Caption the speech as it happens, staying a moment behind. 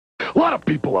A lot of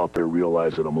people out there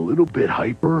realize that I'm a little bit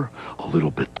hyper, a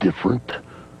little bit different,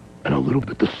 and a little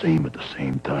bit the same at the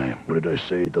same time. What did I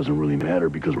say? It doesn't really matter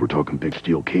because we're talking big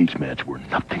steel cage match where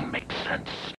nothing makes sense.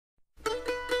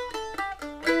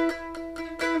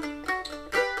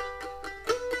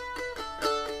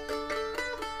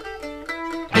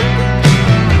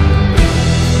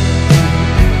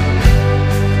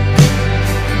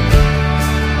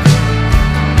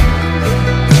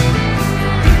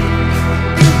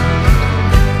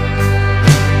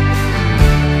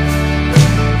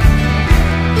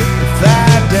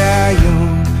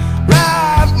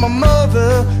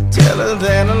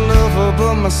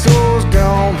 My soul's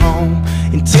gone home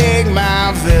and take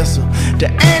my vessel to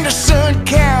Anderson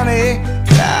County.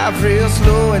 Drive real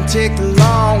slow and take the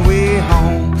long way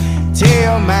home.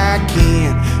 Tell my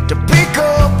kin to pick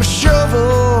up a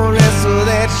shovel, wrestle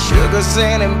that sugar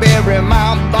sand and bury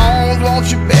my bones.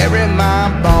 Won't you bury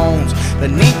my bones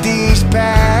beneath these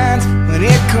pines when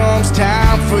it comes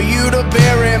time for you to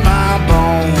bury my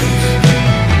bones?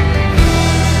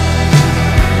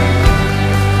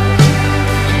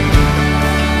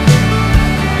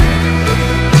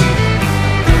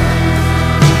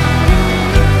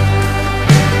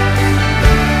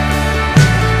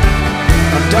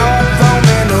 Don't throw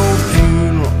me no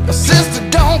funeral, sister,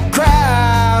 don't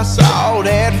cry. Saw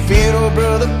that fiddle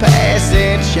brother pass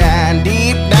and shine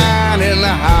deep down in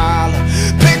the hollow.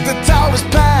 Pick the tallest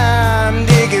pine,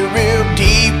 dig it real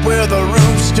deep where the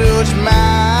roots touch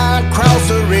mine. Cross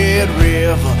the Red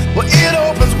River, well it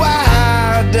opens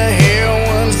wide. The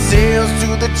heroin sails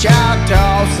to the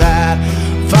Choctaw side.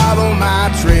 Follow my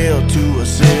trail to a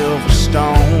silver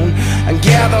stone and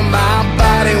gather my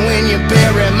body when you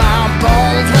bury my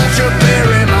bones. Won't you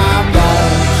bury my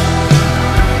bones?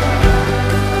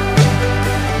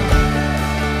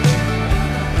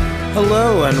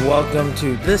 Hello and welcome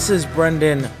to This is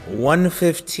Brendan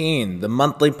 115, the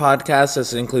monthly podcast.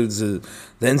 This includes the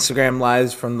Instagram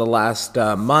lives from the last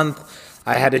month.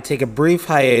 I had to take a brief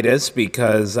hiatus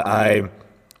because I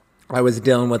was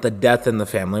dealing with a death in the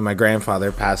family. My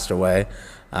grandfather passed away.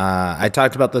 I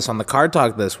talked about this on the Car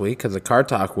Talk this week because the Car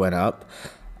Talk went up.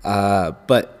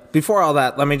 But before all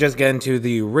that, let me just get into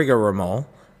the rigmarole.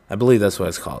 I believe that's what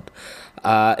it's called.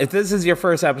 If this is your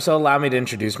first episode, allow me to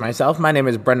introduce myself. My name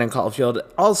is Brendan Caulfield,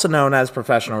 also known as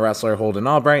professional wrestler Holden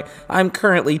Albright. I'm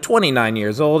currently 29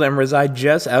 years old and reside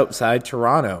just outside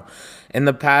Toronto. In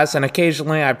the past and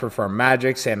occasionally, I perform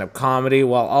magic, stand-up comedy,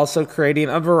 while also creating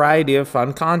a variety of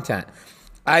fun content.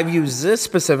 I've used this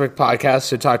specific podcast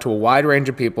to talk to a wide range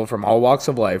of people from all walks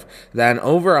of life that in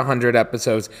over 100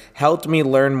 episodes helped me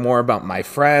learn more about my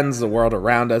friends, the world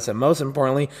around us, and most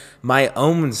importantly, my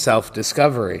own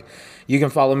self-discovery. You can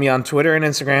follow me on Twitter and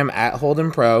Instagram at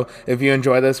HoldenPro. If you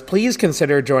enjoy this, please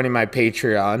consider joining my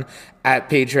Patreon at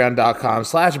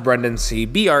patreon.com/BrendanC,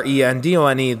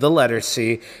 BRENDONE, the letter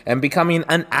C, and becoming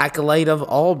an acolyte of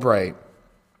Albright.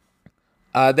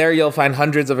 There you'll find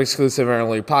hundreds of exclusive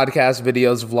early podcasts,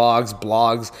 videos, vlogs,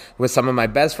 blogs with some of my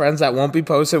best friends that won't be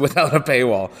posted without a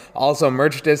paywall. Also,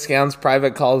 merch discounts,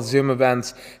 private calls, Zoom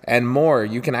events, and more.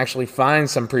 You can actually find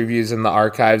some previews in the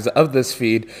archives of this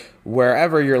feed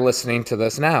wherever you're listening to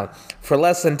this now. For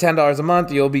less than $10 a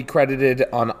month, you'll be credited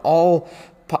on the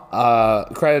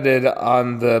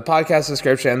podcast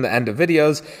description and the end of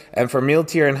videos. And for meal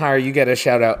tier and higher, you get a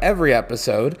shout out every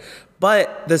episode.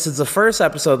 But this is the first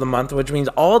episode of the month, which means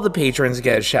all the patrons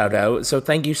get a shout out. So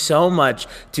thank you so much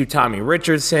to Tommy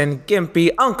Richardson, Gimpy,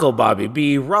 Uncle Bobby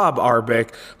B, Rob Arbick,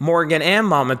 Morgan and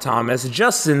Mama Thomas,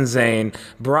 Justin Zane,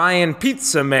 Brian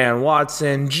Pizza Man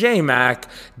Watson, J Mac,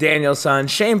 Daniel Son,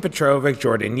 Shane Petrovic,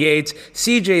 Jordan Yates,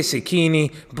 CJ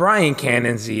Sakini, Brian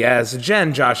Cannon ZS,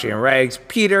 Jen, Josh and Rags,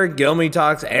 Peter, Gilmy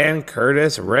Talks, and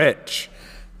Curtis Rich.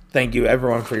 Thank you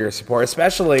everyone for your support,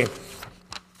 especially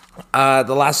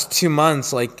the last 2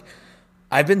 months.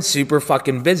 I've been super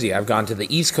fucking busy. I've gone to the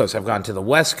East Coast, I've gone to the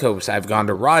West Coast, I've gone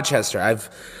to Rochester, I've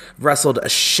wrestled a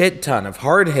shit ton of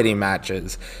hard-hitting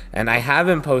matches, and I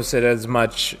haven't posted as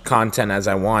much content as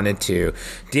I wanted to.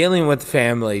 Dealing with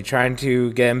family, trying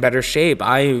to get in better shape.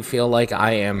 I feel like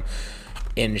I am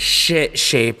in shit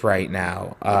shape right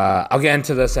now. I'll get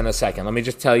into this in a second. Let me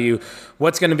just tell you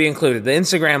what's going to be included. The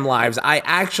Instagram lives.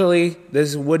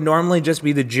 This would normally just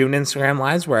be the June Instagram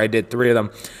lives where I did 3 of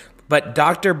them. But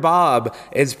Dr. Bob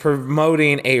is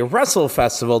promoting a Wrestle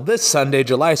Festival this Sunday,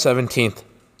 July 17th,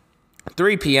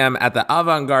 3 p.m. at the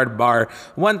Avant-Garde Bar,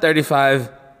 135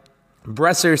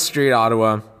 Bresser Street,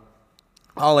 Ottawa.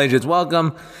 All ages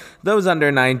welcome. Those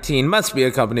under 19 must be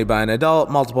accompanied by an adult.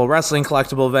 Multiple wrestling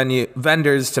collectible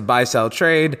vendors to buy, sell,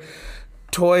 trade.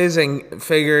 toys and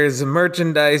figures,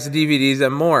 merchandise, DVDs,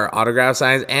 and more, autograph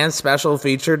signs, and special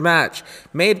featured match.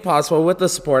 Made possible with the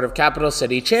support of Capital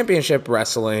City Championship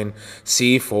Wrestling,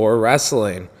 C4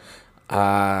 Wrestling.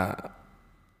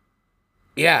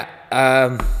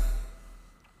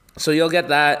 So you'll get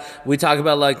that. We talk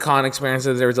about like con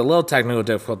experiences. There was a little technical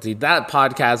difficulty. That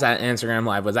podcast at Instagram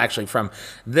Live was actually from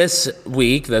this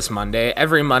week, this Monday.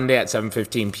 Every Monday at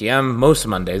 7:15 p.m. Most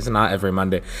Mondays, not every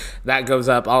Monday. That goes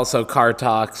up. Also, Car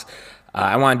Talks.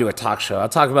 I want to do a talk show. I'll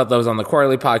talk about those on the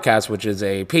Quarterly Podcast, which is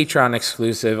a Patreon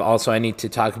exclusive. Also, I need to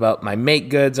talk about my make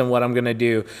goods and what I'm going to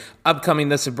do. Upcoming,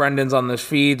 This is Brendan's on this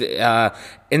feed.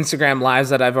 Instagram Lives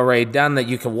that I've already done that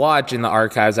you can watch in the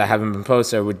archives that haven't been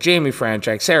posted with Jamie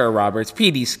Franchek, Sarah Roberts,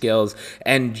 PD Skills,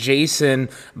 and Jason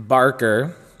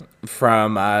Barker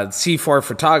from C4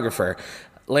 Photographer.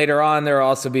 Later on, there will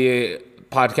also be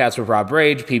podcast with Rob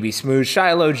Rage, PB Smooth,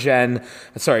 Shiloh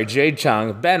Jade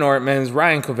Chung, Ben Ortmans,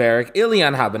 Ryan Kovarik,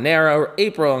 Ilian Habanero,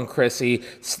 April and Chrissy,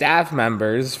 staff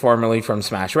members formerly from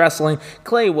Smash Wrestling,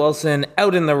 Clay Wilson,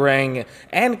 Out in the Ring,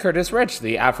 and Curtis Rich,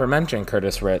 the aforementioned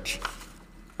Curtis Rich.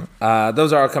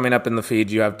 Those are all coming up in the feed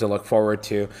you have to look forward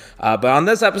to. But on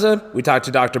this episode, we talked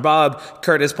to Dr. Bob.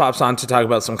 Curtis pops on to talk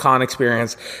about some con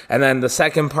experience. And then the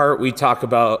second part, we talk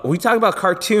about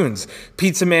cartoons.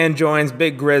 Pizza Man joins,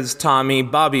 Big Grizz, Tommy,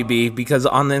 Bobby B, because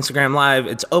on the Instagram Live,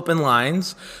 it's open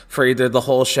lines for either the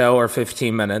whole show or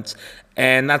 15 minutes.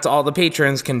 And that's all the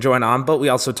patrons can join on, but we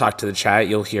also talk to the chat.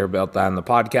 You'll hear about that in the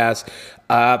podcast.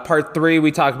 Part 3,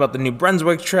 we talk about the New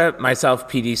Brunswick trip. Myself,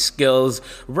 PD Skills,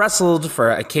 wrestled for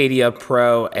Acadia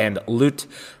Pro and Loot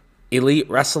Elite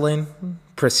Wrestling.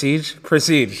 Prestige.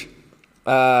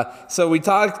 So we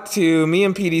talked to me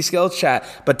and PD Skills chat,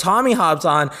 but Tommy hops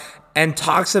on and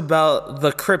talks about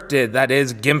the cryptid that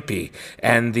is Gimpy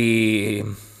and the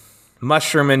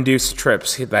mushroom-induced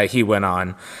trips that he went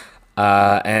on.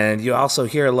 And you also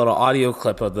hear a little audio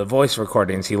clip of the voice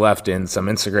recordings he left in some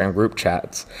Instagram group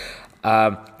chats.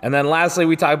 And then lastly,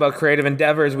 we talk about creative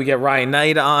endeavors. We get Ryan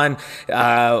Knight on.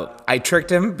 I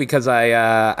tricked him because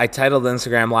I titled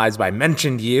Instagram Lives by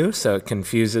Mentioned You, so it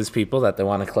confuses people that they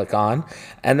want to click on.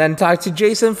 And then talk to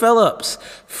Jason Phillips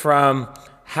from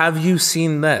Have You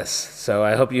Seen This? So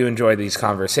I hope you enjoy these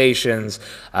conversations.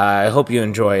 I hope you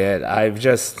enjoy it.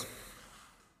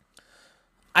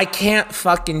 I can't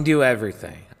fucking do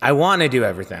everything. I want to do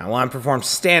everything. I want to perform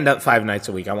stand-up 5 nights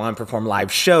a week. I want to perform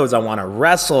live shows. I want to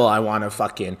wrestle. I want to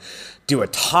fucking do a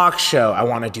talk show. I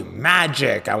want to do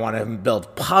magic. I want to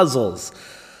build puzzles.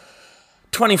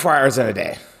 24 hours in a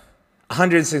day.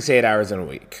 168 hours in a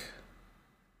week.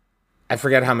 I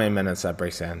forget how many minutes that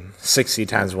breaks in. 60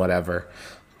 times whatever.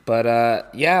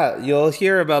 But you'll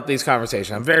hear about these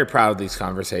conversations. I'm very proud of these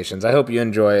conversations. I hope you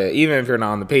enjoy it. Even if you're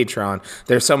not on the Patreon,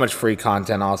 there's so much free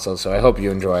content also, so I hope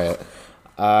you enjoy it.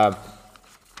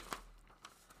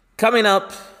 Coming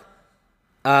up,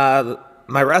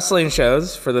 my wrestling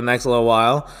shows for the next little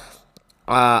while.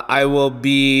 I will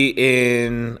be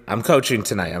I'm coaching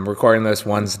tonight. I'm recording this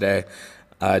Wednesday,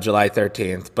 July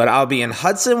 13th. But I'll be in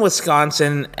Hudson,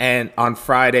 Wisconsin, and on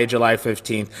Friday, July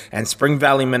 15th, and Spring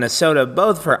Valley, Minnesota,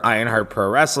 both for Ironheart Pro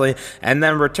Wrestling, and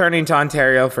then returning to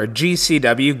Ontario for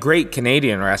GCW, Great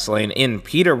Canadian Wrestling, in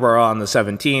Peterborough on the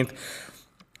 17th.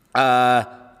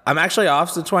 I'm actually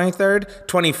off the 23rd.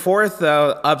 24th,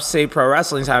 though, Upstate Pro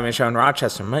Wrestling's having a show in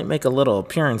Rochester. Might make a little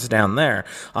appearance down there.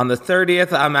 On the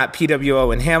 30th, I'm at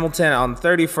PWO in Hamilton. On the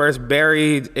 31st,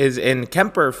 Barry is in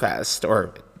Kemperfest,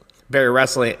 or Barry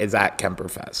Wrestling is at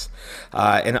Kemperfest.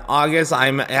 In August,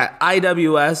 I'm at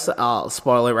IWS. I'll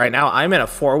spoil it right now. I'm in a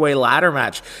 4-way ladder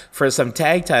match for some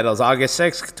tag titles. August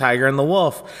 6th, Tiger and the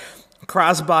Wolf.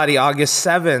 Crossbody, August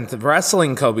 7th,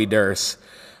 Wrestling Kobe Durst.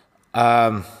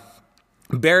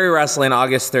 Barry Wrestling,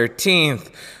 August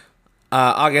 13th.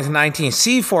 August 19th,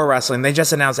 C4 Wrestling. They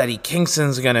just announced Eddie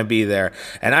Kingston's going to be there.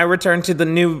 And I return to the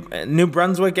New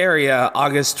Brunswick area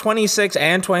August 26th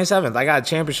and 27th. I got a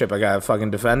championship I got to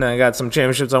fucking defend, and I got some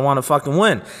championships I want to fucking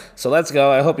win. So let's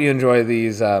go. I hope you enjoy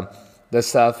this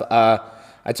stuff.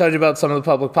 I told you about some of the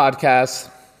public podcasts.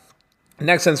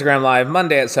 Next Instagram Live,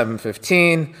 Monday at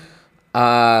 7:15.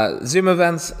 Zoom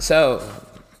events. So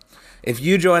if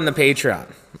you join the Patreon,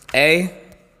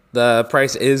 the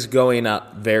price is going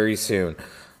up very soon.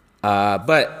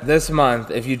 But this month,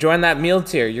 if you join that meal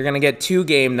tier, you're going to get 2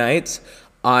 game nights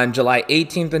on July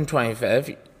 18th and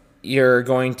 25th. You're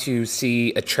going to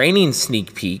see a training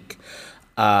sneak peek.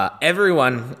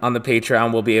 Everyone on the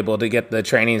Patreon will be able to get the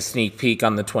training sneak peek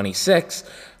on the 26th.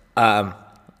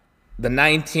 The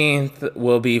 19th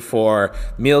will be for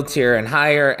meal tier and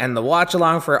higher, and the watch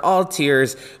along for all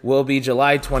tiers will be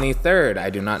July 23rd. I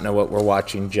do not know what we're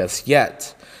watching just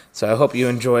yet. So I hope you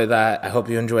enjoy that. I hope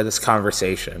you enjoy this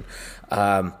conversation.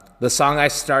 The song I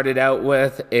started out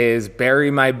with is Bury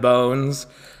My Bones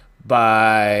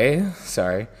by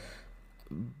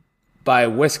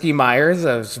Whiskey Myers,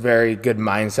 a very good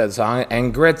mindset song,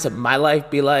 and Grits, My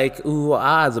Life Be Like Ooh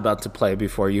Ah is about to play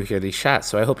before you hear these shots.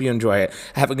 So I hope you enjoy it.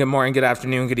 Have a good morning, good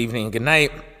afternoon, good evening, and good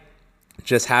night.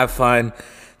 Just have fun,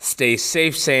 stay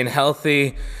safe, stay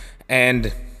healthy,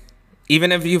 and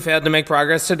even if you failed to make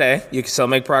progress today, you can still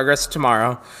make progress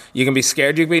tomorrow. You can be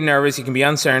scared, you can be nervous, you can be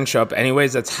uncertain, show up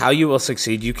anyways. That's how you will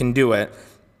succeed. You can do it.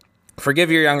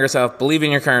 Forgive your younger self, believe in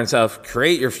your current self,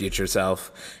 create your future self.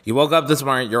 You woke up this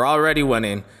morning, you're already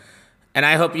winning. And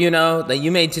I hope you know that you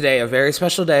made today a very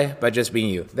special day by just being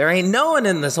you. There ain't no one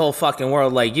in this whole fucking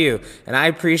world like you. And I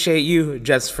appreciate you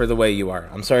just for the way you are.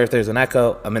 I'm sorry if there's an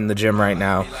echo. I'm in the gym right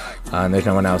now, and there's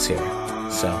no one else here.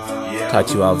 So, talk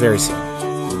to you all very soon.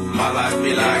 My life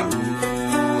be like,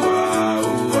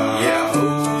 yeah.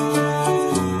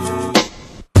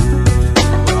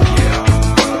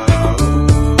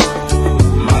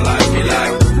 My life be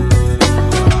like,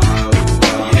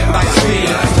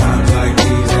 yeah. Times like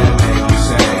these that make me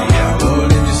say, yeah.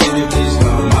 Lord, if you see me, please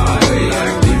come my way.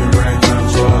 Like leaving bread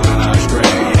control and I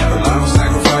stray. Yeah. I'm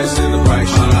sacrificing the price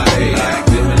she paid. Like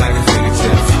living like a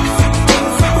fingertip.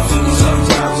 Sometimes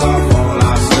I fall,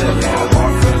 I slip. I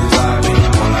walk for the side, be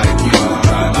more like you.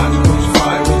 Try not to push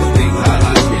fire with the things I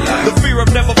like me like. The fear of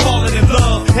never falling in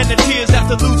love, and the tears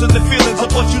after losing the feelings of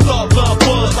what you thought love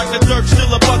was. Like the dirt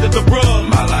still up under the rug.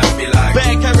 My life be like,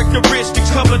 Bad characteristics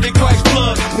covered in Christ's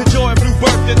blood. The joy of new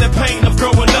birth and the pain of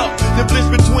growing up. The bliss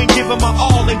between giving my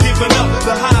all and giving up.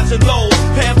 The highs and lows,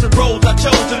 paths and roads I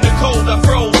chose. In the cold I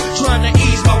froze, trying to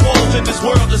ease my woes in this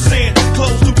world of sin.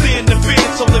 Close too thin to fit,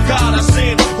 so the God I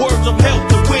send. Words of help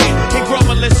to win, and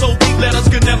grumbling so deep letters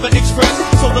could never express.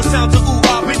 So the sounds of ooh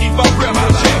ah beneath my breath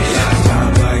will chest.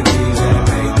 times like these that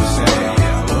make me say,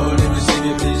 yeah. Lord, if you see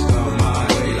me, please come my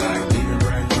way. Like leaving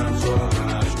bread control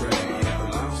and I stray.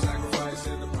 Yeah. I'm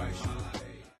sacrificing the price she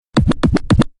paid.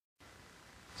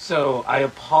 So I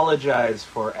apologize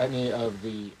for any of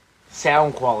the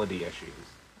sound quality issues.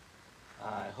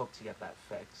 I hope to get that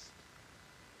fixed.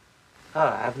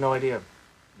 I have no idea.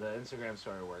 The Instagram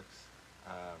story works.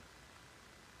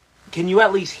 Can you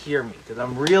at least hear me? Because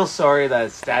I'm real sorry that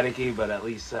it's staticky, but at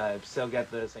least still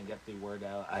get this and get the word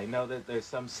out. I know that there's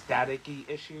some staticky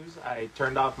issues. I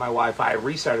turned off my Wi-Fi. I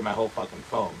restarted my whole fucking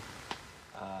phone.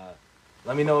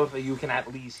 Let me know if you can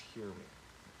at least hear me.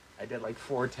 I did like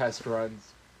 4 test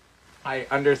runs. I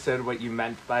understood what you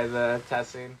meant by the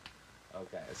testing.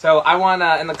 Okay, so I want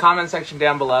in the comment section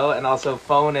down below, and also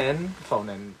phone in,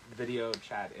 video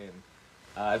chat in.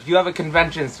 If you have a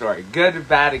convention story, good,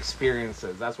 bad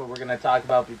experiences, that's what we're going to talk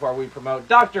about before we promote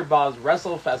Dr. Bob's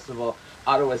Wrestle Festival,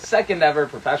 Ottawa's second ever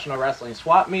professional wrestling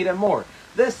swap meet and more.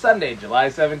 This Sunday, July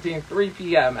 17th, 3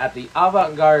 p.m. at the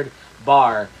Avant-Garde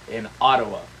Bar in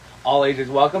Ottawa. All ages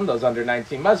welcome. Those under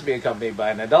 19 must be accompanied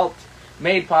by an adult.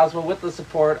 Made possible with the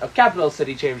support of Capital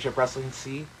City Championship Wrestling,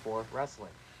 C4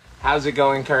 Wrestling. How's it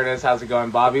going, Curtis? How's it going,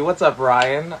 Bobby? What's up,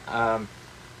 Ryan?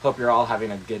 Hope you're all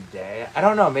having a good day. I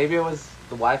don't know. Maybe it was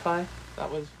the Wi-Fi.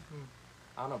 That was...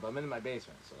 I don't know, but I'm in my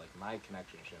basement, so like my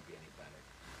connection shouldn't be any better.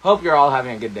 Hope you're all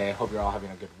having a good day. Hope you're all having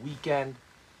a good weekend.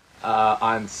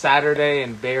 On Saturday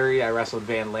in Barrie, I wrestled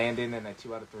Van Landen in a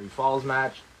 2 out of 3 falls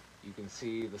match. You can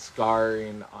see the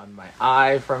scarring on my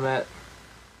eye from it.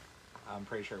 I'm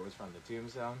pretty sure it was from the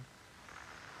tombstone.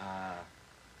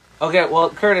 Okay, well,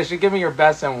 Curtis, you give me your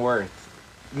best and worst.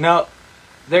 No,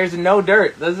 there's no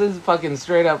dirt. This is fucking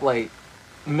straight up, like,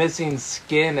 missing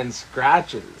skin and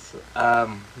scratches.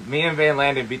 Me and Van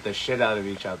Landen beat the shit out of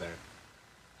each other.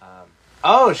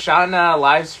 Sean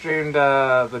live streamed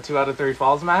the 2 out of 3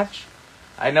 falls match.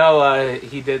 I know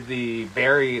he did the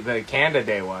Canada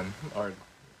Day one, or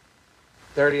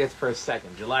 30th per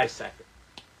second, July 2nd.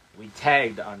 We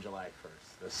tagged on July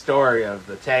 1st. The story of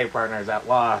the tag partners that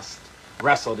lost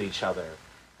wrestled each other.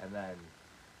 And then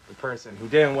the person who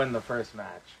didn't win the first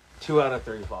match, 2 out of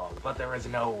 3 falls. But there was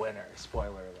no winner.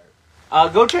 Spoiler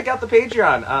alert. Go check out the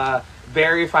Patreon.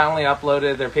 Barrie finally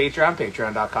uploaded their Patreon,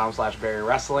 patreon.com/Barrie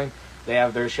Wrestling. They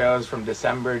have their shows from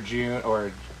December,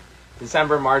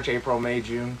 March, April, May,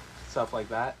 June, stuff like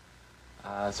that.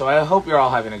 So I hope you're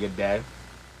all having a good day.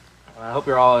 I hope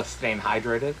you're all staying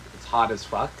hydrated. It's hot as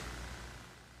fuck.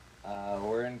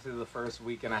 We're into the first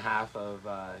week and a half of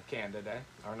Canada Day.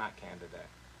 Or not Canada Day.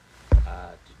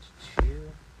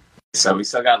 So we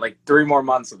still got like 3 more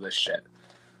months of this shit.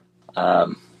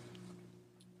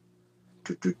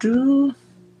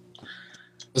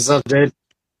 What's up, dude?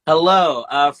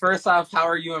 Hello. First off, how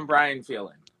are you and Brian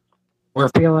feeling? We're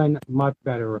feeling much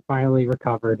better. We're finally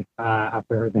recovered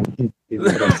after everything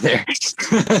there.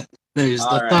 There's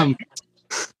All the right. thumb.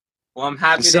 Well, I'm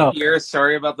happy So- to hear.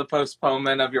 Sorry about the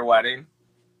postponement of your wedding.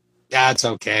 Yeah, it's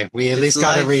okay. We at It's least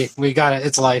got life. we got it.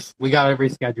 It's life. We got it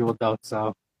rescheduled though,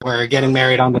 so we're getting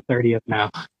married on the 30th now.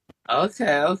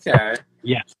 Okay.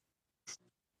 Yeah.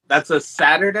 That's a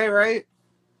Saturday, right?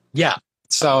 Yeah.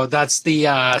 So that's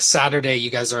the Saturday you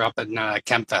guys are up in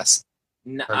Chemfest.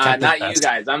 Or Camping Not you Fest.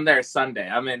 guys. I'm there Sunday.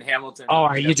 I'm in Hamilton. Oh,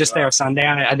 are you just PWL. there Sunday?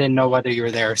 I didn't know whether you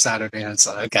were there Saturday and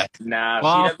Sunday. Okay. Nah.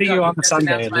 Well, I'll see you on the just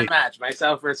Sunday, announced at my least. match.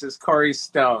 Myself versus Corey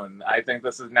Stone. I think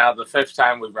this is now the 5th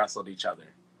time we've wrestled each other.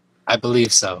 I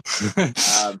believe so.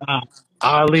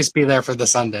 I'll at least be there for the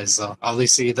Sunday, so I'll at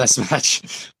least see this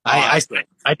match. Awesome.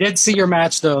 I did see your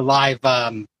match though live,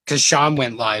 because Sean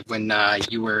went live when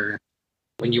you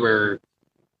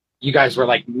guys were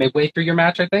like midway through your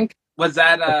match, I think. Was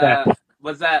that Okay.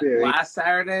 was that last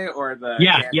Saturday or the?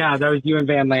 Yeah, that was you and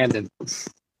Van Landen.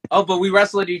 Oh, but we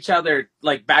wrestled each other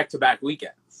like back-to-back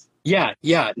weekends. Yeah,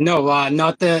 no,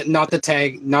 not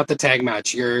the tag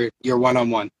match. Your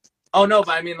one-on-one. Oh no,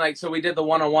 but I mean like so we did the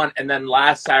 1-on-1 and then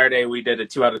last Saturday we did a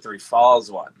 2 out of 3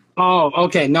 falls one. Oh,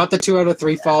 okay, not the 2 out of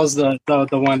 3 falls. The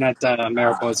one at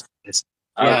Mariposa. Yeah,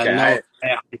 Okay.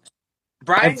 no.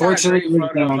 Brian Unfortunately,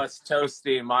 got a great photo we of us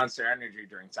toasting Monster Energy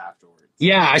drinks afterwards.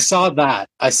 Yeah, I saw that.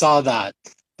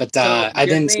 But I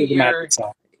didn't see the match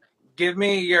itself. Give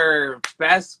me your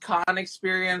best con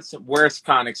experience, worst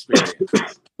con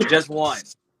experience. Just one.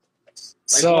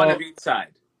 So one of each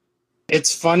side.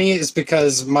 it's funny is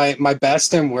because my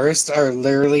best and worst are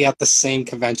literally at the same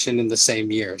convention in the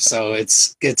same year. So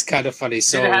it's kind of funny.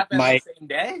 So Did it happen the same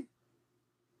day?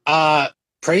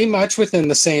 Pretty much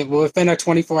within a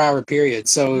 24-hour period.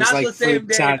 So it was Not like the same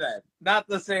day then. Not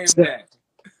the same day.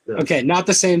 Okay, not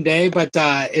the same day, but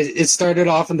it started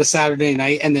off on the Saturday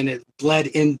night and then it bled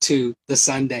into the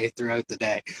Sunday throughout the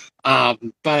day.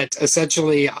 But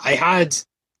essentially, I had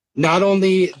not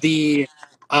only the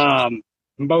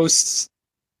most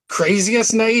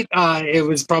craziest night, it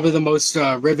was probably the most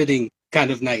riveting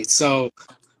kind of night. So,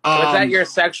 was that your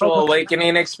sexual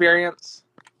awakening experience?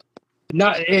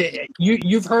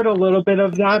 You've heard a little bit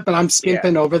of that, but I'm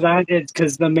skipping over that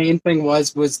because the main thing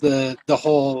was the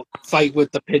whole fight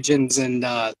with the pigeons and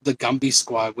the Gumby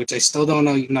squad, which I still don't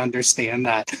even understand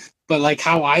that. But like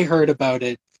how I heard about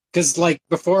it, because like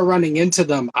before running into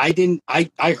them, I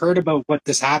heard about what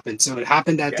this happened. So it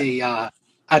happened at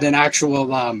at an actual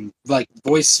like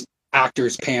voice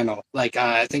actors panel. Like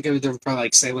I think it was for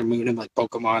like Sailor Moon and like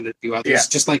Pokemon and a few others.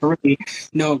 Just like really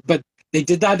but they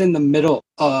did that in the middle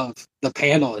of the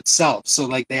panel itself. So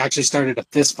like they actually started a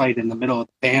fist fight in the middle of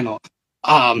the panel.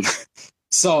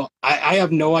 So I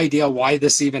have no idea why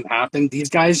this even happened. These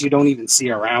guys you don't even see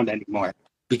around anymore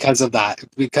because of that.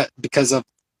 Because of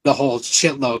the whole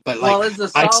shitload. But like, well, it's a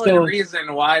solid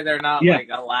reason why they're not like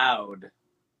allowed.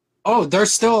 Oh, they're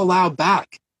still allowed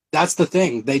back. That's the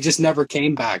thing. They just never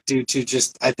came back due to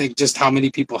I think how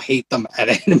many people hate them at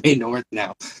Anime North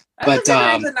now. That's a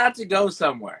good reason not to go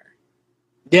somewhere.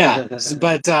 Yeah,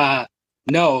 but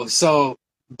no. So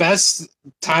best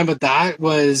time of that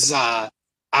was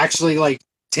actually like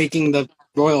taking the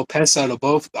royal piss out of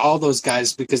all those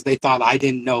guys because they thought I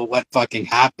didn't know what fucking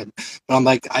happened. But I'm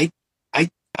like, I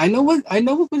know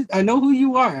who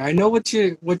you are. I know what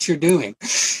you're doing,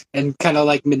 and kind of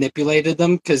like manipulated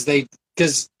them because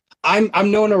I'm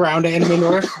known around Anime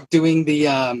North doing the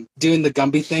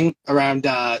Gumby thing around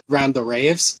the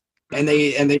raves, and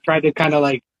they tried to kind of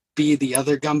like be the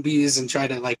other Gumbies and try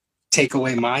to like take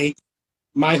away my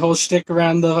whole shtick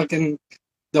around the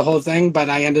whole thing, but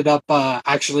I ended up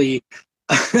actually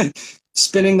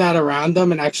spinning that around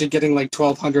them and actually getting like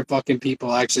 1,200 fucking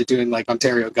people actually doing like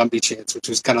Ontario Gumby chants, which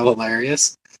was kind of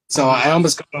hilarious. So I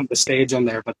almost got on the stage on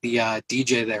there, but the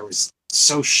DJ there was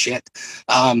so shit.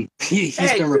 He's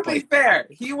been replaced. To be fair,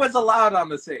 he was allowed on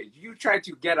the stage. You tried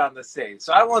to get on the stage,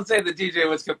 so I won't say the DJ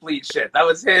was complete shit. That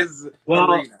was his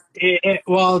arena.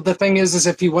 Well, the thing is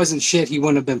if he wasn't shit, he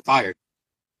wouldn't have been fired.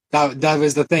 That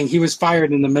was the thing. He was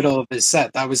fired in the middle of his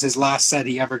set. That was his last set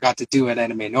he ever got to do at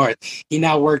Anime North. He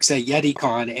now works at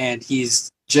YetiCon, and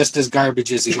he's just as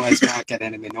garbage as he was back at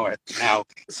Anime North. Now,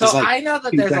 so like, I know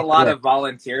that there's a lot of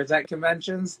volunteers at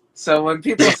conventions. So when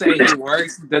people say he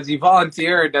works, does he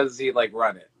volunteer or does he like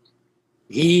run it?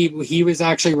 He was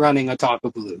actually running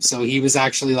Otaku Blue, so he was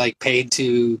actually like paid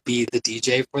to be the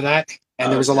DJ for that.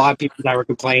 And there was a lot of people that were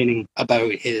complaining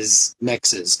about his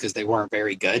mixes because they weren't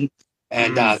very good.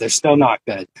 And they're still not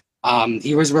good.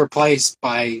 He was replaced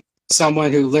by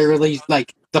someone who literally,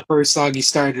 like, the first song he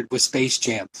started was Space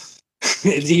Jam.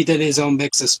 He did his own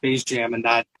mix of Space Jam, and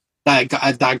that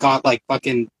that got like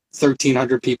fucking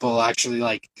 1,300 people actually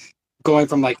like going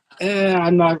from like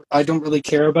I don't really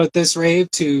care about this rave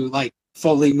to like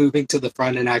fully moving to the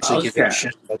front and actually giving a Okay.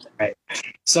 shit about the rave.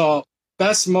 So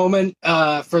best moment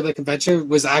for the convention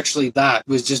was actually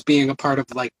was just being a part of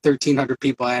like 1,300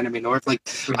 people at Anime North. Like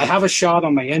I have a shot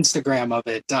on my Instagram of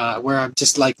it where I'm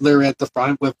just like literally at the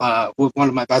front with one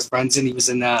of my best friends, and he was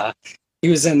in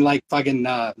like fucking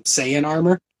Saiyan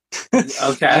armor.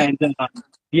 Okay. And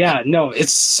yeah, no,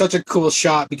 it's such a cool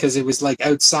shot because it was like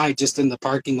outside just in the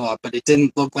parking lot, but it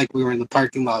didn't look like we were in the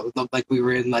parking lot. It looked like we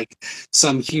were in like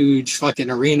some huge fucking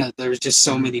arena. There was just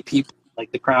so many people.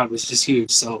 Like the crowd was just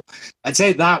huge. So I'd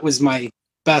say that was my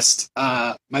best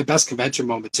convention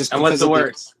moment. Just And what's because the of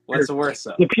worst? What's the worst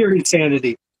though? the pure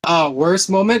insanity.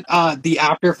 Worst moment, the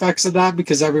after effects of that,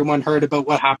 because everyone heard about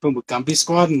what happened with Gumby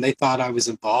Squad and they thought I was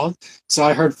involved. So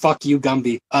I heard "fuck you,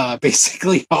 Gumby,"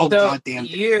 basically all So goddamn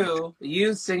day.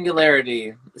 you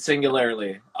singularly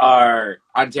are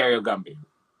Ontario Gumby.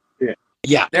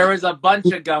 Yeah, There was a bunch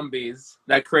of Gumbies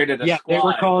that created a yeah,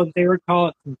 squad. they were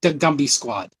called the Gumby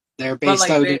Squad. They're But based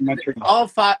like out in Montreal.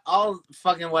 all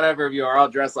fucking whatever of you are all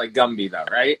dressed like Gumby though,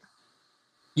 right?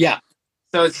 Yeah.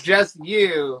 So it's just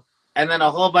you and then a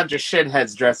whole bunch of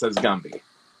shitheads dressed as Gumby.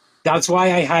 That's why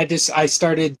I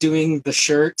started doing the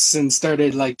shirts and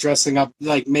started like dressing up,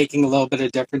 like making a little bit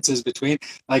of differences between.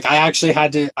 Like I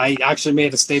actually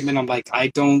made a statement. I'm like, I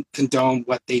don't condone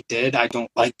what they did. I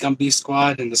don't like Gumby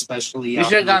Squad, and especially You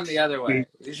should have gone the other way.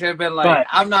 You should have been like, But-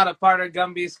 I'm not a part of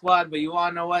Gumby Squad, but you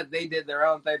want to know what? They did their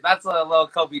own thing. That's a little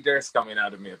Kobe Durst coming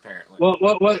out of me, apparently. Well,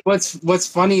 what's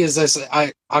funny is this.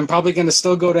 I'm probably gonna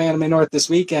still go to Anime North this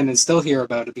weekend and still hear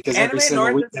about it because Anime every single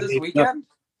North weekend is they- this weekend?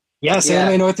 Yes, Yeah.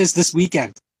 Anime North is this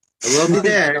weekend. I will be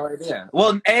there. No idea.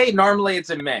 Well, normally it's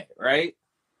in May, right?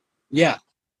 Yeah,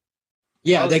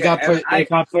 yeah. They Okay, got and they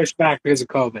got pushed back because of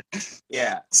COVID.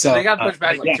 Yeah. So They got pushed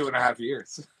back like yeah. 2.5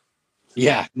 years.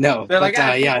 Yeah, no. They're like,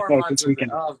 but, yeah, 4 no, months. this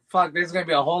weekend. Oh, fuck. There's going to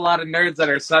be a whole lot of nerds that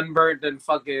are sunburned and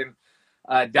fucking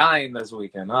dying this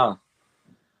weekend, huh?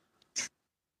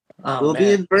 Oh, We'll man.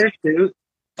 be in Fursuit.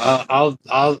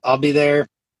 I'll be there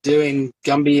doing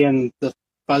Gumby and the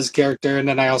Fuzz character, and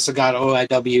then I also got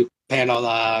OIW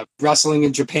panel wrestling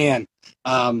in Japan,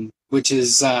 which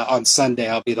is on Sunday.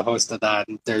 I'll be the host of that,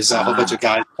 and there's a whole bunch of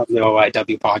guys from the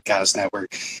OIW podcast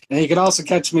network. And you can also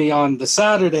catch me on the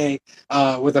Saturday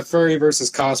with a furry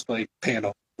versus cosplay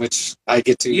panel, which I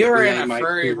get to. You were relay in a my-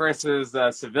 furry versus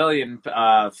civilian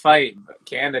fight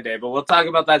Canada, but we'll talk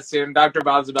about that soon. Dr.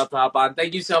 Bob's about to hop on.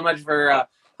 Thank you so much for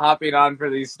hopping on for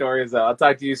these stories, though. I'll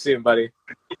talk to you soon, buddy.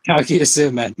 Talk to you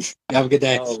soon, man. Have a good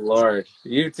day. Oh, Lord.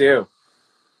 You too.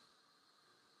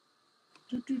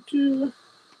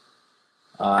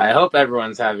 I hope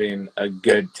everyone's having a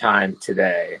good time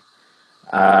today.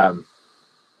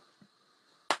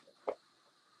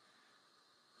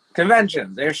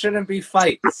 Conventions. There shouldn't be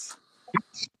fights.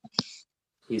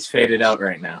 He's faded out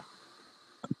right now.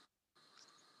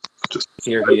 Just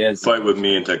Here he is. fight with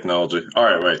me and technology. All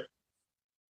right, wait.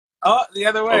 Oh, the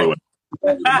other way. Other way.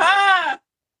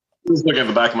 Just looking at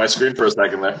the back of my screen for a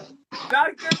second there.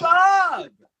 Dr. Bob!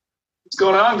 What's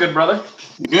going on, good brother?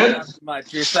 You good? Not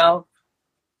much. Yourself?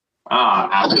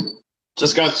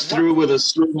 Just got through with a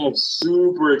string of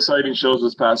super exciting shows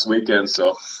this past weekend,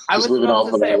 so I was just living about off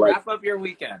to of say, that. Like, wrap up your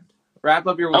weekend. Wrap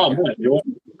up your oh weekend. man, you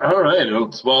want? All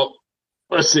right. Well,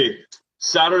 let's see.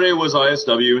 Saturday was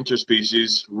ISW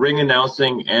Interspecies ring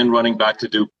announcing and running back to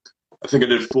Duke. I think I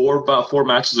did about four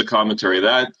matches of commentary.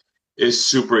 That is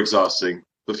super exhausting.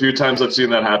 The few times I've seen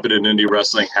that happen in indie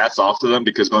wrestling, hats off to them,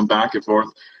 because going back and forth,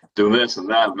 doing this and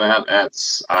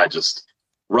that's I just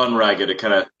run ragged. It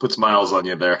kind of puts miles on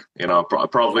you there. You know,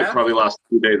 probably lost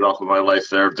 2 days off of my life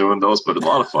there doing those, but a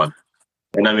lot of fun.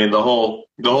 And I mean the whole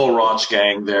Roch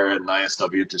gang there in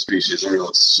ISW Interspecies,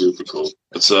 everyone's super cool.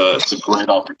 It's a great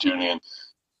opportunity. And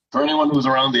for anyone who's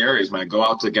around the areas, man, go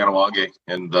out to Ganawage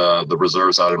and the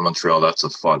reserves out in Montreal. That's a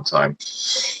fun time.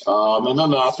 And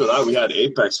then after that, we had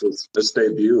Apex with this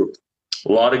debut.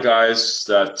 A lot of guys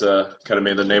that kind of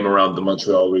made the name around the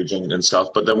Montreal region and stuff.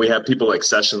 But then we had people like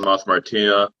Session Moth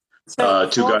Martina. So,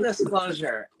 two full guys.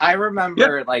 disclosure, I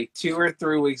remember like 2 or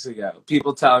 3 weeks ago,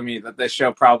 people telling me that this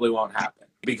show probably won't happen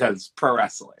because pro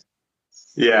wrestling.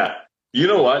 Yeah. You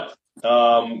know what?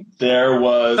 There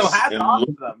was. So hats off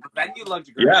to them. The venue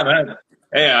looked great. Yeah, man.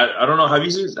 Hey, I don't know. Have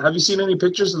you seen any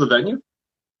pictures of the venue?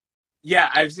 Yeah,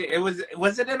 I've seen.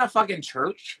 Was it in a fucking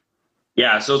church?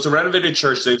 Yeah, so it's a renovated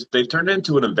church. They've turned it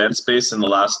into an event space in the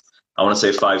last, I want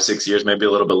to say 5-6 years, maybe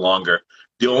a little bit longer.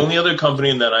 The only other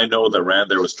company that I know that ran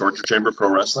there was Torture Chamber Pro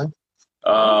Wrestling.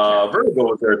 Vertigo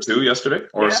was there too yesterday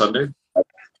or Sunday.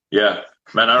 Yeah.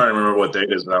 Man, I don't remember what day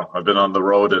it is now. I've been on the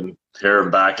road and here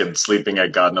and back and sleeping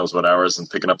at God knows what hours and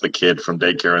picking up the kid from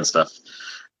daycare and stuff.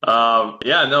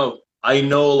 Yeah, no, I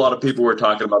know a lot of people were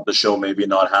talking about the show maybe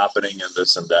not happening and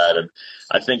this and that. And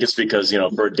I think it's because,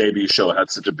 for a debut show, it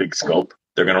had such a big scope.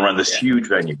 They're going to run this huge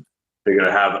venue. They're going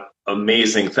to have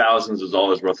amazing thousands of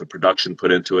dollars worth of production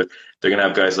put into it. They're going to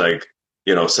have guys like,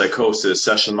 Psychosis,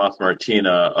 Session Moth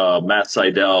Martina, Matt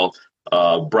Seidel,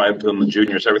 Brian Pillman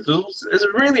Jr. Everything. It's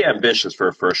really ambitious for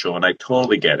a first show, and I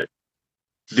totally get it.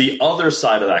 The other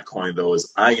side of that coin, though,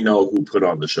 is I know who put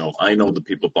on the show. I know the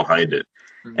people behind it.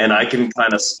 Mm-hmm. And I can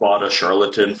kind of spot a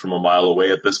charlatan from a mile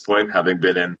away at this point, having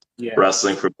been in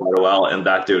wrestling for quite a while, and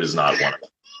that dude is not one of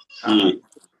them.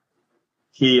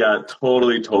 He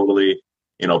totally,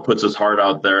 puts his heart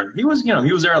out there. He was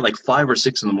there at like 5 or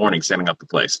 6 in the morning setting up the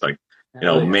place. Like,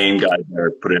 main guy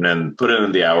there, putting in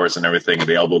the hours and everything, and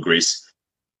the elbow grease.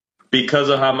 Because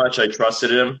of how much I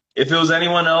trusted him. If it was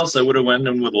anyone else, I would have went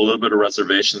in with a little bit of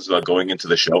reservations about going into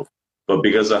the show. But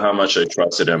because of how much I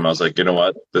trusted him, I was like, you know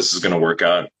what? This is going to work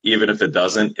out. Even if it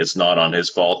doesn't, it's not on his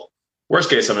fault. Worst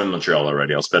case, I'm in Montreal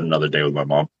already. I'll spend another day with my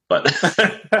mom. But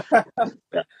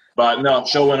yeah. But no,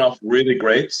 show went off really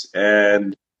great.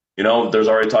 And, there's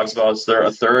already talks about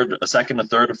a second, a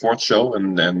third, a fourth show.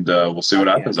 And we'll see what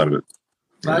happens out of it.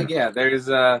 Well, yeah, there's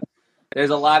a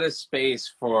lot of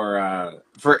space for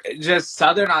just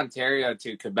Southern Ontario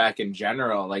to Quebec in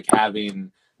general, like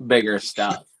having bigger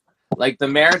stuff. Like the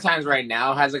Maritimes right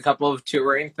now has a couple of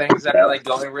touring things that are like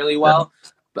going really well,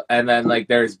 and then like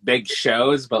there's big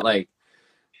shows, but like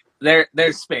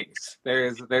there's space.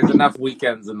 There's enough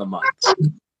weekends in the month.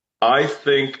 I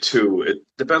think too, it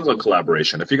depends on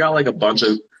collaboration. If you got like a bunch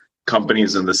of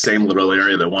companies in the same little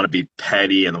area that want to be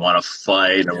petty and want to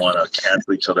fight and want to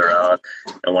cancel each other out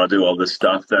and want to do all this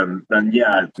stuff, then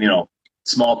yeah,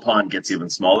 small pond gets even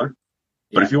smaller.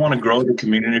 But if you want to grow the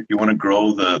community, if you want to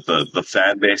grow the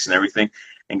fan base and everything,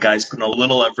 and guys put a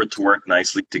little effort to work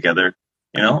nicely together,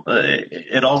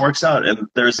 it all works out. And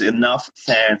there's enough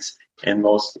fans in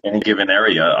any given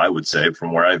area, I would say,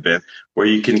 from where I've been, where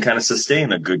you can kind of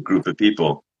sustain a good group of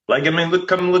people. Like,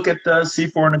 come look at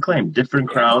C4 and Acclaim. Different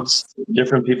crowds,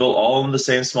 different people, all in the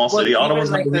same small city.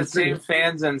 Ottawa's like the same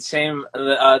fans and same.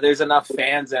 There's enough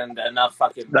fans and enough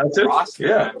fucking roster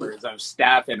members of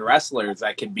staff and wrestlers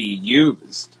that can be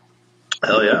used.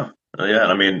 Hell yeah,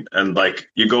 I mean, and like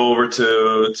you go over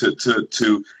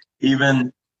to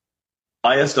even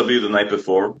ISW the night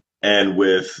before, and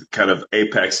with kind of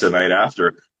Apex the night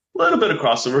after. A little bit of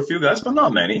crossover, a few guys, but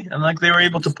not many. And like they were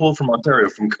able to pull from Ontario,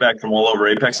 from Quebec, from all over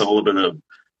Apex, a little bit of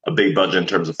a big budget in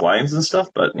terms of flyings and stuff.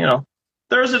 But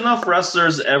there's enough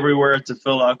wrestlers everywhere to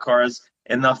fill out cars,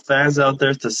 enough fans out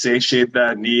there to satiate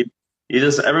that need.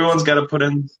 Everyone's got to put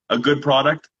in a good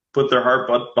product, put their heart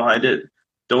behind it.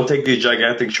 Don't take these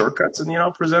gigantic shortcuts,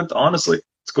 and present honestly.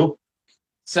 It's cool.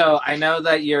 So I know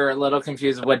that you're a little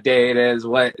confused what day it is,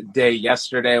 what day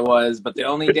yesterday was, but the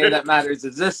only day that matters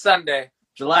is this Sunday.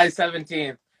 July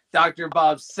 17th, Dr.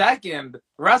 Bob's second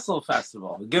Wrestle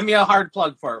Festival. Give me a hard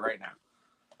plug for it right now.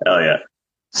 Hell yeah.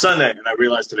 Sunday, and I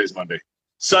realize today's Monday.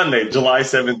 Sunday, July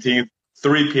 17th,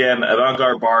 3 p.m. at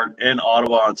Avant-Garde Bar in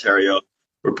Ottawa, Ontario.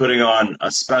 We're putting on a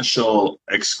special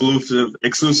exclusive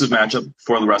matchup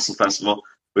for the Wrestle Festival.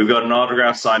 We've got an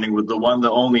autograph signing with the one, the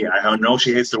only, I know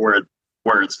she hates the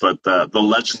words, but the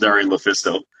legendary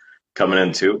LuFisto coming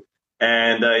in too.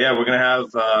 And yeah, we're going to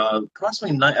have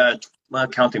approximately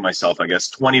not counting myself, I guess,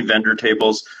 20 vendor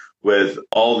tables with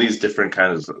all these different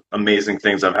kinds of amazing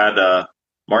things. I've had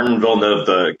Martin Villeneuve,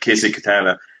 the Casey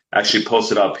Katana, actually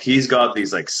posted up. He's got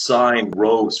these like signed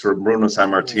robes for Bruno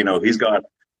Sammartino. He's got,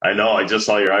 I know, I just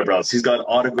saw your eyebrows. He's got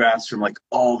autographs from like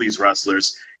all these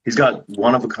wrestlers. He's got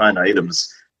one-of-a-kind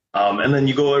items. And then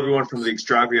you go everyone from the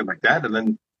extravagant like that, and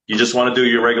then you just want to do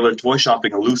your regular toy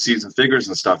shopping and Lucy's and figures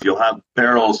and stuff. You'll have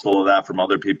barrels full of that from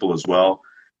other people as well.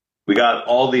 We got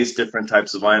all these different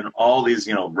types of wine, all these,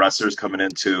 wrestlers coming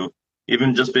into,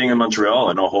 even just being in Montreal.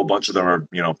 I know a whole bunch of them are,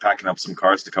 packing up some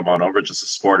cars to come on over just to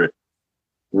support it.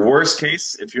 Worst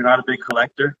case, if you're not a big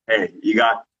collector, hey, you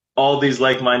got all these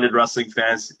like-minded wrestling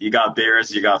fans. You got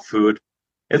beers, you got food.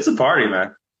 It's a party,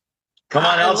 man. Come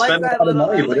on out, spend a lot of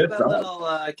money with it. That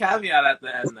little caveat at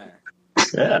the end there.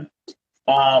 Yeah.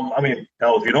 I mean,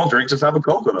 hell, if you don't drink, just have a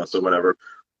Coke with us or whatever.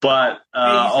 But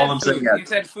all I'm saying is, you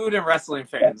said food and wrestling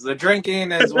fans. The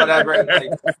drinking is whatever.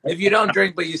 Like, if you don't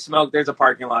drink but you smoke, there's a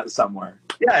parking lot somewhere.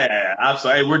 Yeah,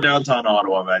 absolutely. Hey, we're downtown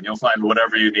Ottawa, man. You'll find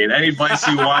whatever you need. Any vice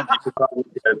you want, you can probably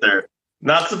get it there.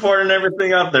 Not supporting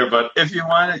everything out there, but if you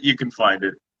want it, you can find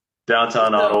it.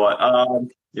 Downtown Ottawa.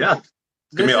 Yeah.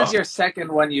 This is your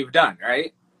second one you've done,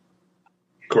 right?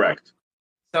 Correct.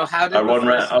 So how did I the ran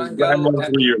first one ran go?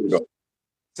 one 3 years ago.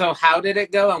 So how did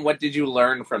it go, and what did you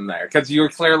learn from there? Because you were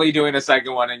clearly doing a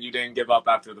second one, and you didn't give up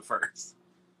after the first.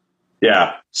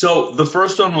 Yeah. So the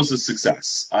first one was a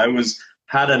success.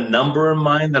 Had a number in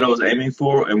mind that I was aiming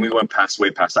for, and we went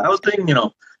way past that. I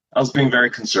was being very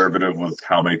conservative with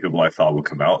how many people I thought would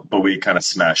come out, but we kind of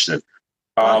smashed it.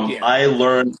 Yeah. I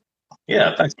learned,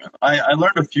 yeah, thanks, man. I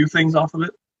learned a few things off of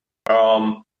it.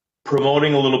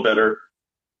 Promoting a little better,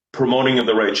 promoting in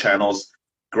the right channels,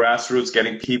 grassroots,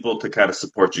 getting people to kind of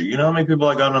support you. You know how many people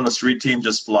I got on the street team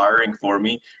just flyering for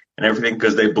me and everything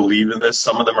because they believe in this?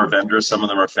 Some of them are vendors, some of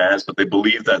them are fans, but they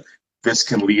believe that this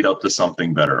can lead up to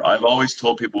something better. I've always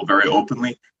told people very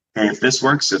openly, hey, if this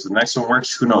works, if the next one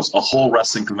works, who knows? A whole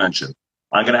wrestling convention.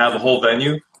 I'm going to have a whole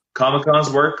venue.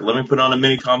 Comic-Cons work. Let me put on a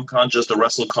mini Comic-Con, just a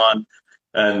WrestleCon.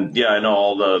 And yeah, I know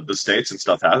all the states and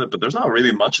stuff have it, but there's not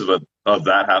really much of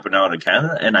that happening out in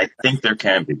Canada, and I think there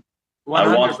can be.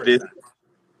 100%.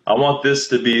 I want this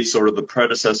to be sort of the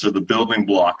predecessor, the building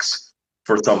blocks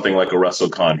for something like a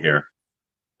WrestleCon here.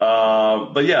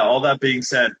 But yeah, all that being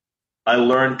said, I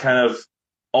learned I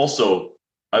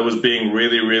was being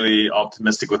really, really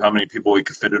optimistic with how many people we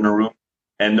could fit in a room.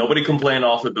 And nobody complained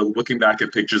off it, but looking back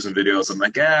at pictures and videos, I'm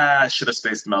like, I should have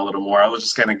spaced them out a little more. I was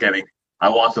just kind of I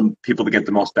want people to get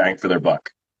the most bang for their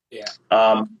buck. Yeah.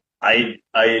 I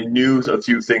knew a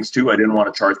few things too. I didn't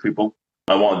want to charge people.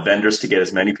 I want vendors to get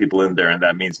as many people in there, and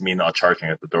that means me not charging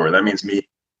at the door. That means me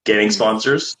getting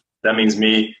sponsors. That means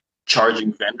me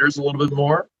charging vendors a little bit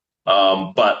more.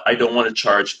 But I don't want to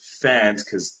charge fans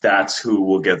because that's who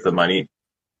will get the money.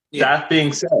 Yeah. That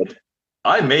being said,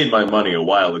 I made my money a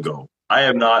while ago. I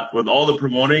am not, with all the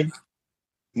promoting,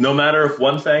 no matter if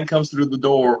one fan comes through the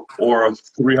door or if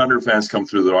 300 fans come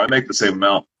through the door, I make the same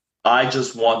amount. I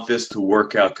just want this to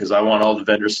work out because I want all the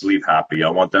vendors to leave happy. I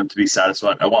want them to be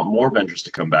satisfied. I want more vendors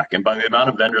to come back. And by the amount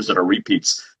of vendors that are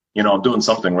repeats, I'm doing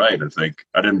something right, I think.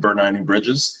 I didn't burn any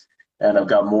bridges, and I've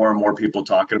got more and more people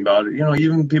talking about it.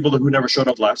 Even people who never showed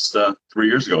up last 3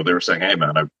 years ago, they were saying, hey,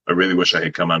 man, I really wish I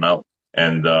had come on out.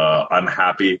 And I'm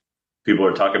happy people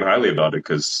are talking highly about it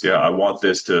because, I want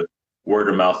this to word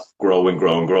of mouth grow and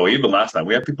grow and grow. Even last time,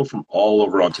 we had people from all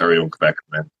over Ontario and Quebec,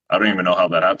 man. I don't even know how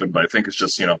that happened, but I think it's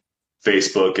just,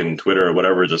 Facebook and Twitter or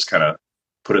whatever, just kind of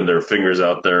putting their fingers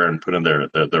out there and putting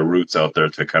their roots out there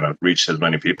to kind of reach as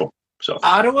many people. So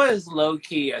Ottawa is low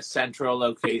key a central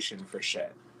location for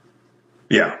shit.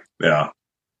 Yeah.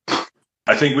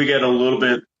 I think we get a little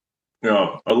bit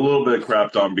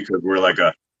crapped on because we're like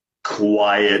a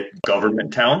quiet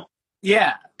government town.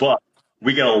 Yeah. But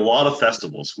we get a lot of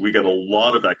festivals. We get a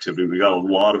lot of activity. We got a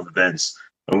lot of events.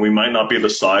 And we might not be the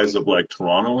size of like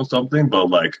Toronto or something,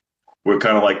 but like we're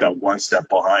kind of like that one step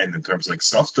behind in terms of like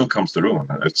stuff still comes through.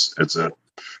 It's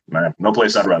no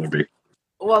place I'd rather be.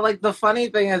 Well, like the funny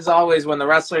thing is always when the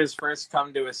wrestlers first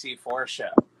come to a C4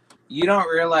 show, you don't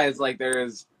realize like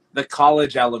there's the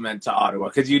college element to Ottawa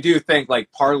because you do think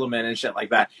like Parliament and shit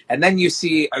like that. And then you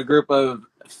see a group of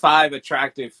 5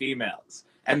 attractive females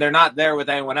and they're not there with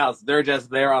anyone else. They're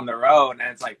just there on their own. And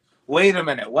it's like, wait a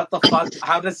minute, what the fuck?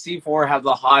 How does C4 have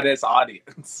the hottest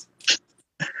audience?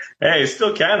 Hey, it's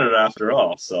still Canada after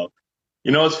all. So,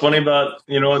 what's funny about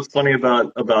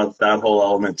that whole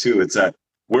element too? It's that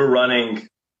we're running,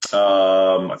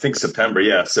 I think September.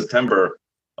 Yeah, September.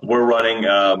 We're running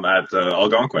at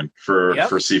Algonquin for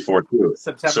C4 too.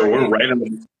 September so we're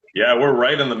 8th. We're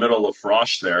right in the middle of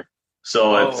Frosh there.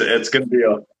 So it's going to be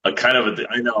a kind of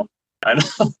I know.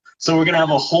 So we're going to have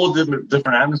a whole different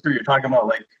atmosphere. You're talking about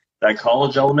like that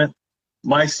college element.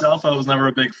 Myself, I was never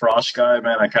a big Frosh guy,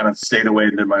 man. I kind of stayed away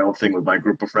and did my own thing with my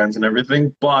group of friends and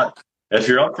everything. But if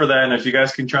you're up for that and if you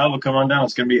guys can travel, come on down.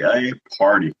 It's going to be a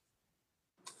party.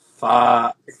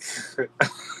 Fuck.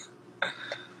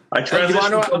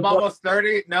 I'm almost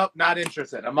 30. Nope, not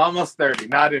interested. I'm almost 30.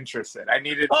 Not interested. I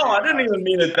needed. I didn't even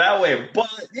mean it that way. But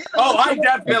I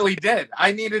definitely did.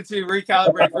 I needed to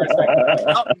recalibrate for a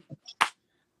second.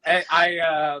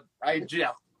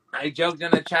 I joked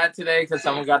in the chat today because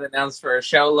someone got announced for a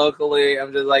show locally.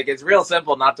 I'm just like, it's real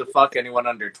simple not to fuck anyone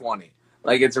under 20.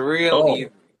 Like it's real easy.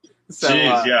 So,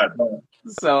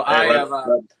 So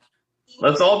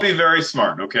let's all be very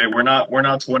smart, okay? We're not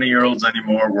 20-year-olds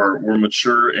anymore. We're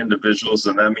mature individuals,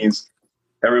 and that means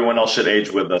everyone else should age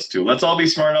with us too. Let's all be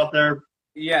smart out there.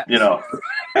 Yeah.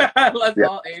 Let's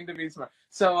all aim to be smart.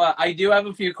 So I do have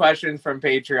a few questions from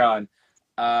Patreon.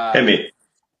 Hit me.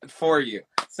 For you.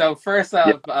 So first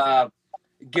up,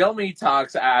 Gilmy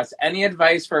Talks asks, any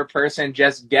advice for a person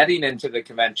just getting into the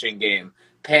convention game?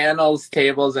 Panels,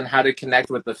 tables, and how to connect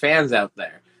with the fans out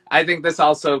there? I think this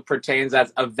also pertains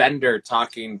as a vendor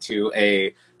talking to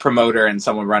a promoter and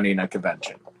someone running a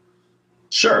convention.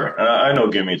 Sure, I know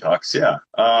Gimme Talks. Yeah.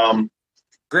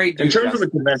 Great. In terms of a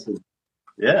convention,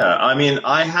 yeah. I mean,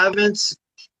 I haven't.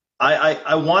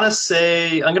 I want to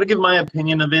say I'm going to give my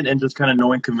opinion of it and just kind of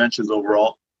knowing conventions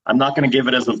overall. I'm not going to give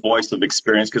it as a voice of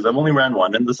experience because I've only ran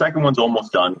one, and the second one's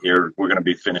almost done here. We're going to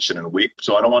be finishing in a week,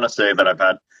 so I don't want to say that I've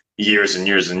had years and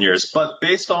years and years. But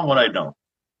based on what I know,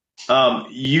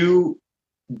 you,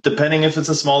 depending if it's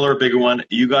a smaller or bigger one,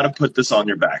 you got to put this on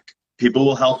your back. People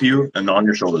will help you and on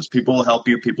your shoulders. People will help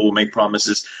you. People will make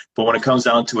promises. But when it comes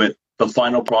down to it, the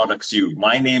final product's you.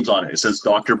 My name's on it. It says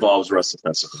Dr. Bob's Wrestling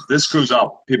Festival. This screws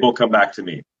up. People come back to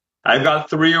me. I've got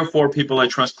 3 or 4 people I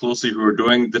trust closely who are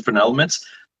doing different elements,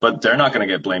 but they're not going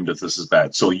to get blamed if this is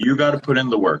bad. So you got to put in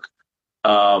the work.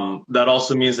 That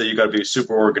also means that you got to be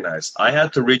super organized. I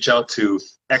had to reach out to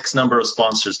X number of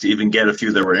sponsors to even get a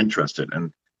few that were interested.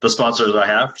 And the sponsors I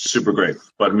have, super great.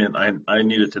 But I mean, I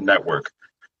needed to network.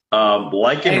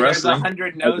 Like in wrestling,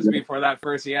 100 no's before that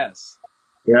first yes.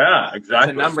 Yeah,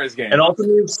 exactly. It's a numbers game. It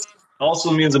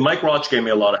also means that Mike Roach gave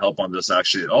me a lot of help on this,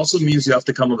 actually. It also means you have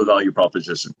to come with a value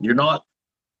proposition. You're not,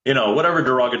 whatever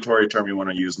derogatory term you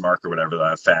want to use, Mark or whatever,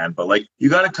 that fan, but like you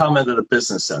got to come in a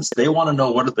business sense. They want to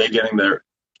know what are they getting their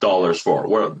dollars for,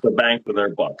 what the bank for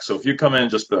their buck. So if you come in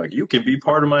and just be like, you can be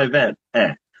part of my event,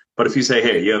 But if you say,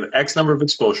 hey, you have X number of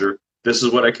exposure, this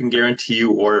is what I can guarantee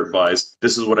you or advise,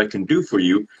 this is what I can do for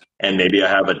you, and maybe I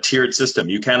have a tiered system.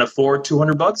 You can't afford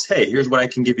 $200? Hey, here's what I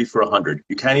can give you for 100.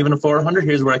 You can't even afford 100?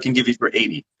 Here's what I can give you for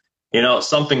 80.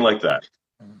 Something like that.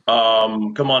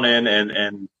 Come on in,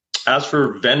 and as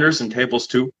for vendors and tables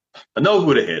too, I know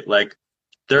who to hit. Like,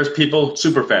 there's people,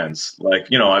 super fans.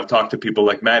 Like, I've talked to people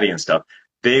like Maddie and stuff.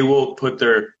 They will put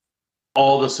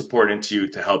all the support into you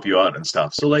to help you out and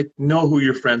stuff. So like, know who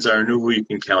your friends are, know who you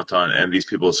can count on, and these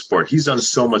people support. He's done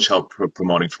so much help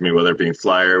promoting for me, whether it being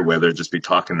flyer, whether just be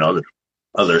talking to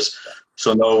others.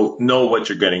 So know what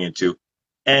you're getting into.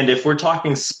 And if we're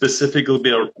talking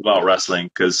specifically about wrestling,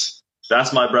 because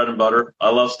that's my bread and butter.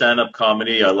 I love stand-up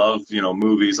comedy. I love,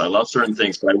 movies. I love certain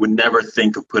things, but I would never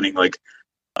think of putting like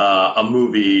a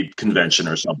movie convention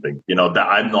or something, that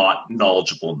I'm not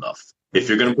knowledgeable enough. If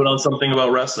you're going to put on something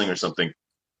about wrestling or something,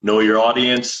 know your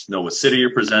audience, know what city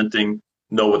you're presenting,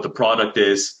 know what the product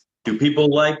is. Do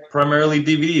people like primarily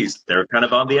DVDs? They're kind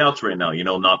of on the outs right now.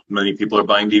 Not many people are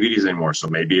buying DVDs anymore. So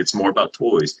maybe it's more about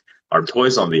toys. Are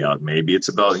toys on the out? Maybe it's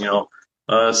about,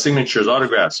 signatures,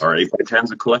 autographs, or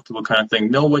 8x10's a collectible kind of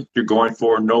thing. Know what you're going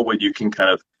for. Know what you can kind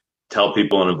of tell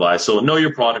people and advise. So know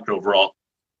your product overall.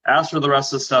 As for the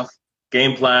rest of the stuff,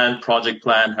 game plan, project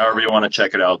plan, however you want to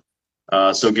check it out.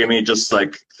 So give me just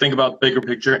like, think about bigger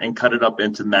picture and cut it up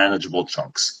into manageable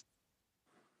chunks.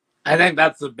 I think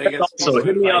that's the biggest. So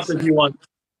hit me up if you want.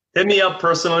 Hit me up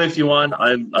personally if you want.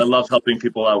 I love helping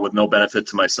people out with no benefit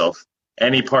to myself.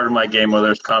 Any part of my game, whether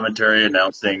it's commentary,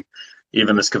 announcing,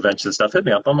 even this convention stuff, hit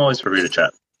me up. I'm always free to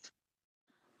chat.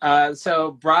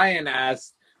 So Brian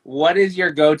asked, what is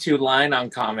your go-to line on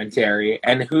commentary,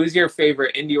 and who's your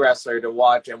favorite indie wrestler to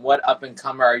watch, and what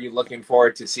up-and-comer are you looking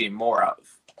forward to seeing more of?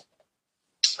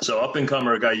 So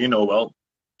up-and-comer guy, well,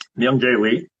 Young Jay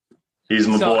Lee. He's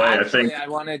my boy, actually, I think. I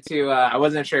wanted to, I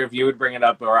wasn't sure if you would bring it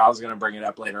up or I was going to bring it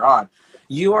up later on.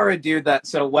 You are a dude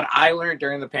so what I learned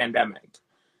during the pandemic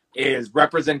is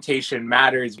representation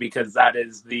matters, because that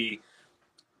is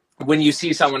when you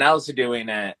see someone else doing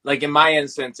it, like in my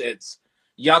instance, it's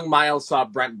Young Miles saw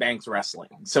Brent Banks wrestling,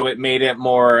 so it made it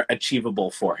more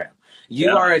achievable for him.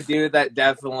 You are a dude that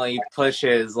definitely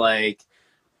pushes like,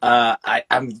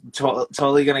 I'm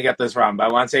totally gonna get this wrong, but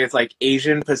I want to say it's like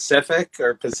Asian Pacific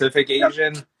or Pacific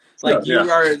Asian. Like you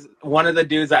are one of the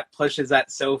dudes that pushes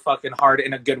that so fucking hard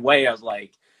in a good way of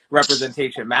like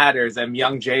representation matters, and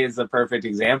Young Jay is the perfect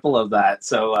example of that.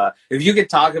 So if you could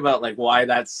talk about like why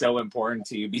that's so important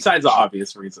to you, besides the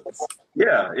obvious reasons.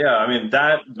 Yeah. I mean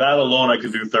that alone I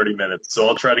could do 30 minutes. So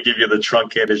I'll try to give you the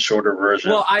truncated, shorter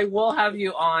version. Well, I will have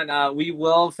you on. We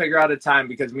will figure out a time,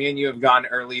 because me and you have gone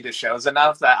early to shows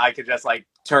enough that I could just like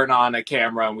turn on a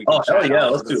camera and we can chat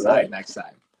let's do that next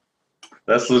time.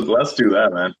 Let's do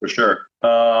that, man, for sure.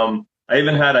 I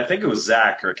even had, I think it was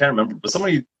Zach, or I can't remember, but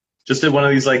somebody just did one of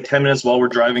these like 10 minutes while we're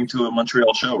driving to a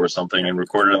Montreal show or something and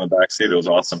recorded in the back seat. It was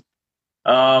awesome.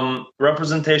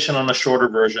 Representation on a shorter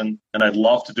version, and I'd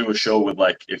love to do a show with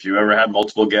like, if you ever had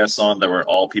multiple guests on that were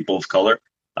all people of color,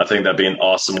 I think that'd be an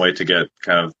awesome way to get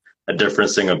kind of a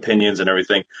differencing opinions and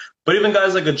everything. But even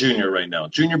guys like a Junior right now,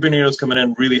 Junior Benito's coming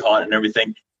in really hot and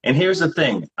everything. And here's the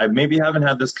thing, I maybe haven't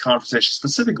had this conversation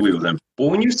specifically with him, but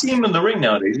when you see him in the ring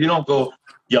nowadays, you don't go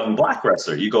young black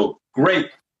wrestler, you go great,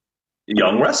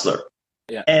 young wrestler.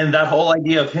 Yeah. And that whole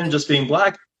idea of him just being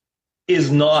black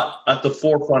is not at the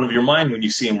forefront of your mind when you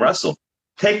see him wrestle.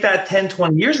 Take that 10,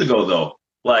 20 years ago, though,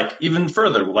 like even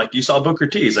further, like you saw Booker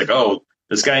T. He's like, oh,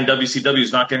 this guy in WCW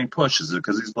is not getting pushed. Is it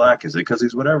because he's black? Is it because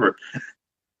he's whatever?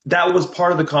 That was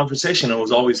part of the conversation. It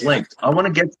was always linked. I want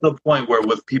to get to the point where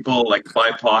with people like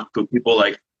BIPOC, with people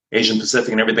like Asian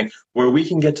Pacific and everything, where we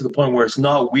can get to the point where it's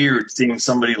not weird seeing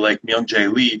somebody like Myung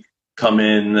Jae Lee come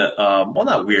in, well,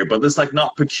 not weird, but it's like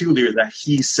not peculiar that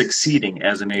he's succeeding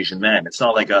as an Asian man. It's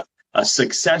not like a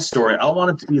success story. I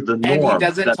want it to be the norm. And he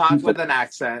doesn't talk with an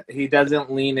accent. He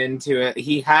doesn't lean into it.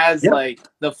 He has like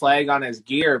the flag on his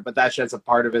gear, but that's just a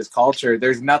part of his culture.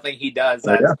 There's nothing he does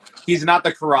that he's not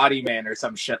the Karate Man or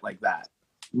some shit like that.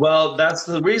 Well, that's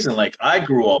the reason. Like I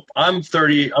grew up, I'm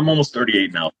almost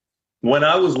 38 now. When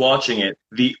I was watching it,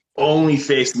 the only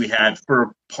face we had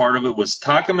for part of it was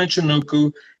Taka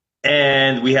Michinoku,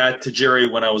 and we had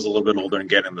Tajiri when I was a little bit older and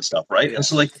getting the stuff, right? And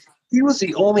so like he was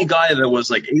the only guy that was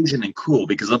like Asian and cool,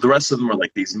 because the rest of them were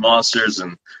like these monsters,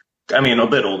 and I mean a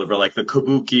bit older, but like the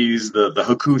Kabukis, the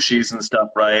Hakushis and stuff,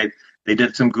 right? They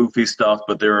did some goofy stuff,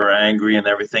 but they were angry and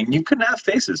everything. You couldn't have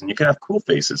faces, and you could have cool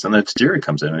faces. And then Tajiri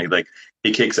comes in and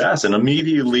he kicks ass, and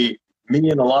immediately me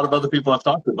and a lot of other people have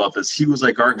talked about this. He was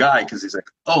like our guy, because he's like,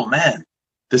 oh man,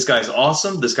 this guy's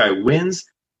awesome. This guy wins.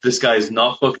 This guy's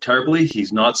not booked terribly.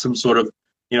 He's not some sort of,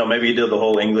 maybe he did the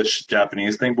whole English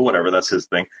Japanese thing, but whatever, that's his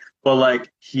thing. But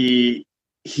like he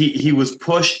was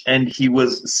pushed and he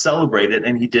was celebrated,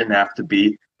 and he didn't have to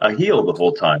be a heel the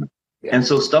whole time. Yeah. And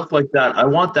so stuff like that, I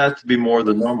want that to be more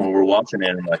the norm when we're watching it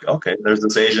and like, okay, there's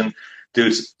this Asian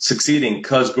dude succeeding.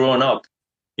 Because growing up,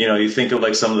 you think of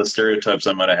like some of the stereotypes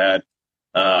I might have had.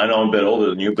 I know I'm a bit older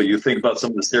than you, but you think about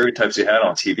some of the stereotypes you had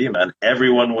on TV, man.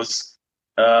 Everyone was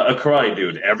a karate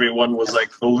dude. Everyone was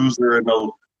like the loser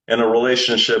in a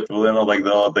relationship, like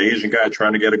the Asian guy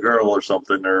trying to get a girl or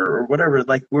something or whatever.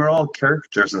 Like we're all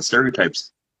caricatures and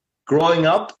stereotypes. Growing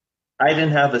up, I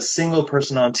didn't have a single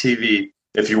person on TV,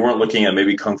 if you weren't looking at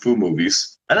maybe kung fu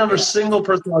movies, I didn't have a single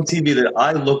person on TV that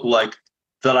I look like,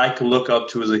 that I could look up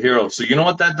to as a hero. So you know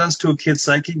what that does to a kid's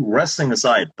psyche? Wrestling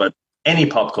aside, but any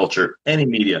pop culture, any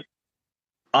media,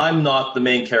 I'm not the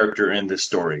main character in this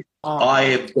story.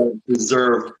 I don't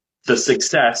deserve the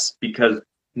success because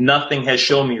nothing has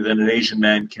shown me that an Asian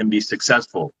man can be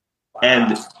successful.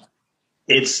 And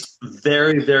it's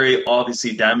very, very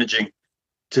obviously damaging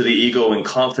to the ego and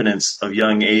confidence of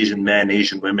young Asian men,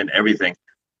 Asian women, everything.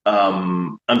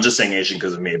 I'm just saying Asian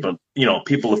because of me, but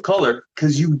people of color,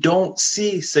 because you don't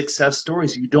see success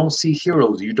stories, you don't see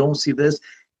heroes, you don't see this.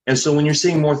 And so when you're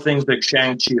seeing more things like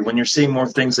Shang-Chi, when you're seeing more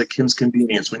things like Kim's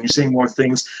Convenience, when you're seeing more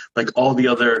things like all the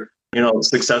other,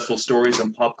 successful stories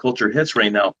and pop culture hits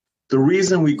right now, the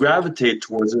reason we gravitate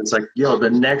towards it is like, the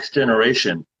next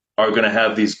generation are going to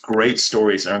have these great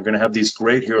stories and are going to have these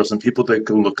great heroes and people they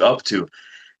can look up to.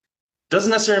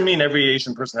 Doesn't necessarily mean every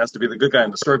Asian person has to be the good guy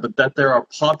in the story, but that there are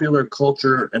popular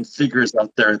culture and figures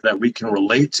out there that we can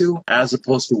relate to, as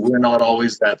opposed to we're not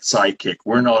always that sidekick.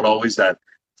 We're not always that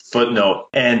footnote.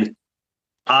 And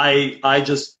I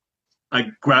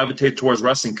gravitate towards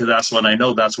wrestling because that's what I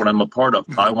know, that's what I'm a part of.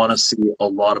 I want to see a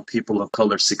lot of people of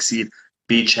color succeed,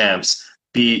 be champs,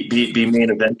 be main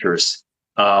eventers,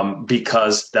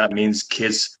 because that means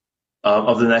kids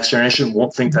of the next generation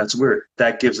won't think that's weird.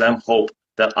 That gives them hope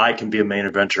that I can be a main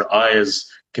eventer. I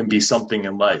can be something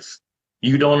in life.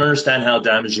 You don't understand how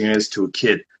damaging it is to a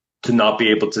kid to not be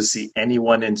able to see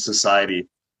anyone in society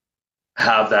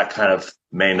have that kind of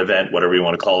main event, whatever you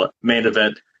want to call it, main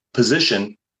event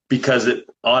position, because it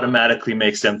automatically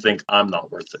makes them think I'm not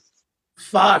worth it.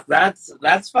 Fuck,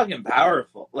 that's fucking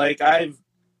powerful. Like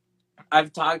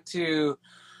I've talked to,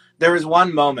 there was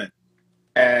one moment,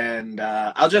 and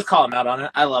I'll just call him out on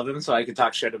it. I love him, so I could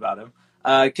talk shit about him.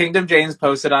 Kingdom James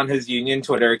posted on his Union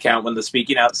Twitter account when the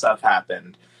speaking out stuff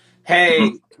happened.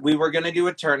 Hey, we were going to do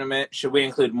a tournament. Should we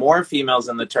include more females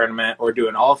in the tournament or do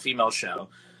an all-female show?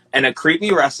 And a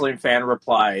creepy wrestling fan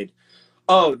replied,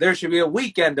 oh, there should be a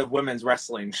weekend of women's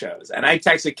wrestling shows. And I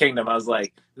texted Kingdom. I was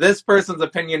like, this person's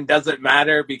opinion doesn't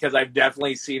matter because I've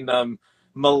definitely seen them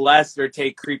molest or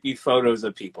take creepy photos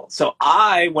of people. So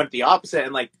I went the opposite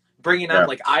and bringing up,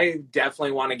 I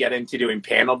definitely want to get into doing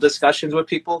panel discussions with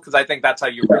people because I think that's how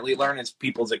you really learn is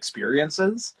people's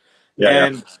experiences.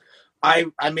 And I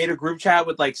made a group chat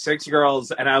with 6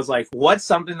 girls and I was like, what's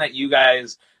something that you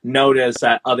guys notice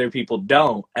that other people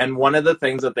don't? And one of the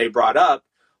things that they brought up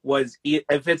was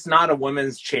if it's not a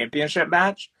women's championship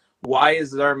match, why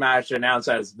is their match announced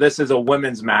as this is a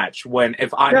women's match when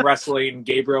if I'm wrestling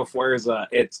Gabriel Fuerza,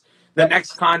 it's the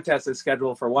next contest is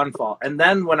scheduled for one fall. And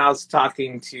then when I was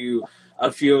talking to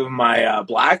a few of my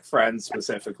black friends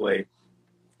specifically,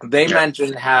 they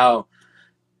mentioned how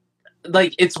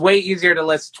like it's way easier to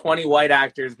list 20 white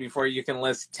actors before you can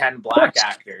list 10 black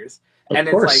actors. And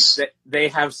it's like they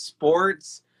have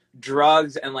sports,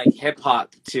 drugs, and like hip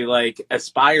hop to like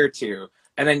aspire to.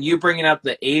 And then you bringing up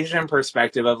the Asian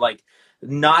perspective of like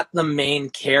not the main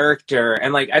character.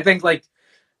 And like I think like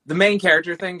the main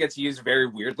character thing gets used very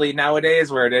weirdly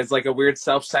nowadays, where it is like a weird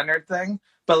self-centered thing.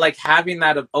 But like having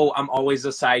that of, oh, I'm always a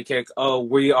sidekick. Oh,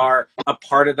 we are a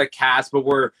part of the cast, but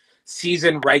we're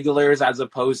season regulars as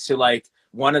opposed to like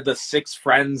one of the 6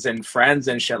 friends and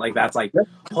shit like that's like,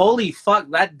 holy fuck,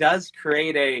 that does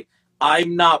create a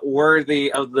I'm not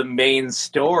worthy of the main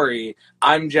story.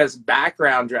 I'm just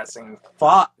background dressing.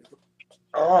 Fuck.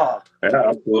 Oh. Yeah,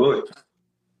 absolutely.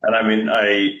 And I mean,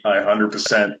 I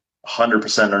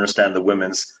 100% understand the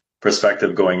women's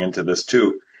perspective going into this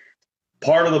too.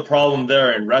 Part of the problem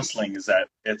there in wrestling is that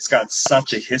it's got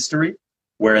such a history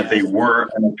where they were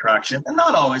an attraction, and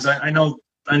not always. I know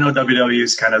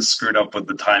WWE's kind of screwed up with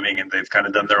the timing, and they've kind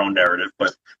of done their own narrative.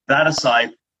 But that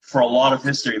aside, for a lot of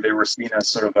history, they were seen as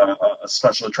sort of a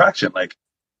special attraction. Like,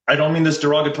 I don't mean this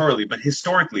derogatorily, but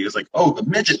historically, it's like, oh, the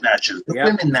midget matches, the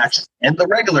women matches, and the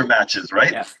regular matches,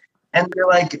 right? Yeah. And you're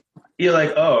like,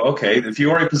 oh, okay. If you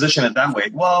already position it that way,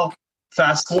 well,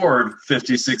 fast forward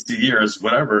 50, 60 years,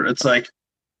 whatever. It's like,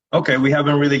 okay, we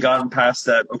haven't really gotten past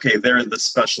that. Okay, they're the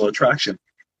special attraction.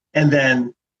 And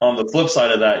then on the flip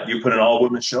side of that, you put an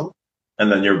all-women show,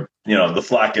 and then the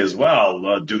flack is,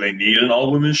 well, do they need an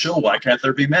all-women show? Why can't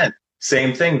there be men?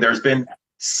 Same thing. There's been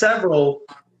several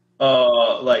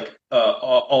all-black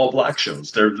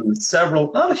shows. There's been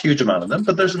several, not a huge amount of them,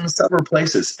 but there's been several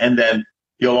places. And then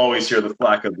you'll always hear the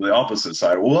flack of the opposite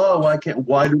side. Well,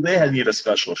 why do they need a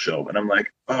special show? And I'm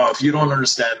like, oh, if you don't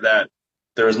understand that,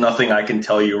 there's nothing I can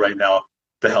tell you right now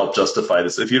to help justify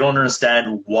this. If you don't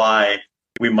understand why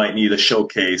we might need a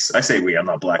showcase, I say we, I'm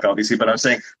not black, obviously, but I'm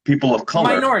saying people of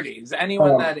color. Minorities,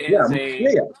 anyone that is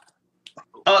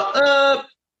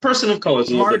person of color is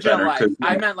a little bit better.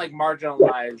 I meant like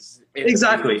marginalized. Yeah.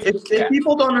 Exactly. If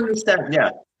people don't understand,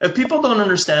 if people don't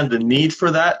understand the need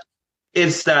for that,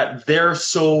 it's that they're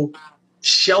so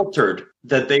sheltered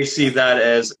that they see that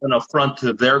as an affront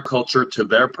to their culture, to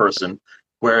their person.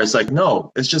 Whereas like,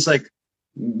 no, it's just like,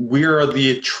 we're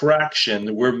the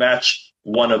attraction. We're match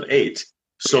 1 of 8.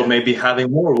 So maybe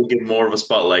having more will give more of a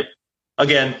spotlight.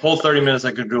 Again, whole 30 minutes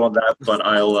I could do on that, but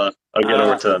I'll get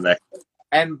over to the next.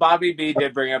 And Bobby B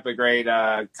did bring up a great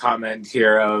comment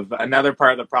here of another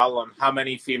part of the problem. How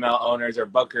many female owners or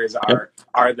bookers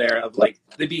are there of like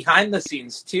the behind the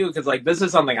scenes too? Because like this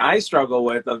is something I struggle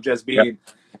with of just being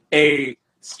a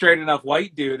straight enough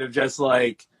white dude of just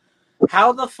like,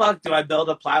 how the fuck do I build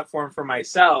a platform for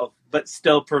myself but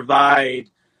still provide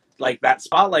like that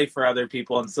spotlight for other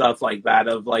people and stuff like that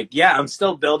of like, yeah, I'm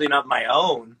still building up my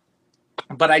own,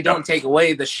 but I don't take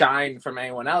away the shine from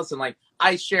anyone else. And like,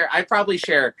 I probably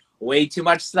share way too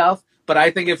much stuff, but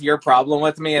I think if your problem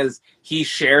with me is he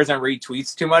shares and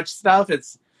retweets too much stuff,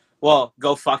 it's, well,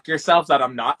 go fuck yourself that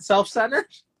I'm not self-centered.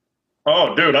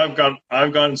 Oh, dude, I've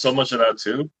gotten so much of that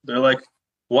too. They're like,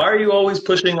 why are you always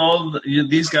pushing all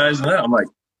these guys and that? I'm like,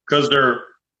 because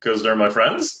they're my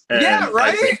friends. And yeah,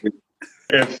 right?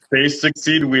 If they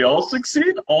succeed, we all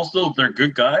succeed. Also, they're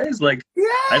good guys. Like,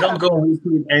 I don't go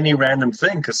retweet any random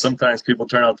thing because sometimes people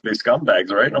turn out to be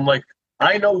scumbags, right? I'm like,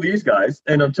 I know these guys,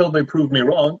 and until they prove me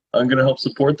wrong, I'm going to help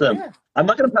support them. Yeah. I'm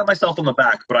not going to pat myself on the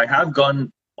back, but I have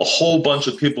gotten a whole bunch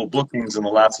of people bookings in the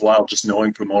last while, just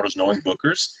knowing promoters, knowing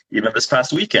bookers, even this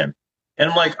past weekend. And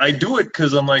I'm like, I do it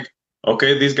because I'm like,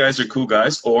 okay, these guys are cool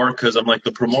guys, or because I'm like,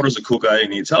 the promoter's a cool guy and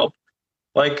needs help.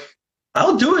 Like,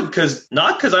 I'll do it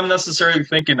not because I'm necessarily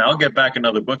thinking I'll get back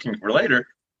another booking for later,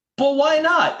 but why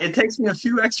not? It takes me a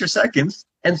few extra seconds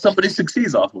and somebody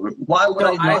succeeds off of it. Why would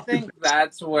I not? I think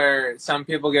that's where some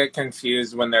people get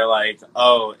confused when they're like,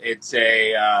 oh, it's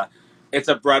a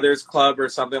brothers club or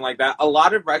something like that. A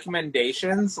lot of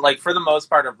recommendations, like for the most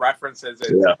part of references,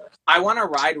 is I want to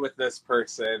ride with this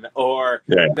person, or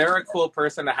they're a cool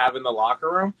person to have in the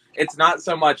locker room. It's not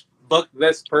so much book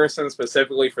this person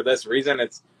specifically for this reason.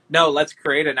 It's no, let's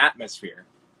create an atmosphere.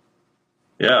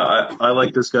 Yeah, I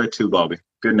like this guy too, Bobby.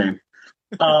 Good name.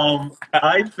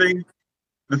 I think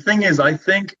the thing is, I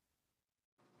think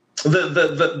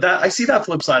that I see that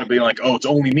flip side of being like, oh, it's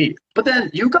only me. But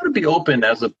then you got to be open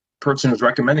as a person who's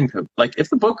recommending him. Like, if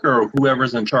the booker or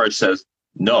whoever's in charge says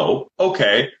no,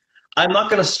 okay, I'm not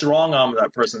going to strong arm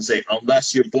that person and say,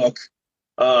 unless you book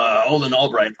Olin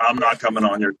Albright, I'm not coming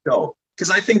on your show. Because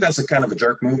I think that's a kind of a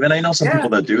jerk move. And I know some people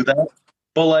that do that.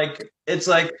 But, like, it's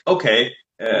like, okay,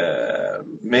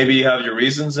 maybe you have your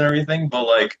reasons and everything, but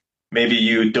like maybe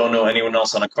you don't know anyone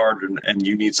else on a card and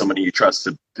you need somebody you trust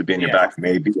to be in your back.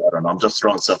 Maybe, I don't know. I'm just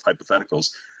throwing stuff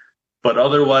hypotheticals. But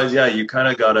otherwise, yeah, you kind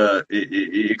of gotta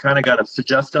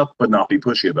suggest stuff, but not be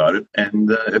pushy about it. And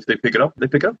if they pick it up, they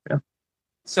pick it up. Yeah.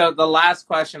 So the last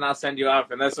question I'll send you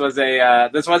off, and this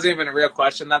wasn't even a real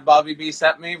question that Bobby B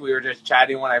sent me. We were just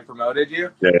chatting when I promoted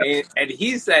you, and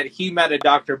he said he met a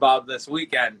Dr. Bob this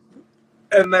weekend,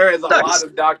 and there is a lot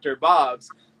of Dr. Bobs.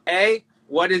 A,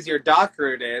 what is your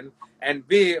doctorate in? And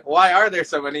B, why are there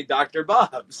so many Dr.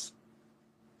 Bobs?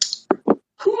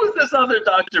 Who is this other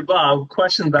Dr. Bob?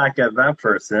 Question back at that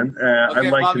person. Okay,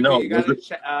 I'd like Bobby to know. B,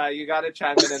 you gotta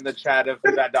chime in the chat of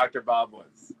who that Dr. Bob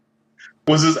was.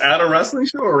 Was this at a wrestling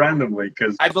show or randomly?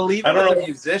 Because I believe it was a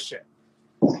musician.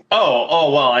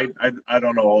 Oh, well, I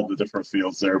don't know all the different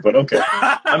fields there, but okay.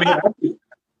 I mean,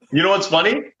 you know what's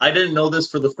funny? I didn't know this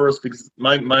for the first, because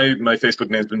my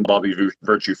Facebook name's been Bobby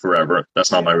Virtue forever.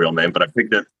 That's not my real name, but I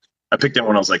picked it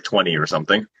when I was like 20 or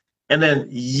something. And then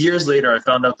years later, I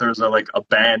found out there's a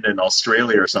band in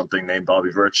Australia or something named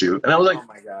Bobby Virtue, and I was like, "Oh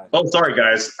my god! Oh, sorry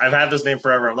guys, I've had this name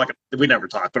forever. We never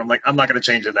talked, but I'm not going to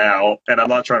change it now, and I'm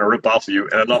not trying to rip off you,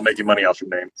 and I'm not making money off your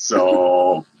name.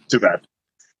 So too bad."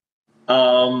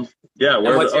 Yeah.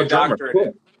 What's your doctorate?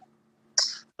 Cool.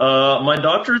 My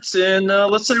doctorate's in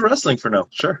let's say wrestling for now.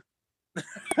 Sure.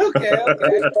 Okay.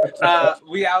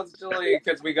 We actually,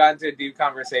 because we got into a deep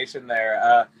conversation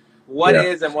there. What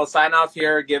is, and we'll sign off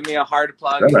here, give me a hard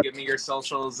plug and give me your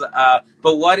socials,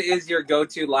 but what is your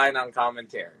go-to line on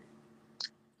commentary?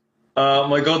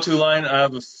 My go-to line, I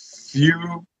have a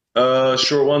few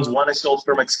short ones. One I stole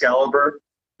from Excalibur.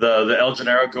 The El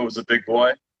Generico was a big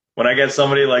boy. When I get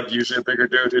somebody, like usually a bigger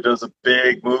dude who does a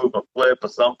big move, a flip or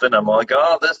something, I'm like,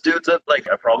 oh, this dude's I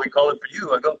probably call it for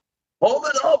you. I go,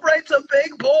 Holden Albright's a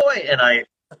big boy. And I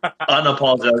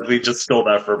unapologetically just stole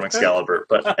that from Excalibur.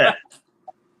 But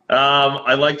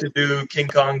I like to do King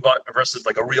Kong versus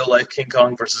a real life King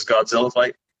Kong versus Godzilla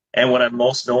fight. And what I'm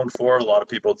most known for, a lot of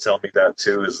people tell me that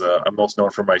too, is I'm most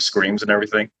known for my screams and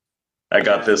everything. I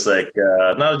got this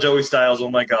not a Joey Styles, oh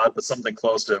my god, but something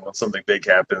close to it when something big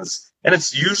happens. And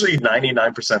it's usually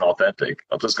 99% authentic.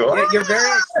 I'll just go, You're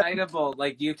very excitable.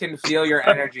 Like, you can feel your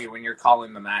energy when you're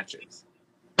calling the matches.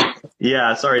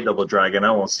 Yeah, sorry, Double Dragon.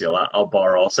 I won't steal. I'll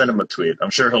borrow. I'll send him a tweet. I'm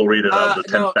sure he'll read it out of the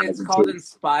 10,000 No, it's called tweets.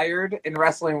 Inspired. In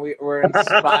wrestling, we're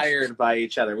inspired by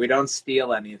each other. We don't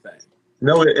steal anything.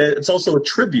 No, it's also a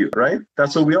tribute, right?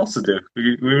 That's what we also do.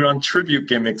 We run tribute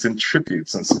gimmicks and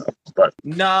tributes and stuff. But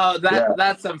no,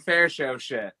 that's some fair show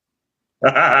shit.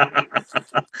 Which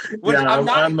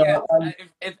I'm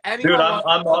if anyone dude,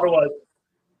 I'm Ottawa.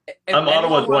 I'm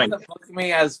Ottawa going. To book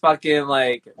me as fucking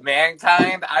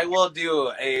Mankind, I will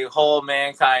do a whole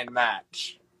Mankind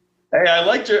match. Hey, I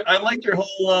liked your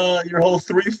whole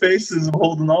three faces of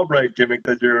Holden Albright gimmick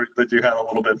that you had a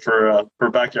little bit for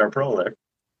Backyard Pro there.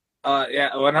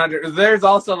 Yeah, 100. There's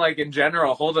also in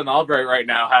general, Holden Albright right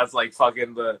now has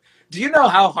fucking the. Do you know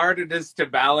how hard it is to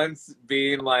balance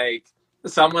being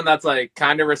someone that's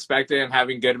kind of respected and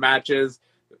having good matches,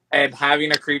 and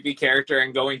having a creepy character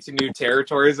and going to new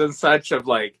territories and such of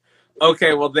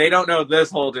okay, well, they don't know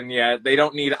this Holden yet. They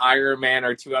don't need Iron Man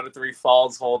or 2 out of 3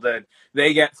 Falls Holden.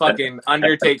 They get fucking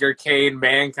Undertaker, Kane,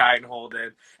 Mankind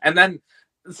Holden. And then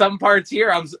some parts here,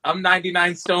 I'm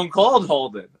 99 Stone Cold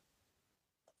Holden.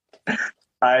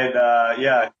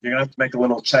 Yeah, you're gonna have to make a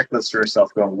little checklist for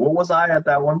yourself going, what was I at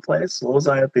that one place? What was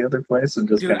I at the other place? And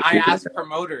just dude, I ask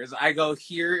promoters, I go,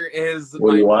 here is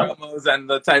what my promos and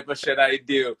the type of shit I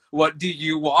do. What do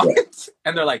you want? Yeah.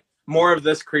 And they're like, more of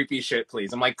this creepy shit,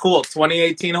 please. I'm like, cool,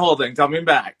 2018 Holden coming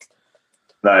back.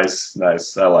 Nice.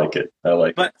 I like it.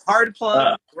 But hard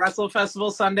plug, Wrestle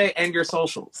Festival Sunday, and your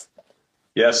socials.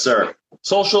 Yes, sir.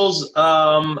 Socials,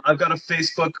 I've got a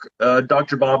Facebook,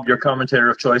 Dr. Bob, your commentator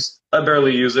of choice. I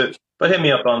barely use it, but hit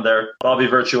me up on there. Bobby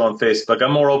Virtue on Facebook.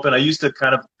 I'm more open. I used to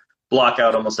kind of block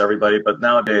out almost everybody, but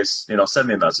nowadays, send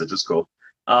me a message. It's cool.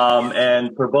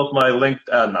 And for both my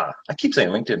I keep saying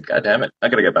LinkedIn. God damn it. I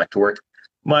got to get back to work.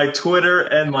 My Twitter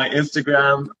and my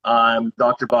Instagram, I'm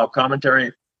Dr. Bob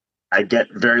Commentary. I get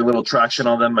very little traction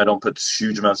on them. I don't put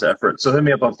huge amounts of effort. So hit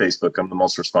me up on Facebook. I'm the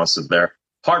most responsive there.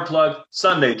 Hard plug,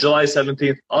 Sunday, July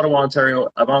 17th, Ottawa, Ontario,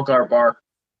 Avant-Garde Bar.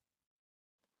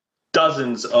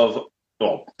 Thousands of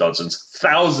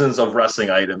wrestling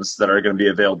items that are going to be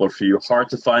available for you. Hard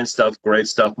to find stuff, great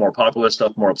stuff, more popular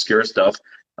stuff, more obscure stuff.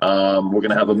 We're going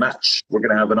to have a match. We're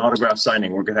going to have an autograph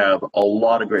signing. We're going to have a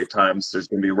lot of great times. There's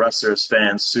going to be wrestlers,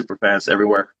 fans, super fans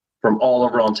everywhere from all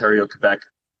over Ontario, Quebec,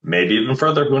 maybe even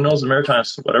further. Who knows, the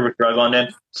Maritimes, whatever, drive on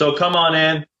in. So come on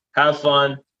in, have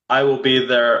fun. I will be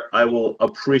there. I will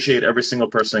appreciate every single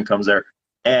person that comes there.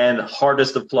 And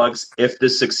hardest of plugs, if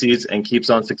this succeeds and keeps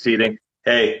on succeeding,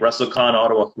 hey, WrestleCon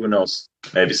Ottawa, who knows?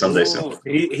 Maybe someday soon. Ooh,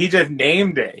 he just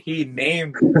named it. He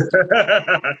named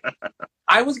it.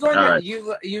 I was going All to,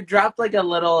 right. you dropped like a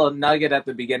little nugget at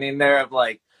the beginning there of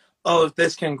like, oh, if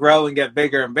this can grow and get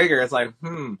bigger and bigger, it's like,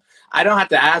 I don't have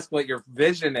to ask what your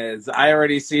vision is. I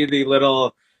already see the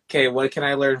little, okay, what can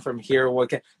I learn from here?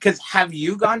 Because have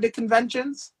you gone to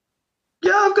conventions?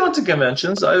 Yeah, I've gone to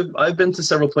conventions. I've been to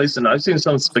several places, and I've seen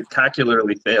some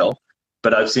spectacularly fail,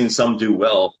 but I've seen some do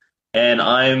well. And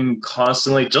I'm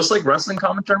constantly, just like wrestling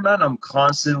commentary, man, I'm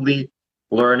constantly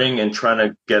learning and trying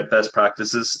to get best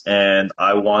practices. And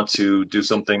I want to do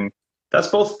something that's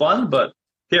both fun, but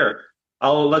here,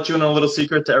 I'll let you in a little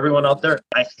secret to everyone out there.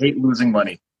 I hate losing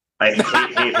money. I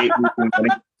hate losing money.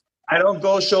 I don't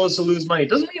go shows to lose money.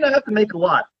 Doesn't mean I have to make a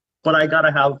lot, but I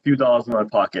gotta have a few dollars in my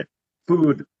pocket.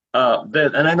 Food,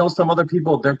 and I know some other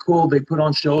people, they're cool, they put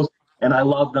on shows, and I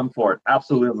love them for it.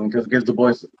 Absolutely, because it gives the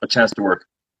boys a chance to work.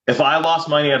 If I lost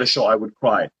money at a show, I would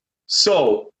cry.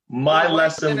 So my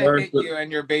lesson learned. Hit you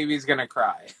and your baby's gonna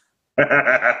cry.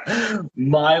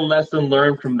 My lesson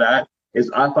learned from that is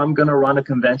if I'm gonna run a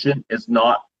convention, it's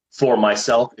not for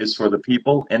myself, it's for the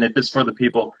people. And if it's for the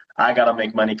people, I gotta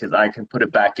make money because I can put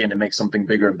it back in and make something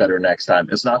bigger and better next time.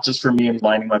 It's not just for me and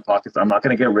lining my pockets. I'm not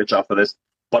gonna get rich off of this,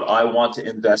 but I want to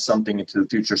invest something into the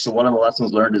future. So one of the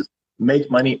lessons learned is make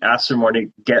money, ask for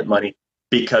money, get money,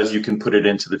 because you can put it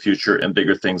into the future and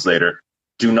bigger things later.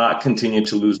 Do not continue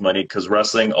to lose money because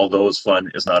wrestling, although it's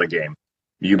fun, is not a game.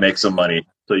 You make some money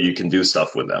so you can do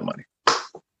stuff with that money.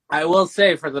 I will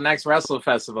say for the next Wrestle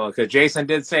Festival, because Jason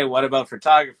did say, what about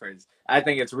photographers? I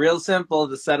think it's real simple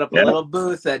to set up a little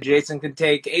booth that Jason can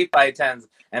take 8x10s.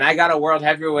 And I got a World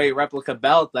Heavyweight replica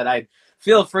belt that I'd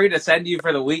feel free to send you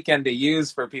for the weekend to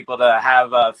use for people to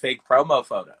have fake promo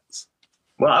photos.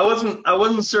 Well, I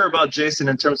wasn't sure about Jason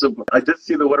in terms of, I did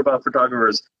see the what about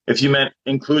photographers. If you meant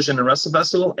inclusion in Wrestle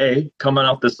Festival, A, coming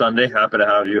out this Sunday, happy to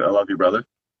have you. I love you, brother.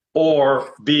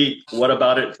 Or B, what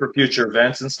about it for future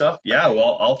events and stuff? Yeah,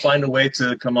 well, I'll find a way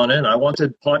to come on in. I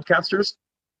wanted podcasters,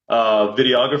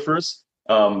 videographers.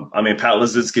 I mean, Pat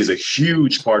Lazinski is a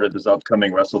huge part of this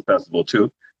upcoming Wrestle Festival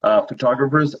too.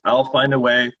 Photographers, I'll find a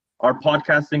way. Our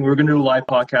podcasting, we're going to do a live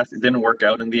podcast. It didn't work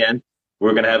out in the end.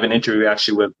 We're going to have an interview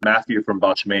actually with Matthew from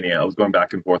Botchmania. I was going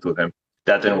back and forth with him.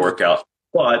 That didn't work out.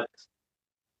 But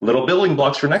little building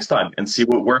blocks for next time and see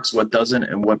what works, what doesn't,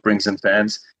 and what brings in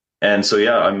fans. And so,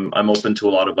 yeah, I'm open to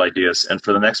a lot of ideas. And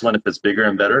for the next one, if it's bigger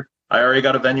and better, I already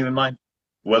got a venue in mind,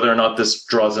 whether or not this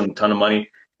draws in a ton of money.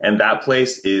 And that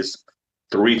place is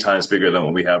 3 times bigger than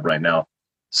what we have right now.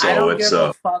 So I don't give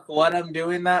a fuck what I'm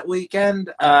doing that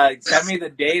weekend. Send me the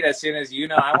date as soon as you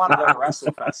know. I want to go to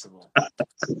Wrestle Festival.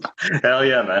 Hell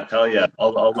yeah, man. Hell yeah.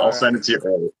 I'll send it to you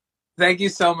early. Thank you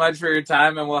so much for your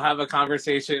time, and we'll have a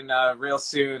conversation real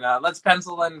soon. Let's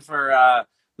pencil in for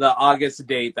the August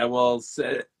date that we'll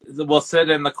sit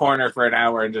in the corner for an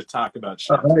hour and just talk about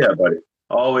shit. Oh yeah, buddy.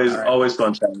 Always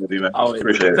fun chatting with you, man. Always.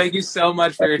 Appreciate it. Thank you so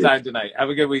much for your time tonight. Have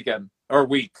a good weekend or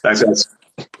week. Thanks, guys.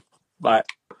 Bye.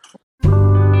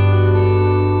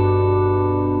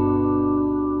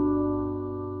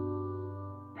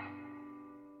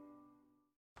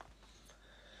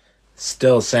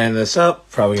 Still sanding this up.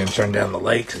 Probably gonna turn down the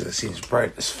light because it seems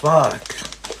bright as fuck.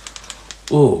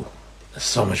 Ooh, that's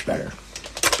so much better.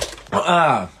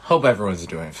 Hope everyone's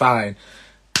doing fine.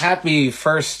 Happy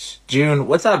 1st June.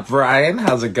 What's up, Brian?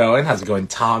 How's it going? How's it going,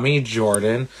 Tommy,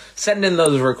 Jordan? Send in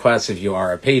those requests if you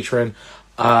are a patron.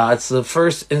 It's the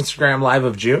first Instagram Live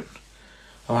of June.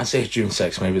 I want to say it's June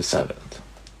 6th, maybe the 7th.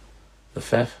 The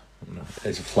 5th? I don't know.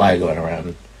 There's a fly going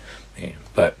around me,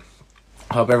 but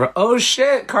hope everyone... Oh,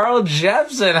 shit, Carl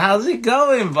Jepson. How's it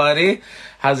going, buddy?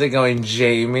 How's it going,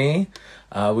 Jamie?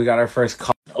 We got our first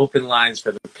call. Open lines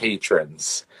for the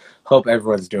patrons. Hope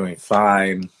everyone's doing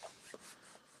fine.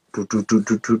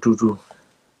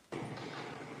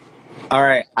 All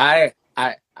right,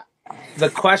 the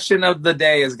question of the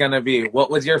day is going to be,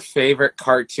 what was your favorite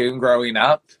cartoon growing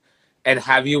up? And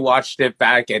have you watched it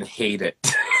back and hate it?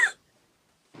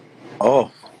 Oh,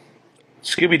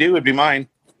 Scooby-Doo would be mine.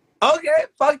 Okay,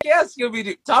 fuck yeah,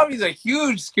 Scooby-Doo. Tommy's a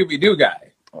huge Scooby-Doo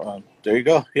guy. There you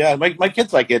go. Yeah, my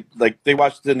kids like it. Like, they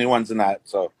watch the new ones and that,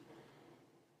 so.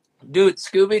 Dude,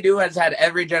 Scooby-Doo has had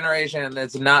every generation, and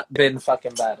it's not been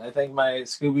fucking bad. I think my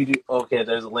Scooby-Doo... Okay,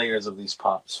 there's layers of these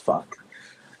pops. Fuck.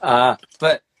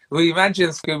 But we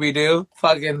mentioned Scooby-Doo.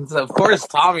 Fucking... Of course,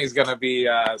 Tommy's gonna be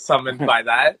summoned by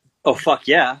that. Oh, fuck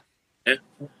yeah.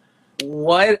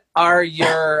 what are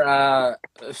your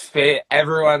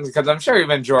everyone's? Because I'm sure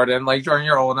even Jordan, like Jordan,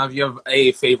 you're old enough. You have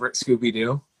a favorite Scooby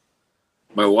Doo.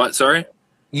 My what? Sorry.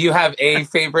 You have a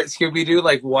favorite Scooby Doo,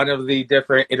 like one of the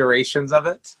different iterations of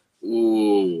it.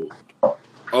 Ooh.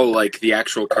 Oh, like the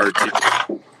actual cartoon.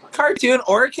 Cartoon,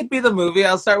 or it could be the movie.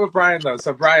 I'll start with Brian though.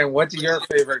 So Brian, what's your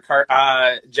favorite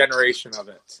generation of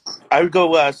it? I would go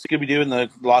Scooby Doo and the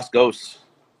Lost Ghosts.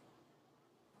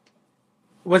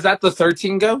 Was that the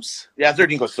 13 Ghosts? Yeah,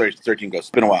 13 Ghosts. Sorry, 13 Ghosts.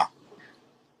 It's been a while.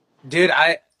 Dude,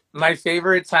 my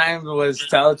favorite time was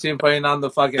Teletoon putting on the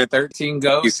fucking 13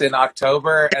 Ghosts in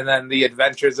October, and then the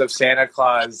Adventures of Santa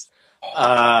Claus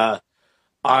on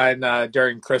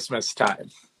during Christmas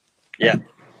time. Yeah.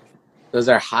 Those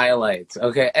are highlights.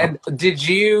 Okay, and did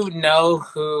you know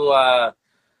who?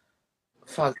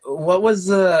 What was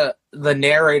the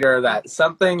narrator of that?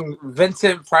 Something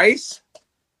Vincent Price.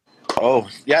 Oh,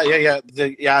 yeah.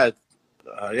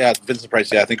 Vincent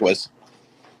Price. Yeah, I think it was.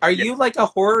 Are you like a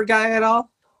horror guy at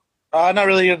all? Not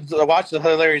really. I watched the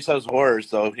Hilarious House of Horrors,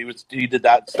 so he did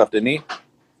that stuff, didn't he?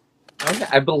 Okay,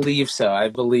 I believe so.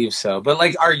 But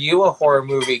like, are you a horror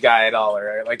movie guy at all,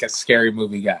 or like a scary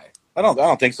movie guy? I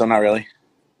don't think so. Not really.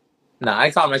 No,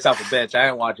 I call myself a bitch. I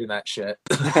ain't watching that shit.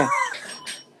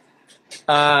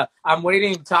 I'm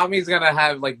waiting. Tommy's gonna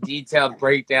have like detailed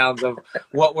breakdowns of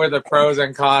what were the pros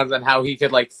and cons and how he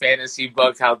could like fantasy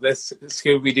book how this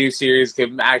Scooby Doo series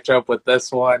could match up with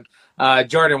this one.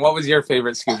 Jordan, what was your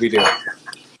favorite Scooby Doo?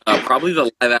 Probably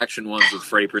the live action ones with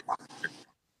Freddy Prinze.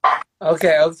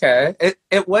 Okay.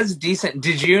 It was decent.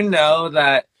 Did you know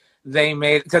that they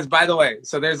made? Because by the way,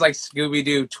 so there's like Scooby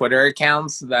Doo Twitter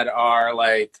accounts that are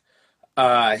like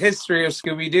history of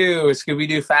Scooby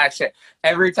Doo fact shit.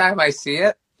 Every time I see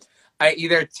it, I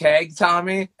either tag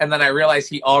Tommy and then I realize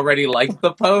he already liked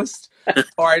the post,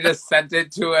 or I just sent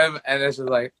it to him and it's just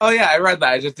like, oh yeah, I read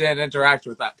that. I just didn't interact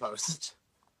with that post.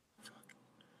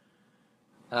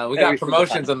 We got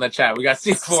promotions in the chat. We got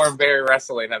C4 and Barry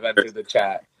Wrestling have entered the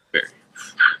chat.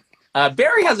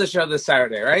 Barry has a show this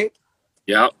Saturday, right?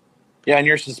 Yeah. Yeah, and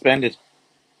you're suspended.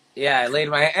 Yeah, I laid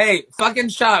my hey, fucking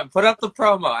Sean, put up the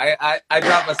promo. I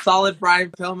dropped a solid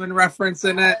Brian Pillman reference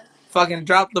in it. Fucking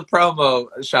drop the promo,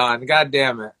 Sean. God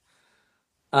damn it.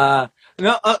 No,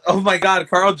 oh my God,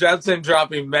 Carl Judson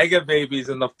dropping mega babies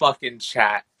in the fucking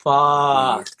chat.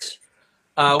 Fuck.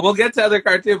 We'll get to other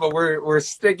cartoons, but we're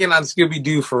sticking on Scooby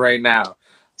Doo for right now.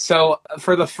 So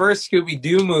for the first Scooby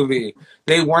Doo movie,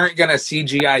 they weren't gonna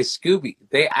CGI Scooby.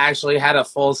 They actually had a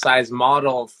full size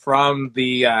model from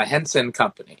the Henson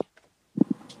Company.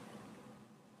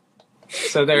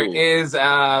 So there's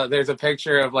a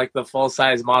picture of like the full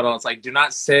size model. It's like, do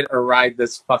not sit or ride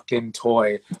this fucking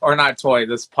toy, or not toy,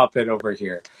 this puppet over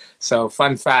here. So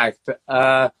fun fact,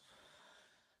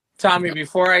 Tommy,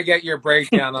 before I get your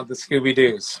breakdown of the Scooby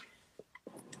Doos,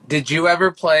 did you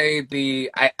ever play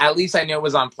at least I knew it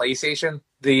was on PlayStation,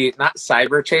 the not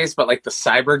Cyber Chase, but like the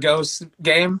Cyber Ghost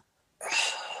game?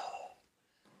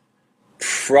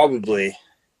 Probably.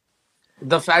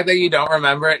 The fact that you don't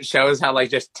remember it shows how like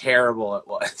just terrible it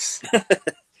was.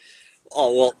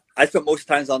 Oh, well, I spent most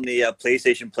times on the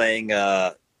PlayStation playing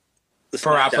the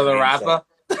Parappa the Rappa?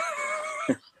 So.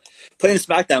 Playing the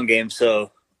SmackDown game,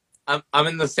 so... I'm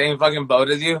in the same fucking boat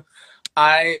as you.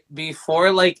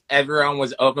 Before like everyone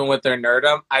was open with their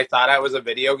nerdum, I thought I was a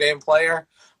video game player.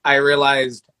 I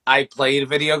realized I played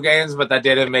video games, but that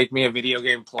didn't make me a video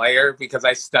game player because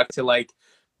I stuck to like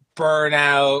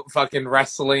Burnout, fucking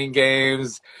wrestling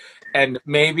games, and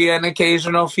maybe an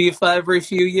occasional FIFA every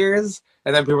few years.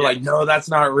 And then people were like, no, that's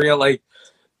not real. Like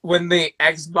when the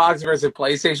Xbox versus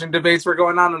PlayStation debates were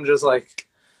going on, I'm just like,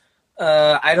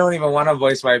 I don't even want to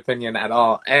voice my opinion at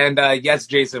all. And yes,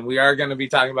 Jason, we are going to be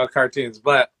talking about cartoons,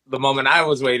 but the moment I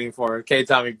was waiting for, okay,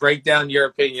 Tommy, break down your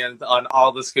opinions on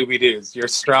all the Scooby-Doos, your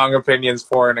strong opinions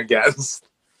for and against.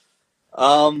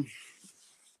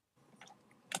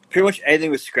 Pretty much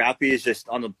anything with Scrappy is just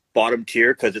on the bottom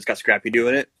tier because it's got Scrappy-Doo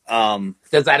in it.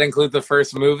 Does that include the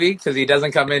first movie? Because he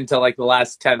doesn't come in until like the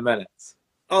last 10 minutes.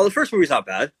 Oh, the first movie's not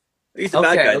bad. He's the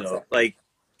bad guy, though. Like,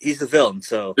 he's the villain,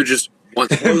 so... They're just...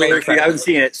 If you haven't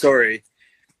seen it, sorry.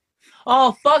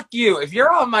 Oh, fuck you. If you're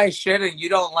on my shit and you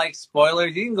don't like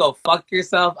spoilers, you can go fuck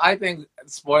yourself. I think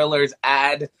spoilers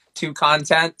add to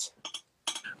content.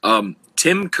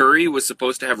 Tim Curry was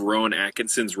supposed to have Rowan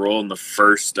Atkinson's role in the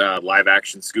first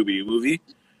live-action Scooby-Doo movie,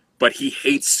 but he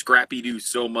hates Scrappy-Doo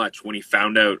so much when he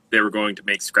found out they were going to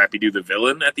make Scrappy-Doo the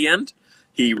villain at the end.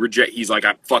 He's like,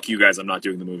 fuck you guys, I'm not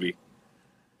doing the movie.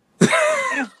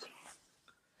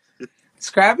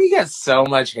 Scrappy gets so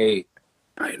much hate.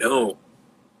 I know.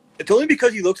 It's only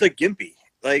because he looks like Gimpy.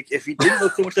 Like, if he didn't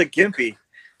look so much like Gimpy,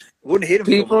 Wouldn't hate him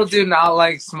so People much. do not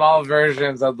like small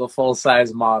versions of the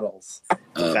full-size models.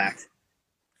 Fact.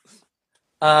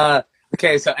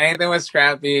 Okay, so anything with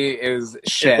Scrappy is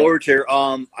shit. Forward chair.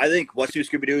 I think What's New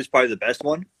Scooby Doo is probably the best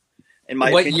one. In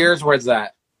my What opinion. years was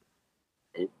that?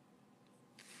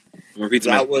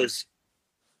 That was.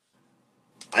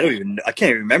 I can't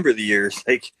even remember the years.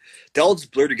 Like, they all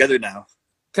just blur together now.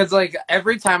 Because, like,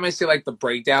 every time I see, like, the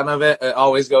breakdown of it, it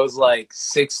always goes, like,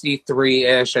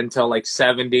 63-ish until, like,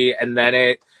 70, and then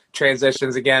it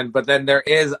transitions again. But then there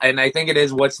is, and I think it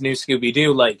is What's New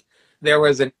Scooby-Doo, like, there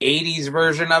was an 80s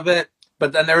version of it,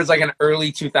 but then there was, like, an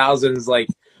early 2000s, like,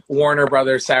 Warner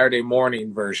Brothers Saturday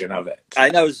morning version of it. I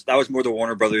know that was more the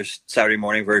Warner Brothers Saturday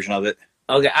morning version of it.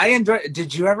 Okay, I enjoy.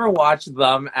 Did you ever watch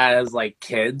them as, like,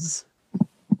 kids?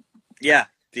 Yeah.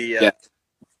 Yeah.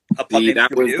 A puppy named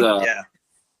that was Scooby-Doo? Yeah.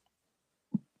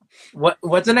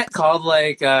 Wasn't it called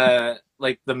like the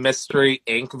Mystery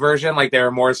Inc. version? Like they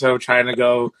were more so trying to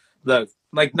go not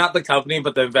the company,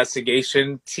 but the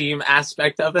investigation team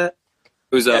aspect of it.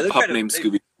 It was Yeah, a pup named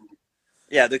Scooby.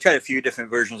 Yeah, they tried a few different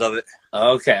versions of it.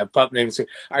 Okay, a pup named Scooby.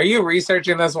 Are you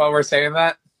researching this while we're saying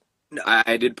that?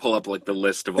 I did pull up like the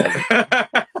list of all.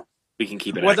 We can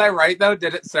keep it. Was I right though?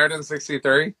 Did it start in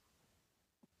 '63?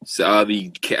 So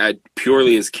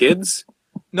purely as kids?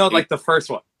 No, like the first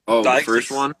one. Oh, the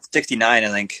first one? 69, I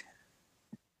think.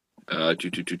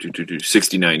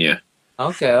 69, yeah.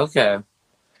 Okay.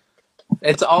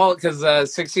 It's all because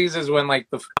 60s is when like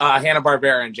the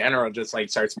Hanna-Barbera in general just like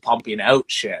starts pumping out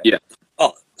shit. Yeah.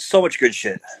 Oh, so much good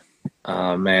shit.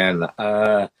 Oh man.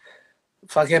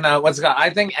 What's it called?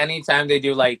 I think anytime they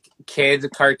do like kids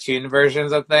cartoon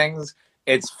versions of things,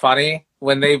 it's funny.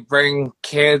 When they bring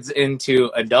kids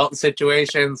into adult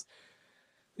situations,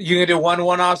 you can do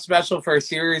one-off special for a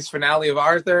series finale of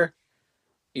Arthur.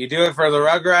 You do it for the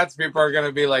Rugrats, people are going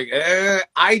to be like,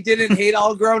 I didn't hate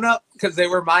All Grown Up because they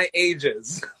were my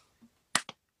ages.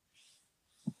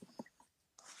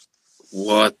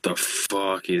 What the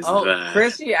fuck is that?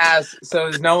 Chrissy asked, so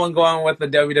is no one going with the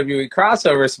WWE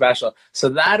crossover special? So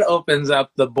that opens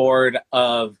up the board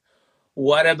of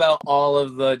what about all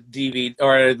of the DVD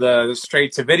or the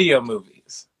straight-to-video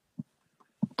movies?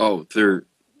 Oh, they're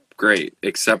great,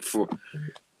 except for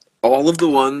all of the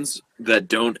ones that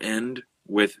don't end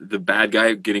with the bad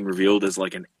guy getting revealed as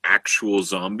like an actual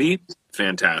zombie.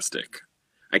 Fantastic.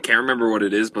 I can't remember what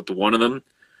it is, but the one of them,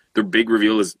 their big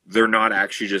reveal is they're not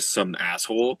actually just some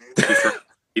asshole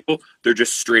people. They're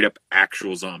just straight up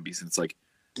actual zombies. It's like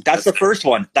that's the first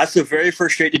one. That's the very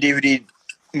first straight to DVD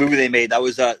movie they made. That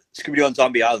was Scooby-Doo on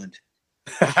Zombie Island.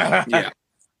 Yeah.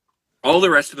 All the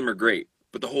rest of them are great,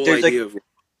 but the whole idea of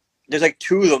there's like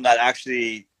two of them that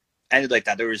actually ended like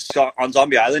that. There was on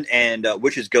Zombie Island and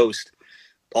Witch's Ghost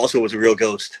also was a real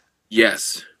ghost.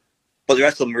 Yes. But the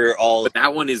rest of them were all. But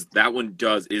that one is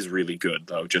really good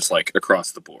though, just like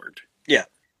across the board. Yeah.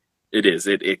 It is.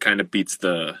 It kind of beats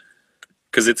because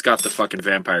it's got the fucking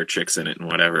vampire chicks in it and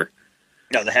whatever.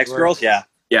 No, the Hex Girls, yeah.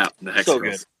 Yeah, the Hex so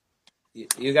Girls.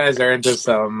 Good. You guys are into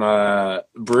some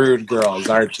brood girls,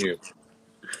 aren't you?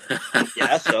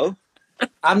 Yeah, so.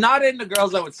 I'm not into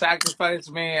girls that would sacrifice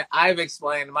me. I've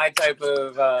explained my type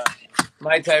of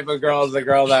girl is a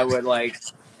girl that would like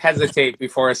hesitate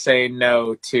before saying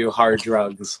no to hard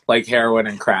drugs like heroin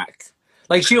and crack.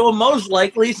 Like she will most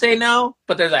likely say no,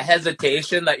 but there's a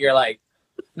hesitation that you're like,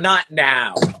 not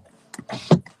now.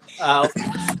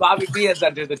 Bobby B has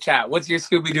entered the chat. What's your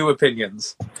Scooby-Doo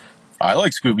opinions? I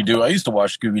like Scooby-Doo. I used to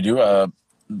watch Scooby-Doo.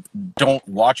 Don't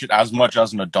watch it as much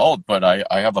as an adult, but I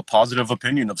have a positive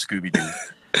opinion of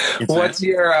Scooby-Doo. What's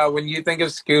your, when you think of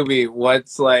Scooby,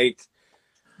 what's like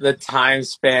the time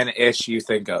span-ish you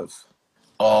think of?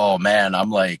 Oh, man,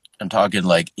 I'm talking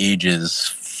like ages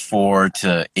 4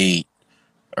 to 8.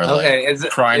 Or okay, like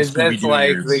is this like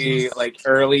years. The like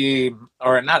early,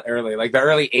 or not early, like the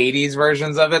early 80s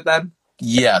versions of it then?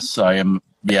 Yes, I am.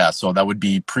 Yeah, so that would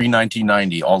be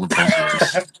pre-1990, all of those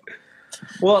years.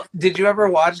 Well, did you ever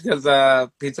watch, because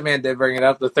Pizza Man did bring it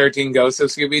up, the 13 Ghosts of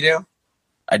Scooby-Doo?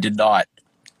 I did not.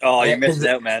 Oh, you missed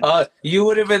out, man. You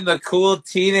would have been the cool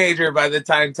teenager by the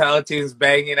time Teletoon's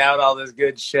banging out all this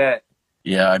good shit.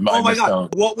 Yeah, I missed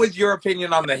out. What was your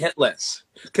opinion on the hit list?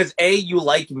 Because A, you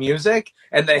like music,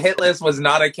 and the hit list was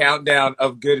not a countdown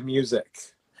of good music.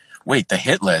 Wait, the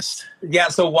hit list? Yeah,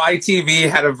 so YTV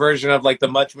had a version of like the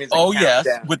Much Music countdown. Yes,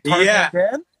 with Tarzan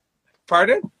Dan?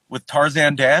 Pardon? With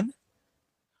Tarzan Dan?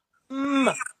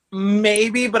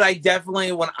 Maybe, but I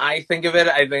definitely, when I think of it,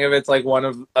 I think of it's like one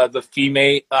of the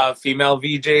female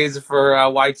VJs for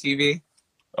YTV.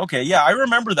 Okay, yeah, I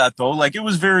remember that though. Like it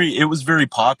was very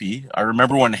poppy. I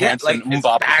remember when Hanson like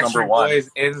Mbop was number 1. Boys,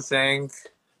 NSYNC.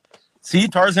 See,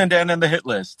 Tarzan Dan and the hit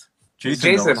list.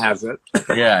 Jason knows. has it.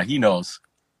 Yeah, he knows.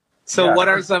 So Yeah. what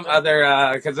are some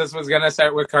other, because this was going to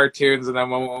start with cartoons, and then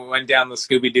when we went down the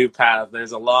Scooby-Doo path,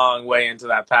 there's a long way into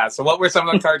that path. So what were some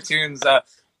of the cartoons,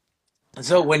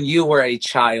 so when you were a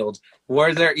child,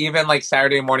 were there even like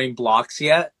Saturday morning blocks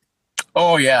yet?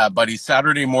 Oh yeah, buddy.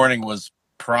 Saturday morning was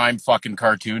prime fucking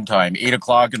cartoon time. 8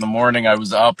 o'clock in the morning, I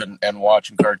was up and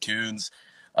watching cartoons.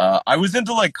 I was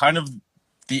into like kind of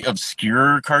the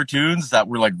obscure cartoons that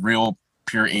were like real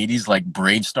pure 80s, like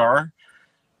Brave Star.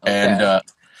 And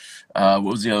what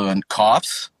was the other one?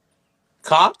 Cops,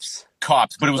 but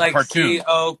it was like cartoon.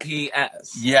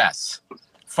 COPS. Yes.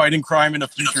 Fighting crime in a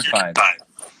future time.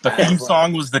 The theme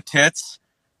song was the tits.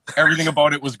 Everything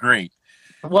about it was great.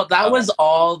 Well, that was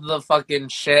all the fucking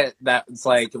shit that's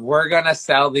like, we're going to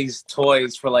sell these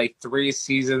toys for like 3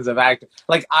 seasons of acting.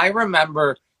 Like, I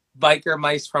remember Biker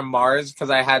Mice from Mars because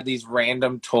I had these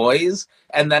random toys.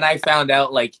 And then I found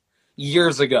out like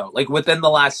years ago, like within the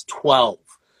last 12,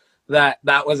 that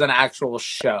was an actual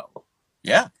show.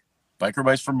 Yeah. Biker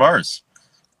Mice from Mars.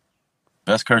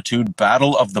 Best cartoon,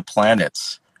 Battle of the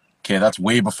Planets. Okay, that's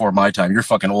way before my time. You're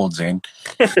fucking old, Zane.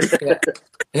 Yeah.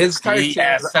 His cartoons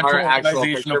Central are actual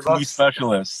Organization picture of Police books.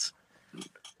 Specialists.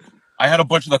 I had a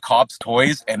bunch of the cops'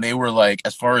 toys, and they were like,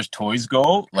 as far as toys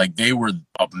go, like they were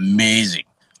amazing.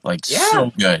 Like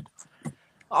so good.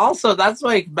 Also, that's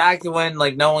like back when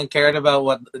like no one cared about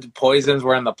what the poisons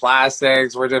were in the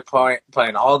plastics. We're just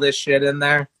putting all this shit in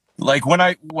there. Like when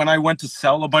I went to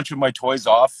sell a bunch of my toys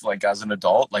off, like as an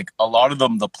adult, like a lot of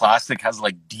them, the plastic has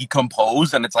like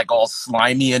decomposed and it's like all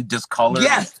slimy and discolored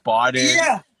and spotted.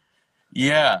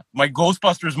 Yeah. My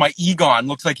Ghostbusters, my Egon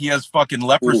looks like he has fucking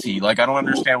leprosy. Like I don't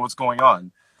understand what's going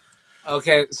on.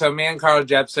 Okay, so me and Carl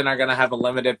Jepsen are gonna have a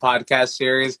limited podcast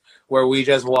series where we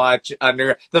just watch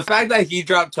under the fact that he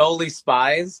dropped Totally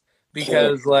Spies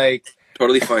because like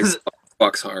Totally Spies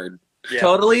fucks hard. Yeah.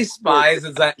 Totally Spies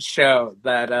is that show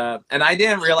that and I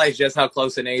didn't realize just how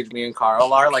close in age me and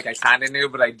Carl are. Like I kind of knew,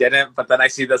 but I didn't. But then I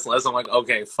see this list, I'm like,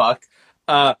 okay, fuck.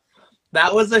 That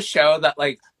was a show that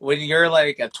like when you're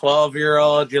like a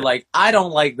 12-year-old, you're like, I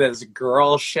don't like this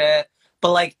girl shit.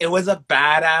 But like it was a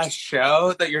badass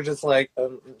show that you're just like,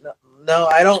 no,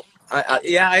 I don't.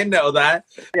 Yeah, I know that.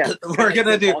 Yeah. We're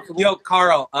gonna do, yo,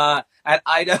 Carl. At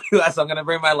IWS, I'm gonna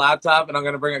bring my laptop and I'm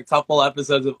gonna bring a couple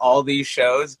episodes of all these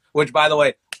shows. Which, by the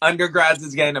way, Undergrads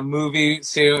is getting a movie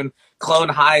soon. Clone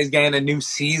High is getting a new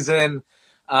season.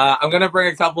 I'm gonna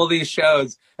bring a couple of these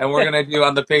shows, and we're gonna do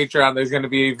on the Patreon. There's gonna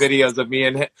be videos of me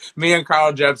and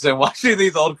Carl Jepsen watching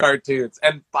these old cartoons.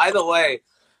 And by the way,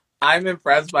 I'm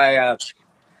impressed by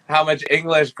how much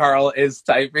English Carl is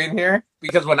typing here,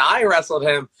 because when I wrestled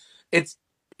him,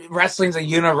 wrestling's a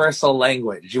universal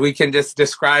language. We can just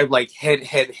describe like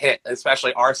hit,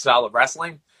 especially our style of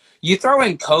wrestling. You throw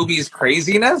in Kobe's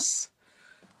craziness.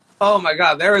 Oh my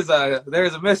God, there is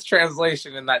a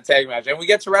mistranslation in that tag match, and we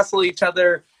get to wrestle each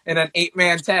other in an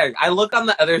 8-man tag. I look on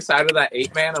the other side of that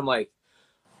 8-man. I'm like,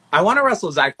 I want to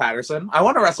wrestle Zach Patterson. I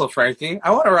want to wrestle Frankie.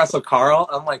 I want to wrestle Carl.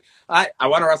 I'm like, I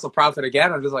want to wrestle Prophet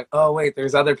again. I'm just like, oh, wait,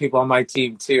 there's other people on my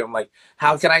team, too. I'm like,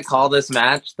 how can I call this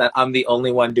match that I'm the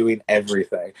only one doing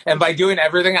everything? And by doing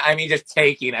everything, I mean just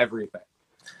taking everything.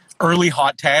 Early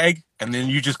hot tag, and then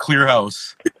you just clear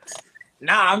house.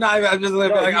 Nah, I'm not. I'm just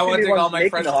like, I want to take all my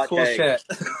friends' cool shit.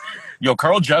 Yo,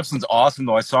 Carl Jepsen's awesome,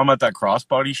 though. I saw him at that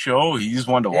Crossbody show. He's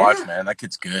one to watch, man. That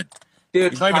kid's good.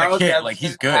 Dude, he's not even Carl a kid. Jepsen Like,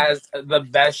 he's good. has the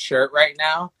best shirt right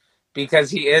now because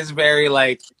he is very,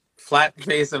 like,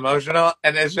 flat-face emotional,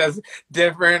 and it's just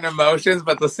different emotions,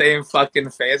 but the same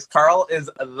fucking face. Carl is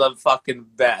the fucking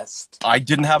best. I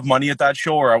didn't have money at that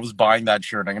show, or I was buying that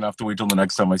shirt. I'm going to have to wait till the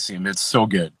next time I see him. It's so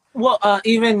good. Well,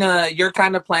 even you're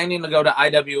kind of planning to go to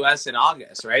IWS in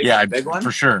August, right? Yeah, big one?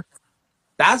 For sure.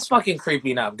 That's fucking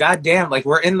creeping up. God damn, like,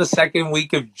 we're in the second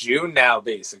week of June now,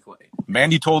 basically.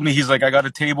 Mandy told me, he's like, I got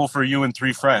a table for you and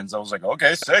 3 friends. I was like,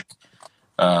 okay, sick.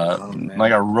 I got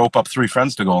to rope up 3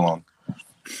 friends to go along.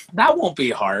 That won't be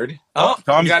hard. Oh,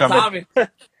 Tommy's you got coming. Tommy.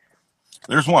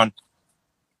 There's one.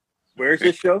 Where's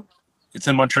this show? It's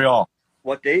in Montreal.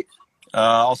 What date?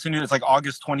 I'll send you. It's like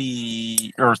August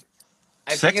 20 or 6th?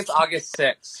 I think it's August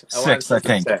 6th. 6th, I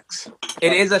think. 6th.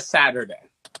 It is a Saturday.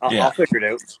 I'll figure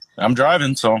it out. I'm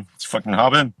driving, so let's fucking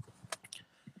hop in.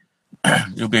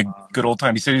 It'll be a good old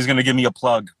time. He said he's going to give me a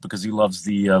plug because he loves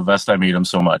the vest I made him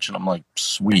so much. And I'm like,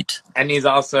 sweet. And he's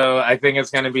also, I think it's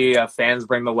going to be a fans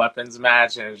bring the weapons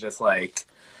match. And it's just like,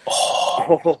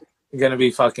 going to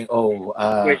be fucking,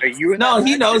 Wait, are you in no, that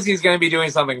he match? knows he's going to be doing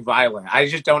something violent. I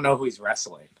just don't know who he's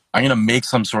wrestling. I'm going to make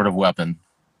some sort of weapon.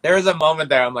 There was a moment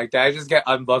there. I'm like, did I just get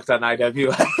unbooked on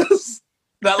IWS?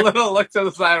 That little look to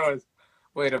the side was,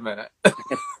 Wait a minute.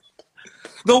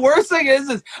 The worst thing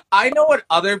is I know what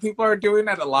other people are doing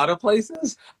at a lot of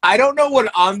places. I don't know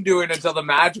what I'm doing until the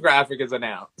match graphic is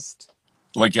announced.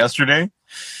 Like yesterday?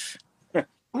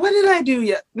 What did I do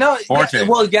yet? No, Forte.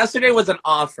 well, yesterday was an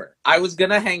offer. I was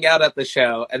going to hang out at the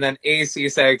show, and then AC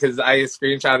said, because I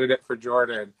screenshotted it for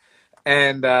Jordan,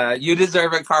 and you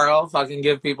deserve it, Carl. Fucking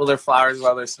give people their flowers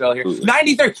while they're still here.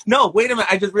 93! No, wait a minute.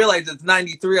 I just realized it's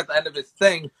 93 at the end of his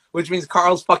thing, which means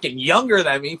Carl's fucking younger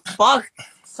than me. Fuck.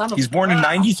 Son of He's born in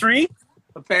 93?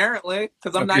 Apparently,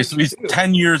 because I'm Okay, 92. so he's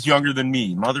 10 years younger than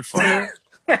me, motherfucker.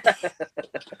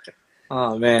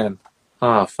 Oh, man.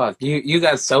 Oh, fuck. You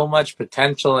got so much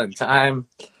potential and time.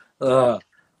 Who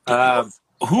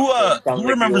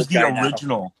remembers the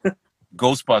original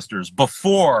Ghostbusters?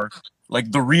 Before,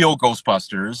 like, the real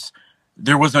Ghostbusters,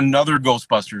 there was another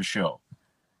Ghostbusters show.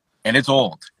 And it's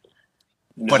old.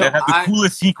 But it had the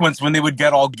coolest sequence when they would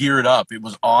get all geared up. It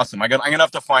was awesome. I'm going to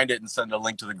have to find it and send a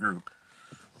link to the group.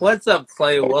 What's up,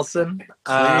 Clay Wilson?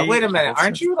 Wait a minute.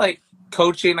 Aren't you, like,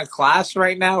 coaching a class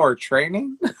right now or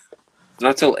training?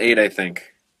 Not till 8, I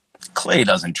think. Clay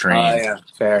doesn't train. Oh, yeah.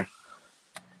 Fair.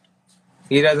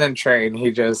 He doesn't train. He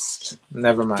just...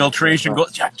 Never mind. Filtration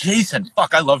goes... Yeah, Jason.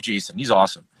 Fuck, I love Jason. He's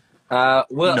awesome.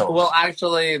 Well,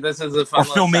 actually, this is a fun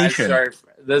little side story.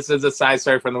 This is a side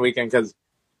story from the weekend, because...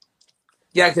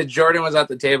 Yeah, because Jordan was at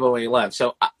the table when he left.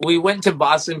 So we went to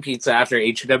Boston Pizza after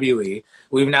HWE.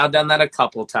 We've now done that a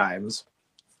couple times.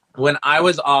 When I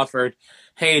was offered,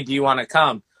 hey, do you want to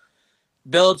come?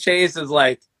 Bill Chase is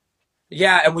like,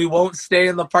 yeah, and we won't stay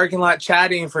in the parking lot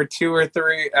chatting for 2 or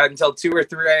 3 until 2 or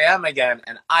 3 a.m. again.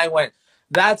 And I went,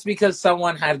 that's because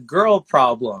someone had girl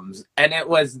problems. And it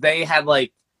was, they had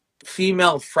like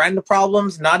female friend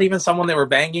problems, not even someone they were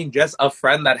banging, just a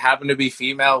friend that happened to be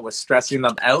female was stressing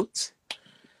them out.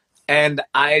 And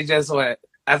I just went,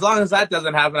 as long as that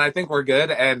doesn't happen, I think we're good.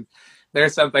 And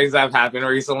there's some things that have happened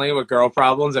recently with girl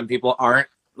problems and people aren't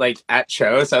like at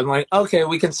shows. So I'm like, okay,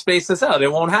 we can space this out.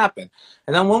 It won't happen.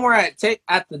 And then when we're at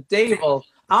the table,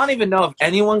 I don't even know if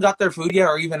anyone got their food yet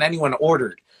or even anyone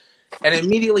ordered. And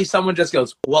immediately someone just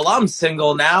goes, well, I'm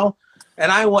single now.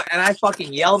 And I went and I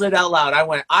fucking yelled it out loud. I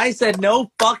went, I said no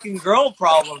fucking girl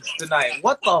problems tonight.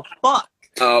 What the fuck?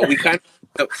 We kind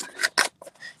of...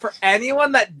 For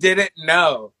anyone that didn't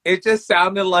know, it just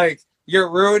sounded like you're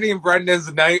ruining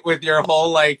Brendan's night with your whole,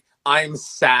 like, I'm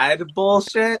sad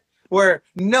bullshit. Where,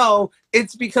 no,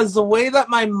 it's because the way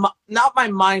that not my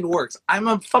mind works. I'm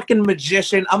a fucking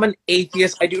magician. I'm an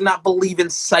atheist. I do not believe in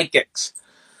psychics.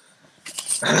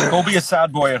 Go be a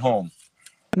sad boy at home.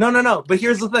 No. But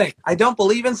here's the thing. I don't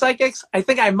believe in psychics. I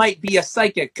think I might be a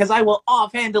psychic because I will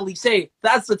offhandedly say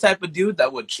that's the type of dude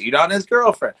that would cheat on his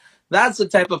girlfriend. That's the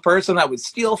type of person that would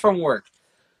steal from work.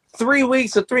 3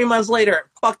 weeks or 3 months later, it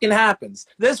fucking happens.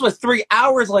 This was 3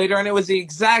 hours later, and it was the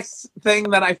exact thing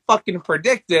that I fucking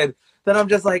predicted. That I'm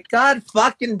just like, God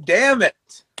fucking damn it.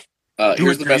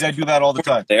 Here's the best. I do that all the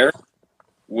time. There.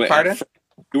 Pardon?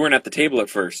 You weren't at the table at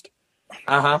first.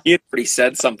 Uh-huh. He had already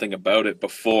said something about it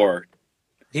before.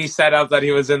 He set up that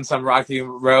he was in some rocky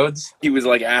roads? He was,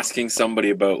 like, asking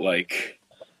somebody about, like...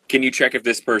 Can you check if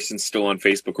this person's still on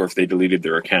Facebook or if they deleted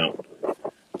their account?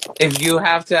 If you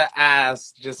have to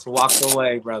ask, just walk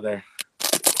away, brother.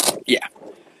 Yeah.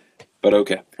 But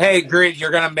okay. Hey, Greed,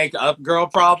 you're going to make up girl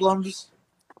problems?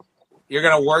 You're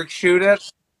going to work shoot it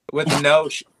with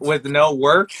no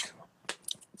work?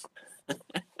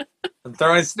 I'm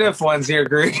throwing stiff ones here,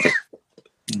 Greed.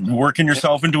 Working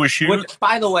yourself into a shoot? Which,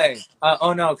 by the way,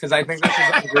 oh no, because I think this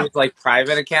is on Greed's like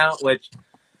private account, which...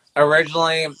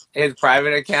 Originally, his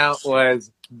private account was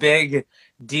Big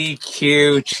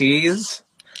DQ Cheese,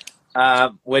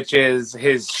 which is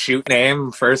his shoot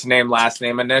name, first name, last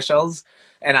name, initials.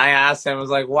 And I asked him, I was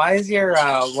like, why is your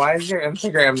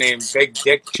Instagram name Big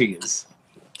Dick Cheese?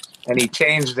 And he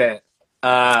changed it.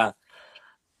 But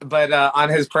on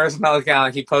his personal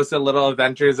account, he posted little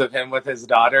adventures of him with his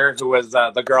daughter, who was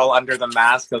the girl under the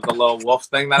mask of the little wolf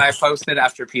thing that I posted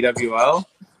after PWO.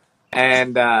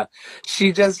 And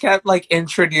she just kept, like,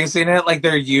 introducing it like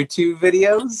their YouTube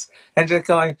videos and just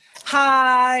going,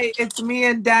 hi, it's me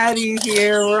and Daddy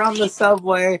here. We're on the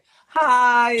subway.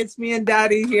 Hi, it's me and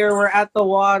Daddy here. We're at the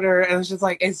water. And it's just,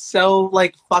 like, it's so,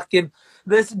 like, fucking...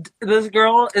 This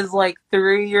girl is, like,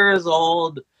 3 years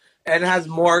old and has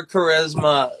more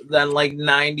charisma than, like,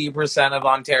 90% of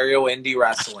Ontario indie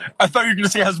wrestling. I thought you were going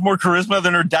to say has more charisma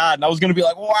than her dad, and I was going to be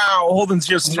like, wow, Holden's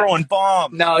just throwing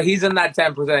bombs. No, he's in that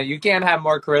 10%. You can't have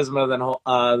more charisma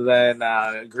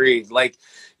than Greed. Like,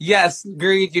 yes,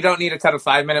 Greed, you don't need to cut a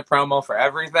 5-minute promo for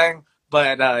everything,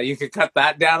 but you could cut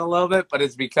that down a little bit, but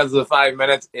it's because the 5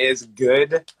 minutes is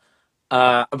good.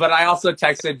 But I also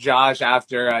texted Josh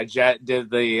after Jet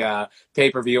did the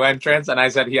pay-per-view entrance, and I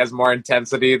said he has more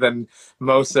intensity than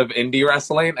most of indie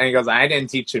wrestling. And he goes, I didn't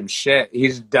teach him shit. He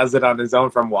just does it on his own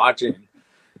from watching.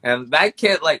 And that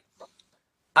kid, like,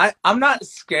 I'm not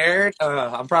scared.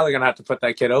 I'm probably going to have to put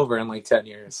that kid over in like 10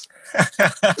 years.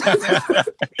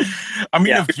 I mean,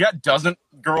 Yeah. if Jet doesn't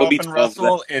grow He'll up be and 12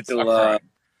 wrestle, then. it's a He'll, crime.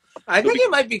 I think he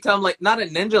might become like not a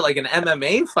ninja, like an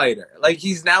MMA fighter. Like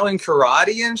he's now in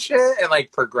karate and shit and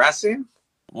like progressing.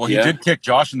 Well, he Yeah. did kick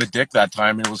Josh in the dick that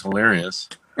time, and it was hilarious.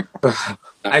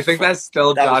 I think that's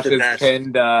still That was the Josh's best.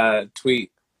 pinned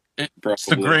tweet. It's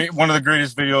one of the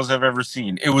greatest videos I've ever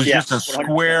seen. It was Yeah, just a 100%.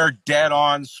 square,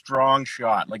 dead-on, strong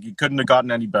shot. Like, he couldn't have gotten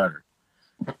any better.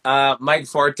 Mike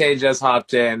Forte just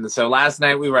hopped in. So last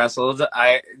night we wrestled.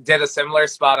 I did a similar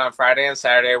spot on Friday and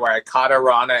Saturday where I caught a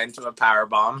Rana into a power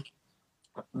bomb.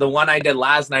 The one I did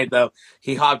last night, though,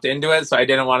 he hopped into it, so I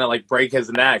didn't want to like break his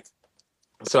neck.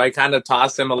 So I kind of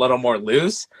tossed him a little more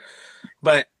loose.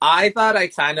 But I thought I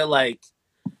kind of like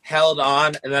held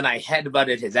on, and then I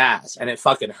headbutted his ass, and it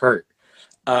fucking hurt.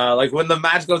 Like when the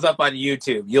match goes up on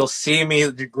YouTube, you'll see me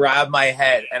grab my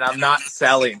head, and I'm not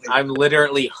selling. I'm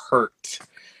literally hurt.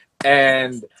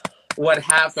 And what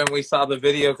happened, we saw the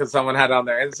video because someone had on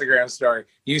their Instagram story.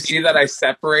 You see that I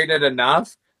separated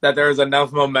enough that there was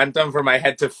enough momentum for my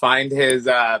head to find his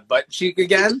butt cheek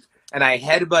again. And I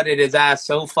headbutted his ass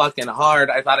so fucking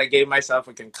hard, I thought I gave myself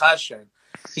a concussion.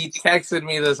 He texted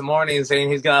me this morning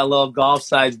saying he's got a little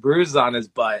golf-sized bruise on his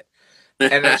butt.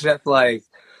 And it's just like,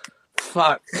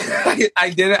 fuck.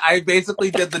 I did it. I basically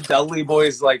did the Dudley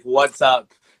Boys, like, what's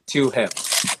up to him.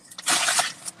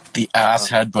 The ass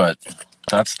headbutt.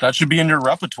 That should be in your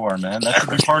repertoire, man. That should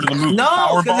be part of the move. No,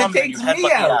 Power 'cause it bomb, and takes you me headbutt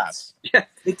the out. ass.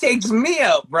 It takes me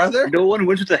out, brother. No one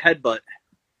wins with a headbutt.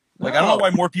 Like, I don't know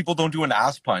why more people don't do an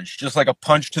ass punch. Just like a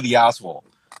punch to the asshole.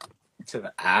 To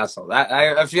the asshole. That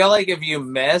I feel like if you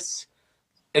miss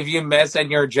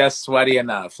and you're just sweaty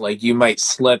enough, like you might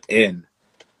slip in.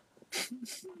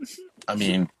 I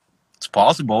mean, it's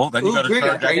possible. Then you Ooh, got to Greg,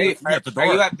 charge are you at the door.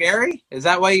 are you at Barry? Is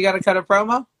that why you got to cut a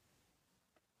promo?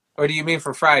 Or do you mean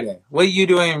for Friday? What are you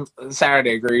doing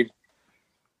Saturday, Greed?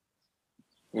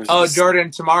 Oh,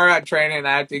 Jordan, tomorrow at training,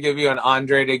 I have to give you an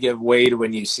Andre to give Wade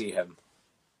when you see him.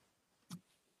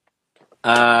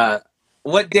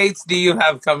 What dates do you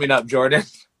have coming up, Jordan?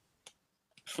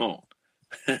 Oh.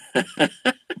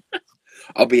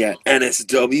 I'll be at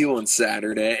NSW on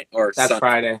Saturday, or That's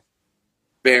Friday.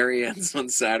 Barry ends on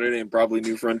Saturday, and probably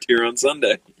New Frontier on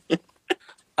Sunday.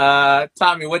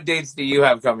 Tommy, what dates do you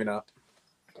have coming up?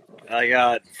 I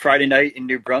got Friday night in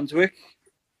New Brunswick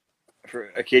for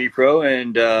a Katie Pro,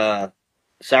 and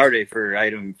Saturday for I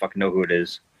don't even fucking know who it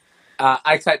is.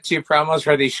 I cut 2 promos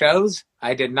for these shows.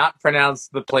 I did not pronounce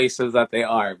the places that they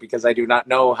are because I do not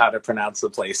know how to pronounce the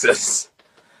places.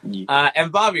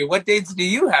 And Bobby, what dates do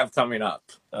you have coming up?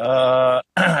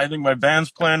 I think my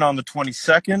band's playing on the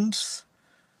 22nd.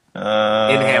 In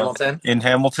Hamilton? In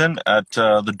Hamilton at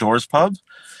the Doors Pub.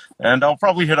 And I'll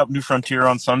probably hit up New Frontier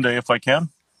on Sunday if I can.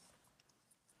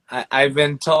 I've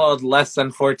been told less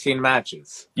than 14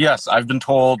 matches. Yes, I've been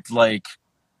told like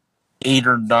 8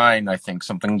 or 9, I think,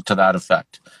 something to that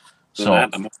effect. So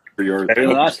I'm for your Better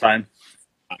than last time.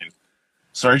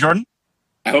 Sorry, Jordan?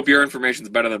 I hope your information's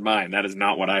better than mine. That is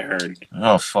not what I heard.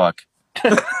 Oh, fuck.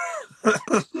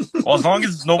 Well, as long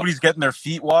as nobody's getting their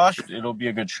feet washed, it'll be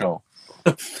a good show.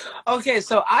 Okay,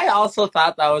 so I also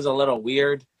thought that was a little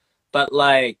weird, but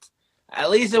like, at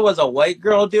least it was a white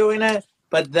girl doing it.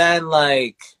 But then,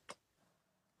 like,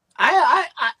 I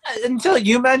until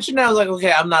you mentioned it, I was like,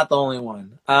 okay, I'm not the only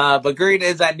one. But Green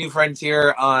is at New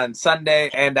Frontier on Sunday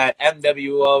and at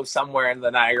MWO somewhere in the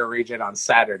Niagara region on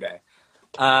Saturday.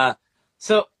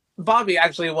 So, Bobby,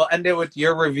 actually, we'll end it with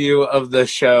your review of the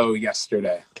show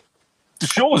yesterday. The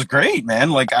show was great,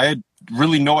 man. Like, I had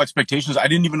really no expectations. I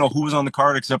didn't even know who was on the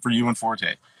card except for you and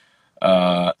Forte.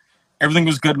 Everything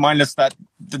was good, minus that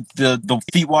the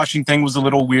feet washing thing was a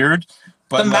little weird.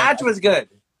 But the match was good.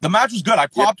 The match was good. I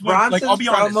popped one. Bronson's Like, I'll be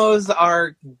honest. promos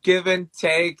are give and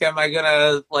take. Am I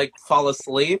gonna like fall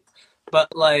asleep?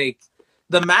 But like,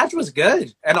 the match was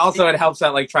good, and also it helps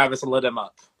that like Travis lit him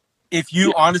up. If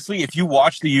you honestly, if you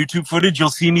watch the YouTube footage, you'll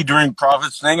see me during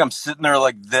Prophet's thing. I'm sitting there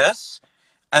like this,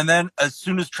 and then as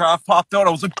soon as Trav popped out,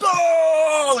 I was like,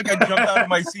 "Oh!" Like I jumped out of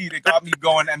my seat. It got me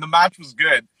going, and the match was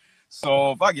good.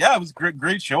 So fuck yeah, it was a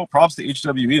great show. Props to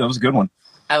HWE. That was a good one.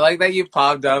 I like that you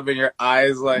popped up and your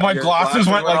eyes like My your glasses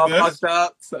went like all this. fucked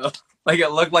up, so like it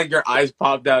looked like your eyes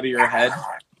popped out of your head.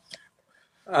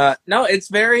 No, it's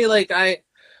very like I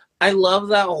love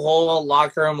that whole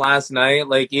locker room last night.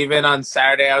 Like even on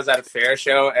Saturday, I was at a fair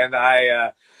show and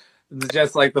I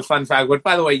just like the fun fact, which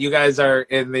by the way, you guys are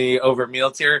in the over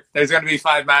meal tier. There's going to be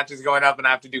 5 matches going up, and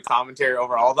I have to do commentary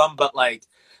over all of them. But like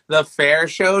the fair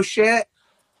show shit,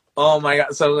 oh my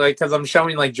god! So like, because I'm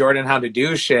showing like Jordan how to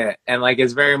do shit, and like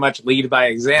it's very much lead by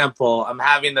example. I'm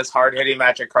having this hard hitting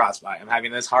match at Crossbody. I'm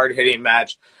having this hard hitting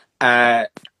match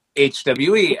at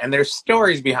HWE, and there's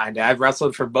stories behind it. I've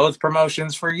wrestled for both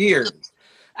promotions for years.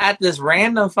 At this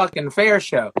random fucking fair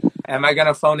show, am I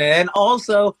gonna phone it in?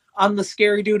 Also, I'm the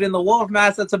scary dude in the wolf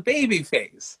mask that's a baby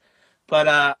face. But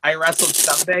I wrestled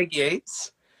Scumbag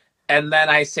Yates, and then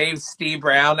I saved Steve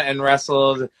Brown and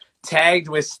wrestled tagged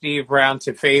with Steve Brown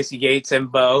to face Yates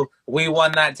and Bo. We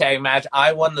won that tag match.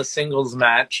 I won the singles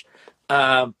match.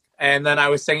 And then I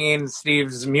was singing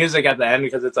Steve's music at the end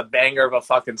because it's a banger of a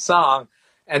fucking song.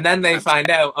 And then they find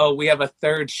out, oh, we have a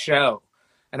third show.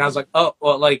 And I was like, oh,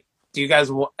 well, like, do you guys?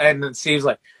 And then Steve's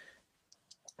like,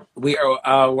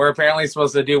 we're apparently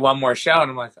supposed to do one more show.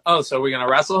 And I'm like, oh, so we're going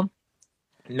to wrestle?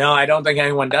 No, I don't think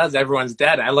anyone does. Everyone's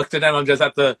dead. I looked at him. I'm just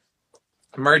at the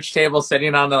merch table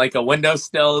sitting on like a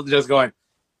windowsill just going,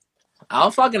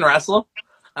 I'll fucking wrestle.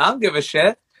 I don't give a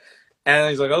shit. And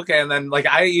he's like, okay. And then like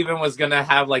I even was going to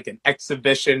have like an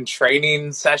exhibition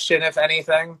training session, if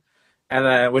anything.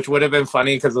 And which would have been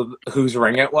funny because of whose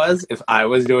ring it was if I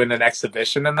was doing an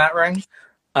exhibition in that ring.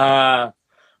 But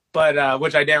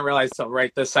which I didn't realize till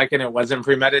right this second it wasn't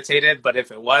premeditated. But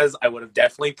if it was, I would have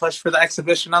definitely pushed for the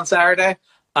exhibition on Saturday.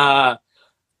 But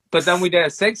then we did a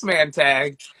 6-man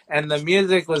tag, and the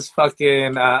music was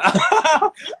fucking.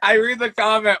 I read the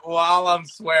comment while I'm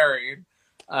swearing.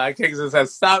 Kingston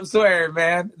says, "Stop swearing,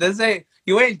 man.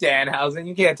 You ain't Danhausen.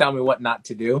 You can't tell me what not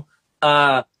to do."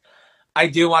 I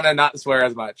do want to not swear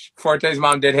as much. Forte's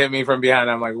mom did hit me from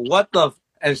behind. I'm like, what the?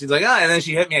 And she's like, and then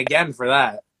she hit me again for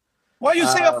that. Why you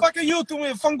say a fucking you to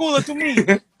me, fangula to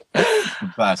me?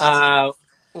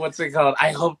 What's it called?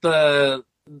 I hope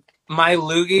my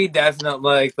loogie definitely,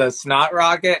 like the snot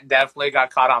rocket, definitely got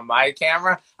caught on my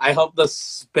camera. I hope the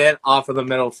spit off of the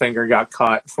middle finger got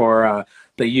caught for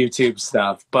the YouTube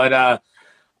stuff. But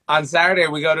on Saturday,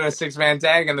 we go to a 6-man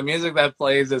tag, and the music that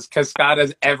plays is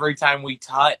Cascada's Every Time We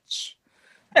Touch.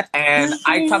 And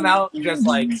I come out just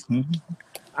like,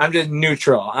 I'm just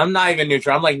neutral. I'm not even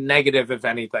neutral. I'm like negative, if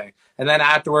anything. And then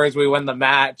afterwards, we win the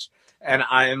match, and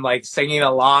I'm like singing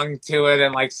along to it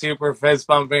and like super fist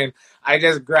bumping. I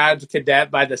just grabbed Cadet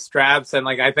by the straps, and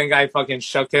like I think I fucking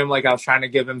shook him like I was trying to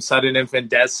give him sudden infant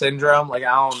death syndrome. Like,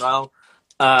 I don't know.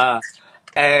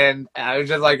 And I was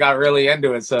just like got really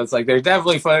into it. So it's like there's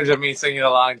definitely footage of me singing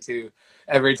along to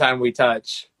Every Time We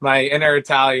Touch. My inner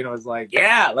Italian was like,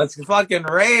 yeah, let's fucking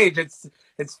rage. It's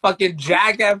fucking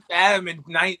Jack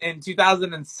FM in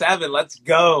 2007. Let's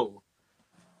go.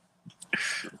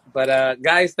 But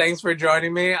guys, thanks for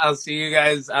joining me. I'll see you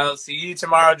guys. I'll see you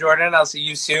tomorrow, Jordan. I'll see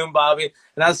you soon, Bobby.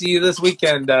 And I'll see you this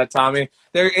weekend, Tommy.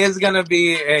 There is going to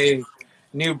be a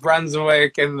New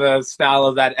Brunswick in the style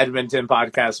of that Edmonton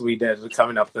podcast we did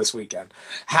coming up this weekend.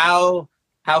 How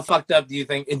fucked up do you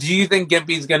think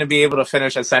Gimpy's going to be able to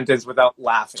finish a sentence without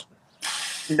laughing?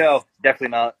 No, definitely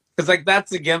not. Because, like, that's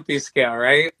the Gimpy scale,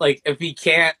 right? Like, if he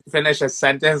can't finish a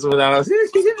sentence without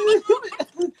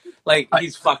like,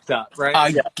 he's fucked up, right?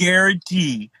 I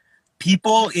guarantee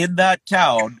people in that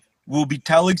town will be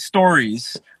telling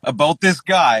stories about this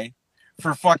guy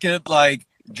for fucking, like,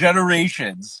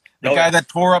 generations. The guy that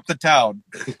tore up the town.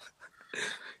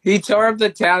 He tore up the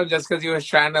town just because he was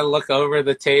trying to look over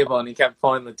the table and he kept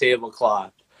pulling the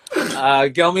tablecloth.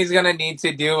 Gilmy's going to need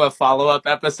to do a follow-up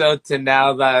episode to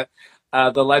now that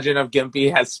the legend of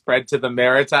Gimpy has spread to the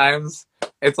Maritimes.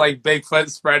 It's like Bigfoot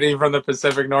spreading from the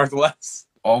Pacific Northwest.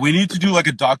 Oh, we need to do like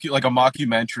a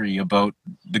mockumentary about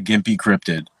the Gimpy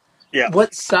cryptid. Yeah.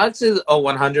 What sucks is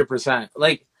 100%.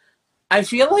 Like, I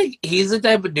feel like he's the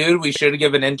type of dude we should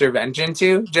give an intervention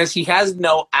to. Just he has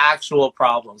no actual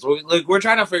problems. We're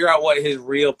trying to figure out what his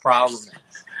real problem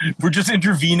is. We're just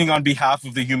intervening on behalf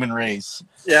of the human race.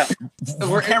 Yeah.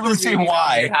 We're can't really say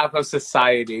why. On behalf of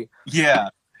society. Yeah.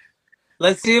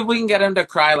 Let's see if we can get him to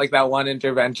cry like that one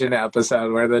intervention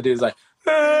episode where the dude's like,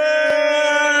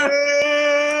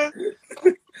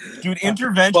 dude,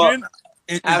 intervention. Well,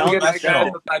 have a good night,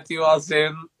 guys. I'll talk to you all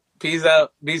soon. Peace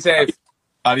out. Be safe.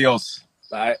 Adios.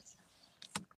 Bye.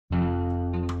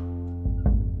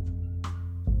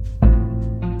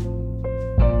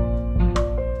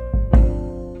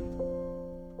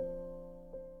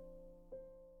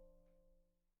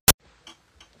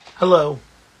 Hello.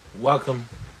 Welcome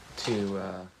to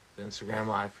the Instagram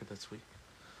Live for this week.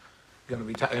 I'm going to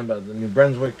be talking about the New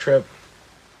Brunswick trip.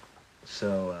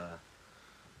 So,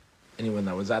 anyone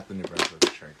that was at the New Brunswick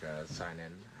trip, sign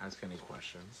in, ask any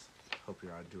questions. Hope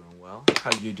you're all doing well.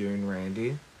 How you doing,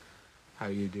 Randy? How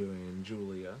you doing,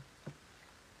 Julia?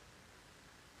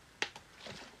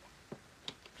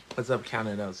 What's up,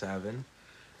 Canada 7?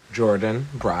 Jordan,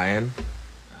 Brian.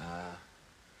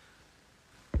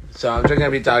 So I'm just going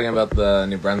to be talking about the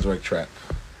New Brunswick trip.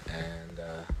 And,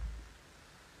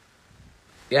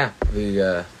 yeah,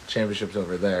 the championship's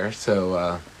over there.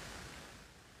 So,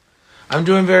 I'm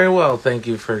doing very well. Thank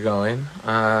you for going.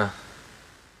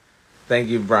 Thank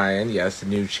you, Brian. Yes, the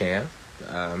new champ.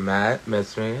 Matt,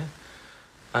 miss me.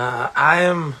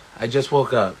 I just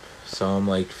woke up, so I'm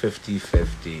like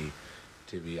 50-50,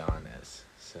 to be honest.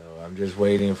 So I'm just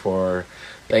waiting for,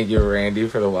 thank you, Randy,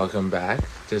 for the welcome back.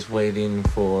 Just waiting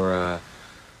for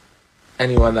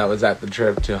anyone that was at the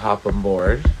trip to hop on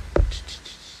board.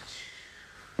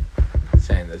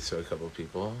 Saying this to a couple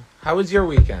people. How was your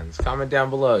weekends? Comment down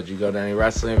below. Did you go to any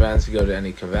wrestling events? Did you go to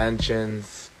any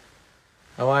conventions?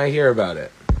 I want to hear about it.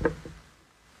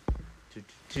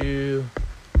 Here.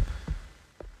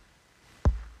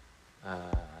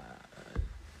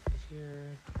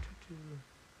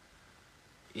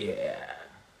 Yeah.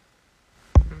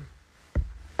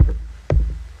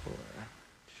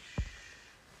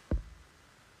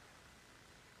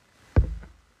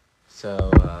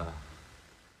 So,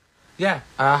 yeah.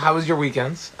 How was your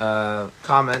weekends?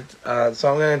 Comment.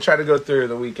 So I'm going to try to go through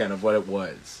the weekend of what it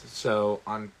was. So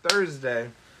on Thursday,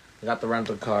 I got the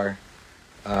rental car.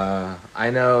 I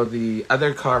know the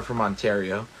other car from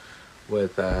Ontario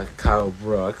with Kyle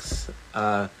Brooks.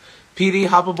 PD,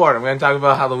 hop aboard. I'm going to talk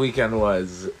about how the weekend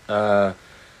was.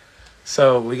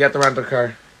 So we got the rental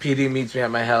car. PD meets me at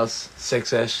my house,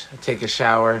 6-ish. I take a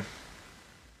shower.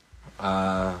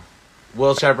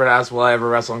 Will Shepard asked, will I ever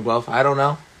wrestle in Guelph? I don't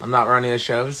know. I'm not running a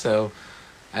show, so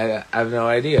I have no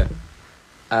idea.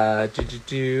 So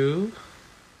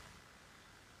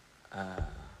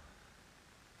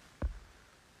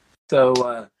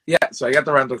I got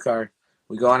the rental car.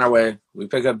 We go on our way. We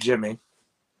pick up Jimmy.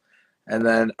 And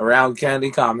then around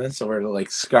Kennedy Commons, so we're like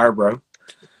Scarborough.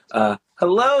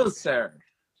 Hello, sir.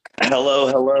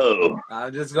 Hello.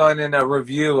 I'm just going in a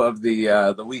review of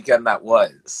the weekend that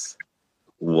was.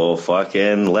 Well,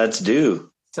 fucking let's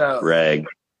do. So, Reg.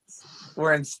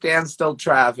 We're in standstill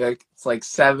traffic. It's like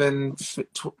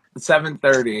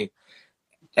 7:30,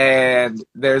 and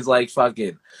there's like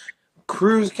fucking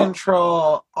cruise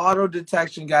control, auto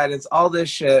detection guidance, all this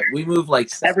shit. We move like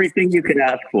everything you could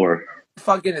ask for.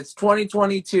 Fucking, it's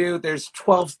 2022. There's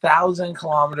 12,000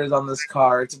 kilometers on this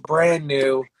car. It's brand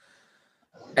new,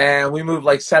 and we move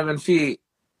like 7 feet,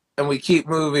 and we keep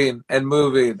moving and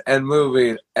moving and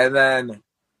moving, and then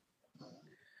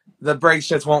the brakes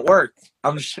just won't work.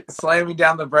 I'm slamming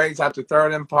down the brakes, have to throw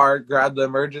it in park, grab the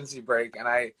emergency brake, and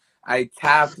I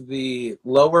tapped the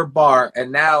lower bar,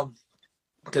 and now,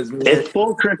 because it's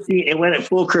full Christine, it went at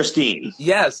full Christine.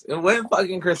 Yes, it went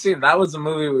fucking Christine. That was the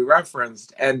movie we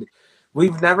referenced, and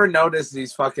we've never noticed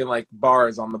these fucking like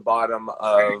bars on the bottom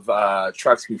of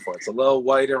trucks before. It's a little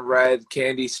white and red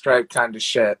candy stripe kind of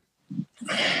shit.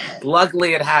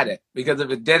 Luckily, it had it, because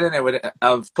if it didn't, it would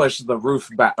have pushed the roof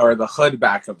back or the hood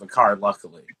back of the car.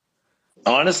 Luckily,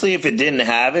 honestly, if it didn't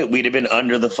have it, we'd have been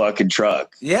under the fucking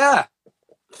truck. Yeah,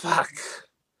 fuck.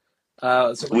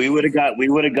 So we would have got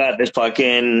this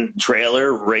fucking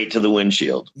trailer right to the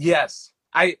windshield. Yes,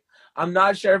 I'm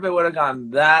not sure if it would have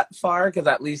gone that far, because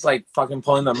at least like fucking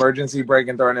pulling the emergency brake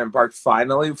and throwing it in park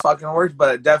finally fucking worked,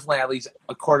 but it definitely at least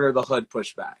a quarter of the hood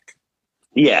pushed back.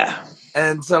 Yeah.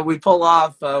 And so we pull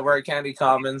off, we're at Candy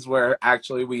Commons, where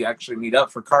we actually meet up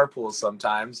for carpools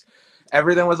sometimes.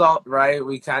 Everything was all right.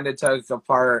 We kind of took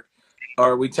apart,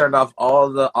 or we turned off all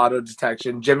the auto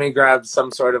detection. Jimmy grabbed some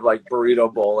sort of like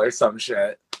burrito bowl or some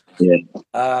shit. Yeah.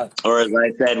 Or as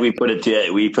I said, we put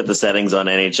the settings on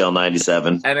NHL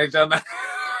 97. NHL.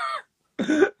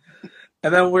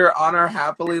 And then we're on our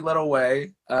happily little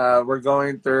way. We're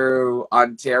going through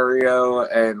Ontario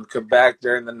and Quebec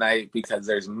during the night because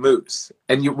there's moose.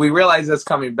 And we realize this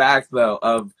coming back, though,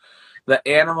 of the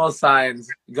animal signs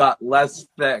got less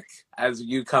thick as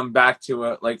you come back to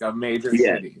a major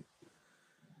city.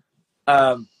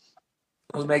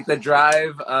 We make the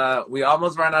drive. We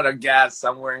almost ran out of gas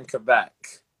somewhere in Quebec.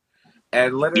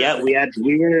 And literally,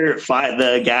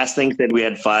 the gas thing said we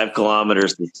had 5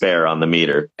 kilometers to spare on the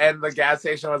meter. And the gas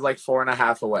station was like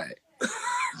 4.5 away.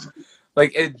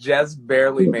 Like, it just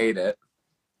barely made it.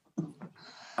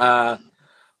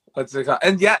 What's it called?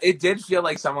 And yeah, it did feel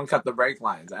like someone cut the brake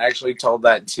lines. I actually told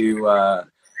that to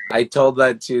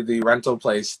the rental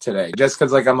place today, just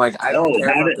because I'm like, I don't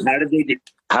care.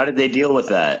 How did they deal with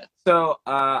that? So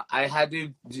I had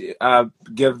to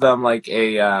give them like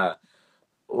a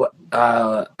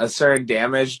a certain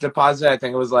damage deposit. I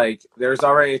think it was like there's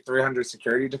already a 300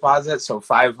 security deposit, so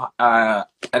an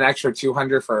extra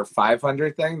 200 for a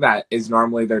 500 thing that is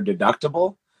normally their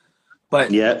deductible. But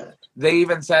they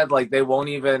even said like they won't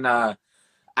even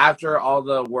after all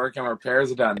the work and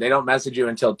repairs are done, they don't message you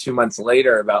until 2 months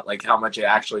later about like how much it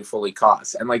actually fully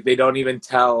costs, and like they don't even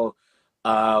tell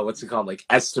what's it called, like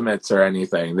estimates or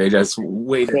anything. They just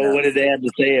wait. So what did they have to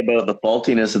say about the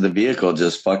faultiness of the vehicle?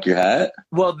 Just fuck your hat?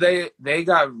 Well, they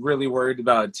got really worried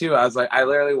about it too. I was like, I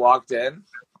literally walked in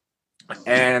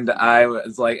and I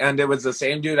was like, and it was the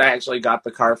same dude I actually got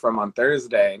the car from on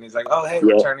Thursday, and he's like, oh hey,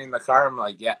 returning the car. I'm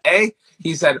like, yeah.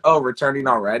 He said, oh, returning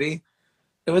already?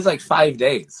 It was like 5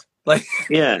 days. Like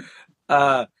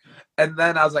and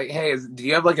then I was like, hey, do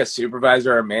you have like a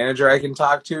supervisor or a manager I can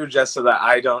talk to just so that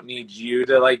I don't need you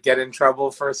to like get in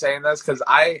trouble for saying this? Because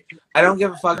I don't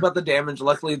give a fuck about the damage.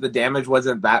 Luckily, the damage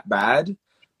wasn't that bad.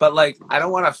 But like, I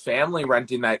don't want a family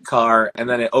renting that car and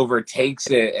then it overtakes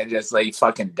it and just like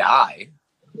fucking die.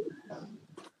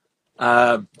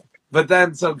 But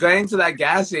then, so going to that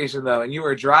gas station though, and you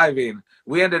were driving,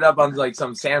 we ended up on like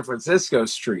some San Francisco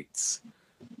streets.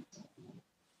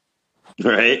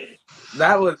 Right.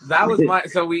 That was my.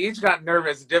 So we each got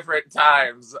nervous different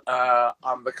times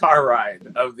on the car ride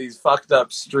of these fucked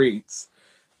up streets.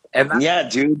 And yeah,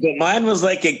 dude, but mine was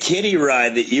like a kiddie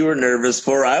ride that you were nervous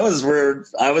for. I was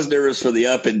nervous for the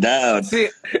up and down. See,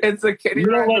 it's a kiddie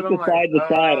ride. You don't like the side to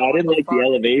side. I didn't like the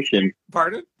elevation.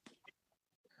 Pardon?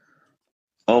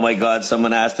 Oh my God!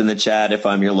 Someone asked in the chat if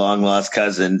I'm your long lost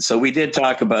cousin. So we did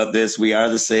talk about this. We are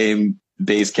the same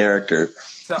base character.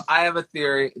 So I have a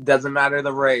theory. It doesn't matter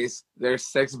the race. There's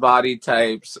 6 body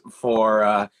types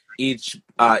for each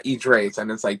race,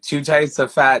 and it's like 2 types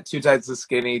of fat, 2 types of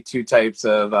skinny, 2 types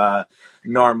of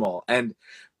normal. And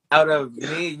out of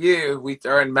me, we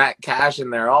throw in Matt Cash in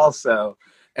there also,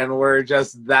 and we're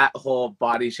just that whole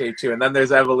body shape too. And then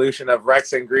there's evolution of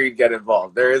Rex and Greed get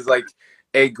involved. There is like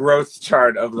a growth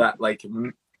chart of that, like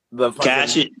the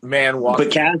fucking man walking.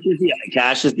 But Cash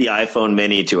is the iPhone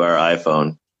Mini to our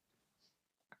iPhone.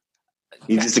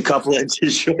 He's just a couple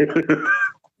inches shorter.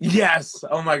 Yes.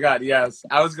 Oh my God. Yes.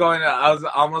 I was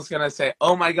almost gonna say,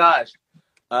 oh my gosh,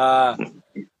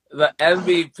 the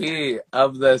MVP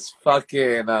of this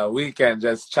fucking weekend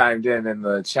just chimed in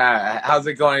the chat. How's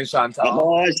it going, Chantal?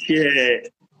 Oh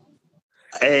shit.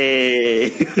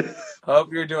 Hey.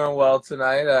 Hope you're doing well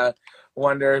tonight.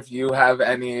 Wonder if you have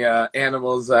any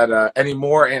animals that any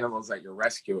more animals that you're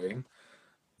rescuing.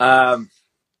 But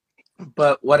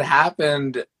what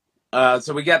happened?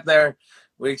 So we get there,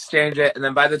 we exchange it, and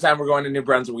then by the time we're going to New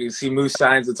Brunswick, we see moose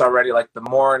signs. It's already like the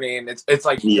morning. It's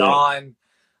like dawn.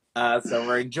 So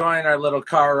we're enjoying our little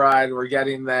car ride. We're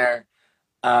getting there.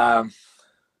 At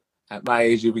my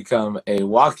age, you become a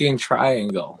walking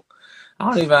triangle. I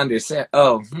don't even understand.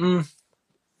 Kind of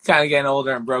getting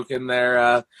older and broken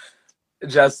there,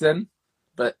 Justin.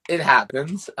 But it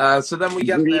happens. So then we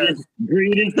get there.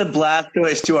 Greed is the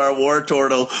Blastoise to our War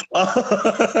Turtle.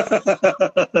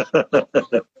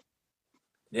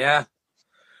 Yeah.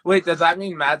 Wait, does that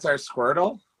mean Matt's our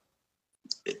Squirtle?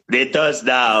 It does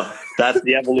now. That's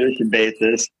the evolution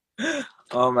basis.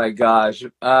 Oh my gosh.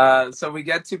 So we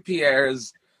get to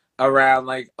Pierre's around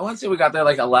like, I want to say we got there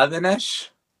like 11-ish.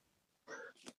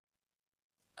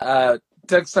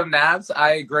 Took some naps.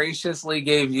 I graciously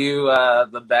gave you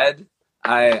the bed.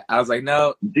 I was like,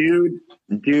 no.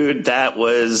 Dude, that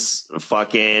was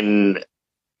fucking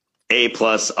A+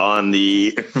 on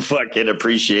the fucking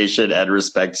appreciation and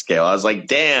respect scale. I was like,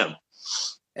 damn.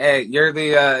 Hey, you're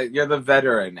the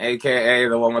veteran, aka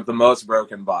the one with the most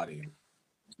broken body.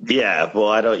 Yeah, well,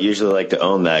 I don't usually like to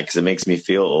own that because it makes me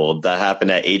feel old. That happened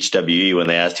at HWE when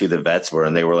they asked who the vets were,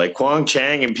 and they were like, Kwang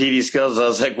Chang and PD Skills. I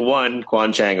was like,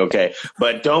 Kwang Chang, okay.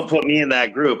 But don't put me in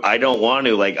that group. I don't want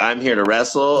to. Like, I'm here to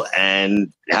wrestle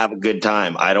and have a good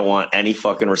time. I don't want any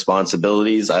fucking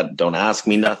responsibilities. Don't ask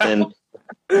me nothing.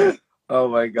 Oh,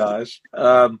 my gosh.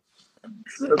 So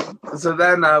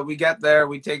then we get there.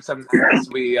 We take some naps.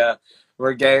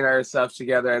 We're getting our stuff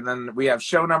together, and then we have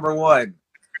show number 1.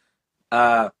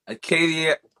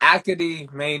 Acadie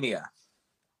Mania.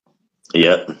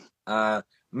 Yep.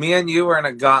 Me and you were in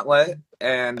a gauntlet,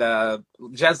 and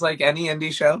just like any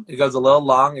indie show, it goes a little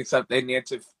long, except they need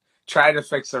to try to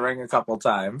fix the ring a couple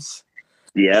times.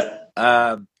 Yep.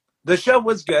 The show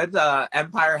was good.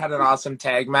 Empire had an awesome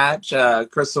tag match.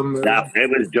 Crystal Moon. Yeah, it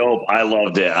was dope. I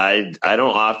loved it. I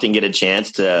don't often get a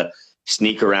chance to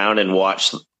sneak around and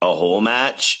watch a whole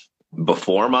match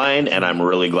before mine, and I'm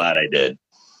really glad I did.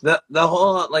 The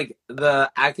whole like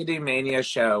the Academania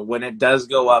show, when it does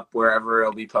go up wherever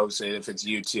it'll be posted, if it's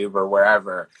YouTube or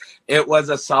wherever, it was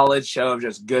a solid show of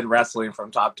just good wrestling from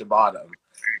top to bottom.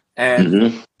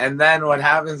 And then what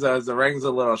happens though is the ring's a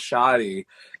little shoddy,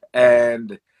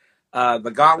 and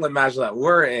the gauntlet match that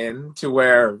we're in, to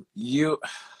where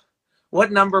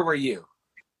what number were you?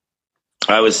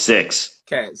 I was 6.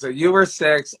 Okay, so you were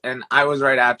 6, and I was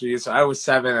right after you, so I was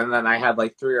 7, and then I had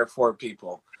like 3 or 4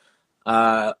 people.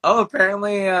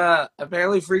 Apparently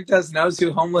Freak Dust knows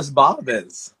who Homeless Bob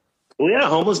is. Well, yeah,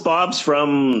 Homeless Bob's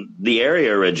from the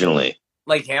area originally.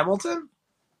 Like Hamilton?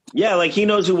 Yeah, like he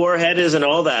knows who Warhead is and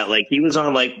all that. Like he was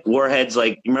on like Warhead's,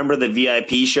 like, remember the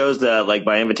VIP shows that like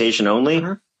by invitation only?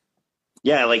 Mm-hmm.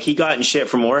 Yeah, like he got in shit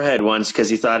from Warhead once because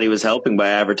he thought he was helping by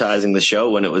advertising the show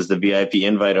when it was the VIP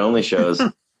invite only shows.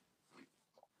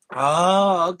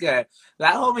 Oh, okay.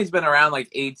 That homie's been around like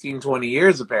 18, 20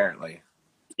 years apparently.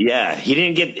 Yeah, he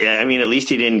didn't get, I mean, at least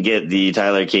he didn't get the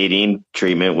Tyler Cadine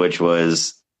treatment, which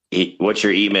was, what's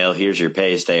your email? Here's your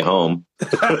pay, stay home.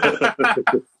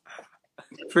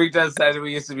 Freak Dust said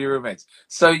we used to be roommates.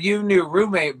 So you knew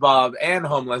Roommate Bob and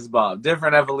Homeless Bob.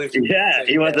 Different evolution. Yeah,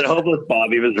 he wasn't Homeless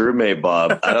Bob. He was Roommate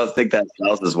Bob. I don't think that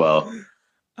sells as well.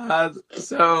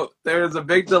 So there's a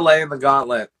big delay in the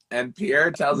gauntlet, and Pierre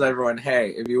tells everyone, hey,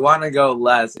 if you want to go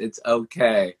less, it's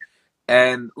okay.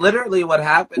 And literally what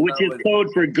happened... Which is code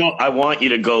for go. I want you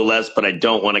to go less, but I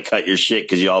don't want to cut your shit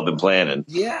because you all been planning.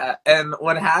 Yeah, and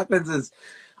what happens is,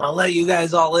 I'll let you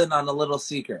guys all in on a little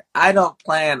secret. I don't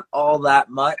plan all that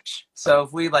much. So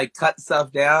if we like cut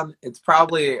stuff down, it's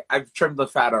probably, I've trimmed the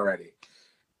fat already.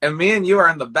 And me and you are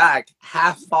in the back,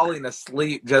 half falling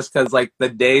asleep just because like the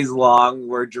day's long,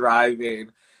 we're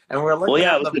driving. And we're looking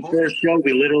it was the first show.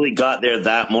 We literally got there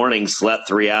that morning, slept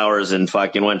 3 hours, and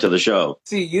fucking went to the show.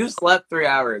 See, you slept 3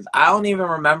 hours. I don't even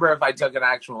remember if I took an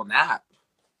actual nap.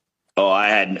 Oh,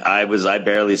 I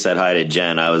barely said hi to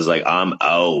Jen. I was like, I'm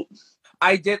out.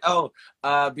 I did.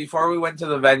 Before we went to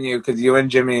the venue, because you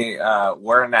and Jimmy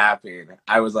were napping,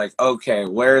 I was like, okay,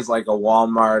 where's like a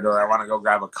Walmart, or I want to go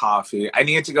grab a coffee. I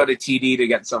needed to go to TD to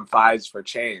get some 5s for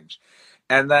change.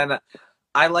 And then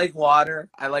I like water.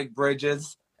 I like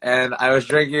Bridges. And I was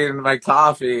drinking my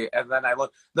coffee, and then I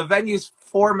looked. The venue's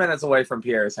 4 minutes away from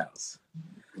Pierre's house.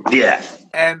 Yeah.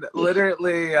 And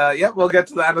literally, we'll get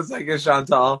to that in a second,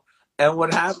 Chantal. And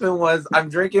what happened was I'm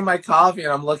drinking my coffee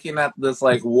and I'm looking at this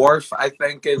like wharf, I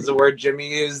think is the word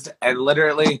Jimmy used. And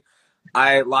literally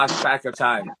I lost track of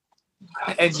time.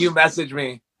 And you messaged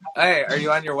me, hey, are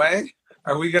you on your way?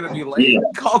 Are we going to be late? Yeah.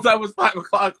 Call time was 5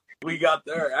 o'clock. We got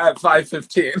there at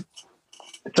 5:15.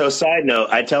 So side note,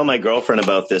 I tell my girlfriend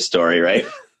about this story, right?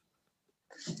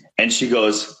 And she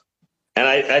goes, and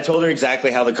I told her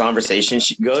exactly how the conversation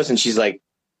goes. And she's like,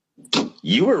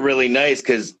 you were really nice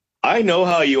because I know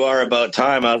how you are about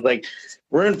time. I was like,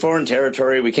 we're in foreign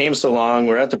territory. We came so long.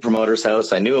 We're at the promoter's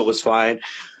house. I knew it was fine.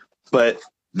 But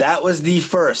that was the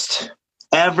first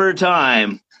ever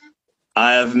time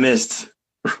I have missed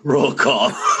roll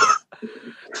call.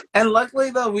 And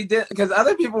luckily, though, we did, because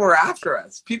other people were after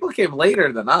us. People came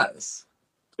later than us.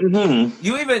 Mm-hmm.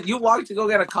 You walked to go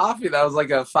get a coffee. That was like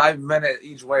a 5-minute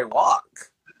each way walk.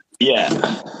 Yeah.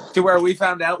 To where we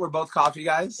found out we're both coffee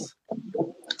guys.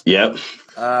 Yep.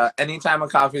 Anytime a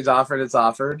coffee is offered, it's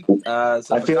offered. So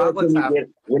I feel like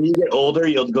when you get older,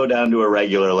 you'll go down to a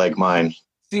regular like mine.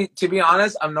 See, to be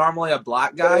honest, I'm normally a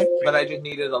black guy, but I just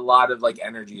needed a lot of like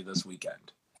energy this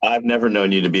weekend. I've never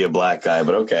known you to be a black guy,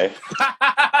 but okay.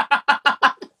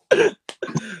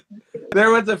 There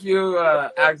was a few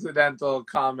accidental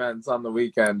comments on the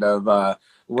weekend of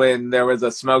when there was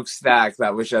a smokestack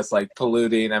that was just like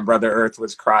polluting, and Brother Earth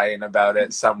was crying about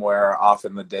it somewhere off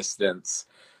in the distance.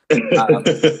 But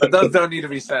those don't need to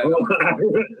be said.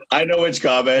 I know which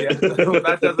comment. Yeah,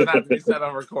 that doesn't have to be said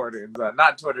on recordings,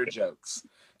 not Twitter jokes.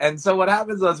 And so what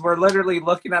happens is we're literally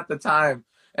looking at the time,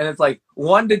 and it's like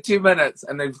 1 to 2 minutes,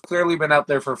 and they've clearly been out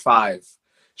there for 5.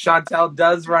 Chantal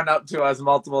does run up to us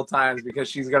multiple times because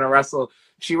she's going to wrestle.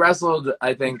 She wrestled,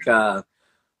 I think,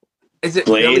 is it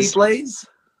Blaze? Billy Blaze?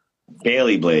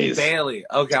 Bailey Blaze. Bailey.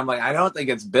 Okay, I'm like, I don't think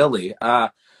it's Billy.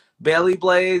 Bailey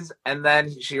Blaze, and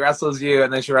then she wrestles you,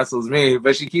 and then she wrestles me.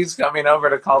 But she keeps coming over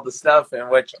to call the stuff, in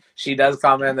which she does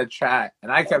comment in the chat.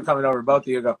 And I kept coming over both of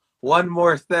you and go, one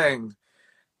more thing.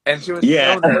 And she was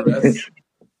so nervous.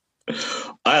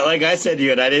 Like I said to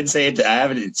you, and I didn't say it to, I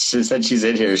haven't, she said she's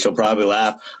in here, she'll probably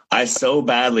laugh. I so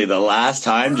badly the last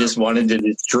time just wanted to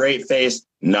do straight face,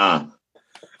 nah,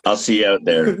 I'll see you out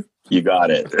there. You got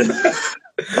it.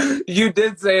 You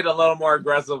did say it a little more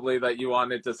aggressively that you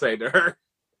wanted to say to her.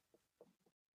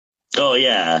 Oh,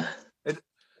 yeah.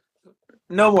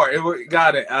 No more.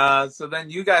 Got it. So then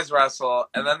you guys wrestle,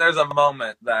 and then there's a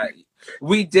moment that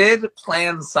we did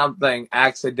plan something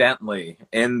accidentally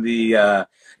in the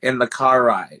car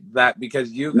ride, that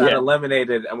because you got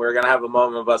eliminated and we were gonna have a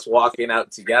moment of us walking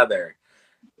out together.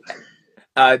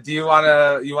 Do you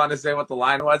wanna say what the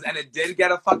line was? And it did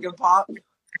get a fucking pop.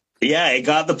 Yeah, it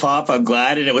got the pop. I'm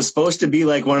glad. And it was supposed to be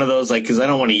like one of those, like, because I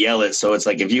don't want to yell it. So it's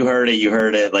like, if you heard it, you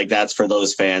heard it. Like, that's for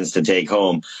those fans to take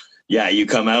home. Yeah, you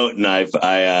come out and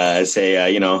I say,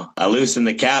 I loosened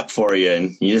the cap for you.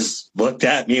 And you just looked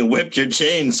at me and whipped your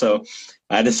chain. So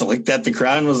I just looked at the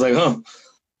crowd and was like, oh,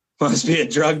 must be a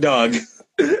drug dog.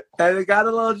 And it got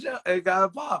a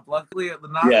pop. Luckily,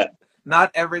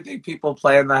 not everything people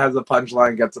plan that has a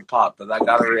punchline gets a pop, but that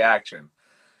got a reaction.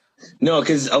 No,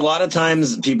 because a lot of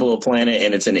times people will plan it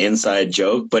and it's an inside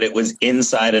joke, but it was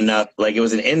inside enough. Like, it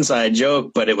was an inside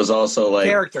joke, but it was also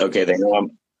like, okay, they know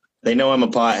I'm a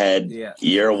pothead. Yeah.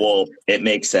 You're a wolf. It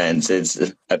makes sense.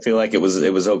 I feel like it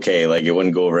was okay. Like, it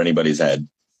wouldn't go over anybody's head.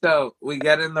 So we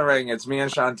get in the ring. It's me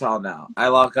and Chantal now. I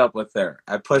lock up with her.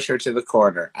 I push her to the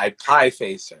corner. I pie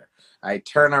face her. I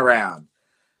turn around.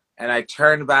 And I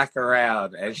turn back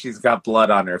around, and she's got blood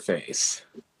on her face.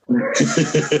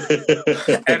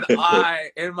 And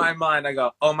in my mind, I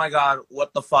go, oh my God,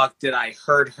 what the fuck did I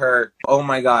hurt her? Oh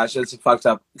my gosh, this is fucked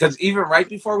up. Because even right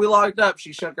before we locked up,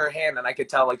 she shook her hand and I could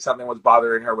tell like something was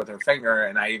bothering her with her finger.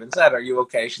 And I even said, are you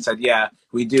okay? She said, yeah,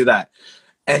 we do that.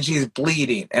 And she's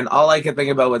bleeding. And all I could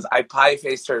think about was I pie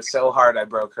faced her so hard I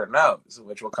broke her nose,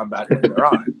 which will come back later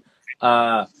on.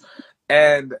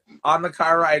 And on the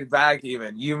car ride back,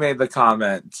 even, you made the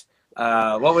comment.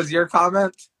 What was your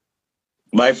comment?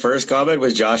 My first comment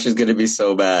was Josh is going to be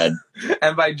so bad.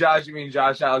 And by Josh, you mean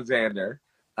Josh Alexander.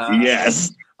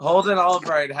 Yes. Holden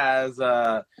Albright has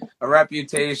a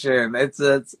reputation.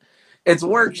 It's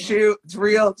work shoot. It's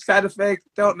real. It's kind of fake.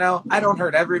 Don't know. I don't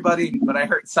hurt everybody, but I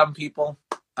hurt some people.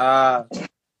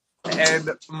 And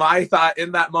my thought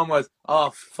in that moment was,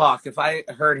 oh, fuck. If I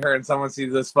hurt her and someone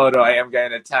sees this photo, I am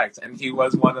getting a text. And he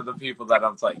was one of the people that I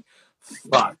was like,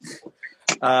 fuck.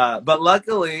 But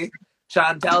luckily,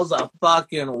 Chantel's a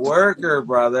fucking worker,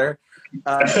 brother.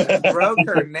 Broke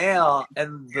her nail,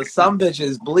 and the sumbitch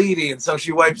is bleeding, so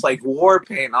she wipes like war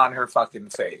paint on her fucking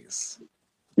face.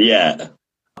 Yeah.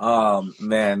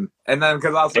 Man. And then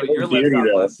because also your lip got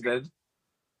busted.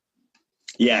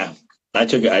 Yeah. I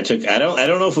don't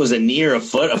know if it was a knee or a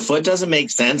foot. A foot doesn't make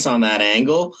sense on that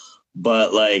angle,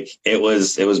 but like it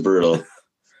was brutal.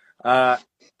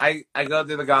 I go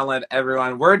through the gauntlet,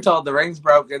 everyone. We're told the ring's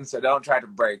broken, so don't try to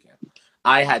break it.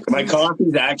 I had my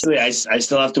coffee's actually I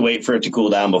still have to wait for it to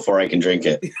cool down before I can drink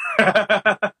it.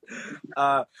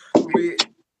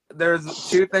 There's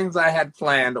two things I had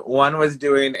planned. One was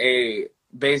doing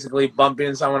basically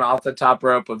bumping someone off the top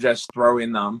rope of just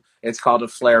throwing them. It's called a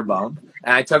flare bump.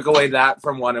 And I took away that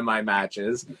from one of my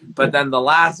matches. But then the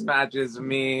last match is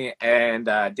me and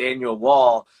Daniel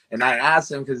Wall. And I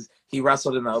asked him because he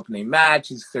wrestled in the opening match.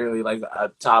 He's clearly like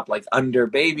a top, like under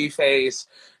baby face.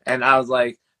 And I was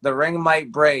like, the ring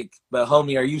might break, but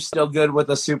homie, are you still good with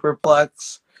a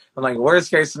superplex? I'm like,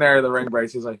 worst case scenario, the ring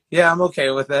breaks. He's like, yeah, I'm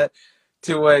okay with it.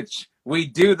 To which we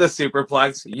do the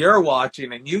superplex. You're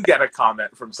watching and you get a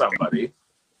comment from somebody.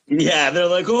 Yeah, they're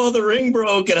like, oh, the ring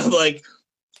broke. And I'm like,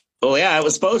 oh, yeah, I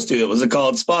was supposed to. It was a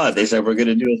called spot. They said we're going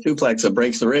to do a suplex that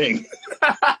breaks the ring.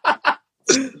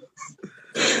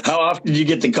 How often did you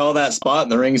get to call that spot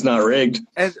and the ring's not rigged?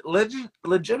 And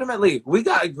legitimately, we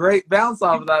got a great bounce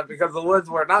off of that because the woods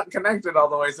were not connected all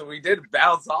the way, so we did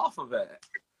bounce off of it.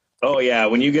 Oh yeah,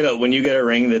 when you get a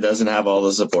ring that doesn't have all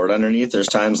the support underneath, there's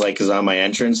times like, because on my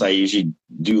entrance I usually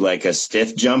do like a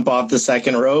stiff jump off the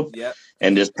second rope, yep,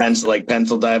 and just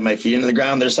pencil dive my feet into the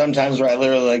ground. There's sometimes where I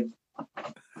literally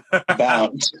like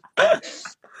bounce.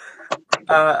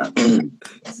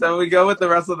 So we go with the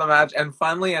rest of the match, and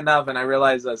funnily enough, and I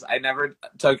realized this, I never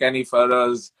took any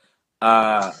photos.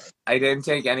 I didn't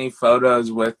take any photos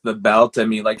with the belt and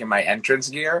me like in my entrance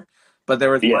gear, but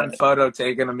there was one photo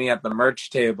taken of me at the merch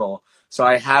table. So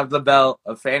I have the belt,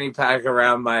 a fanny pack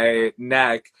around my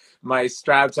neck, my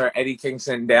straps are Eddie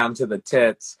Kingston down to the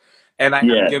tits, and I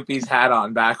have Gimpy's hat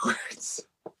on backwards.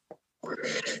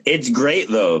 It's great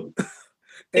though.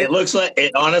 It looks like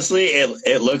it. Honestly,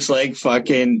 it looks like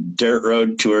fucking Dirt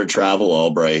Road Tour Travel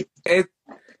Albright.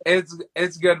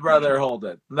 It's good, brother. Hold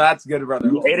it. That's good, brother.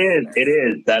 Hold it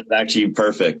is. That's actually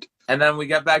perfect. And then we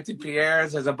get back to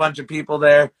Pierre's. There's a bunch of people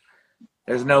there.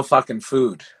 There's no fucking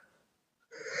food.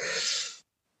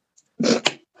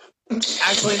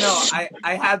 Actually, no.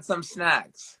 I had some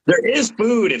snacks. There is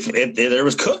food. If there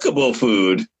was cookable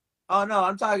food. Oh no,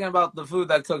 I'm talking about the food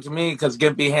that cooked me because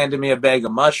Gimpy handed me a bag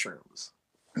of mushrooms.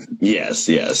 Yes,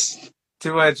 yes.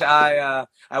 To which I,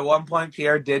 at one point,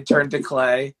 Pierre did turn to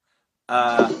Clay.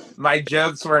 My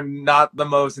jokes were not the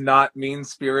most not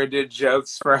mean-spirited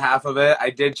jokes for half of it. I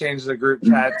did change the group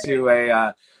chat to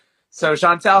a, so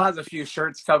Chantel has a few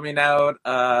shirts coming out.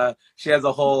 She has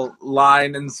a whole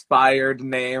line-inspired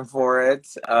name for it.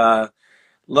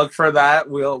 Look for that.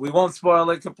 We won't spoil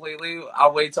it completely.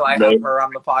 I'll wait till I have her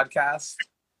on the podcast.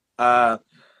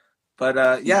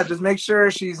 But yeah, just make sure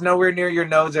she's nowhere near your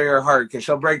nose or your heart, because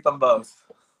she'll break them both.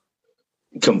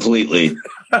 Completely.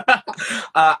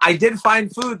 I did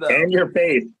find food, though. And your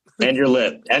face. And your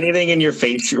lip. Anything in your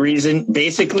face reason.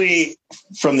 Basically,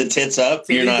 from the tits up,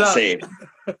 you're not safe.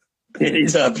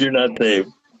 Titties up, you're not safe.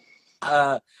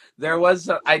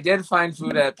 I did find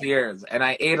food at Pierre's, and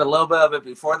I ate a little bit of it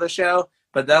before the show,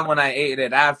 but then when I ate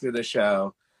it after the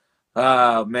show,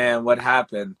 oh, man, what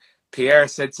happened? Pierre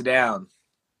sits down,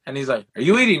 and he's like, "Are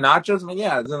you eating nachos?" I'm like,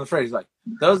 "Yeah, it's in the fridge." He's like,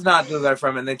 "Those nachos are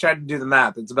from," and they tried to do the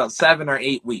math. It's about 7 or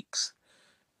 8 weeks.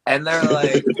 And they're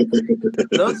like,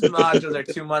 "Those nachos are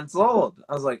 2 months old."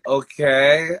 I was like,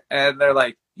 "Okay." And they're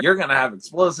like, "You're going to have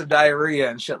explosive diarrhea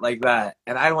and shit like that."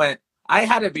 And I went, I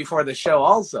had it before the show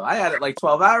also. I had it like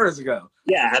 12 hours ago.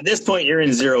 Yeah, at this point, you're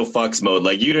in zero fucks mode.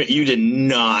 Like, you did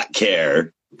not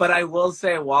care. But I will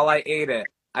say, while I ate it,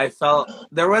 I felt,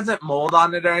 there wasn't mold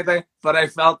on it or anything, but I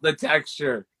felt the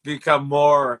texture become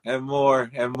more and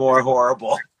more and more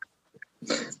horrible.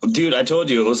 Dude, I told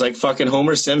you, it was like fucking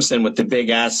Homer Simpson with the big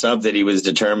ass sub that he was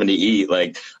determined to eat.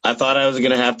 Like, I thought I was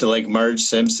going to have to, like, Marge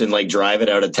Simpson, like, drive it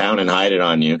out of town and hide it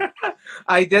on you.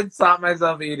 I did stop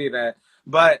myself eating it,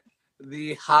 but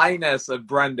the highness of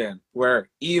Brendan, where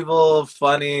evil,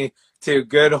 funny to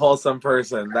good, wholesome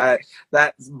person,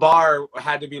 that bar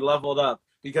had to be leveled up,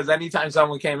 because anytime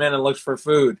someone came in and looked for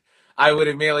food, I would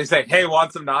immediately say, "Hey,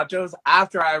 want some nachos?"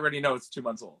 after I already know it's 2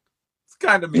 months old. It's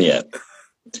kind of mean. Yeah.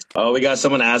 Oh, we got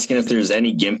someone asking if there's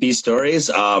any Gimpy stories.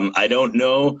 I don't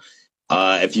know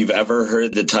if you've ever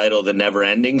heard the title The Never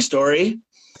Ending Story.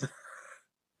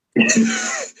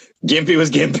 Gimpy was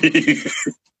Gimpy.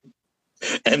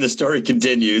 And the story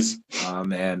continues. Oh,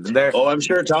 man. Oh, I'm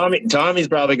sure Tommy's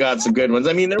probably got some good ones.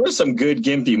 I mean, there were some good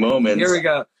Gimpy moments. Here we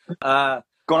go.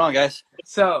 Going on, guys.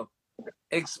 So,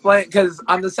 explain, because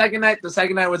on the second night was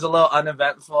a little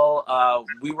uneventful.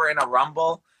 We were in a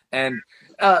rumble, and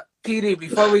PD,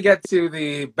 before we get to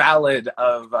the ballad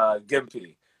of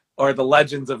Gimpy, or the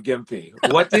legends of Gimpy,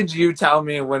 what did you tell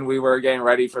me when we were getting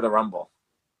ready for the rumble?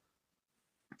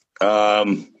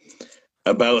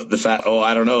 About the fact,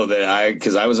 I don't know, that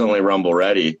because I was only rumble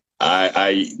ready.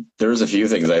 There was a few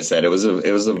things I said. It was a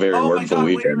very wordful weekend.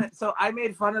 Wait a minute. So I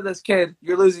made fun of this kid.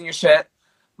 You're losing your shit.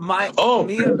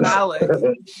 Mia Malik,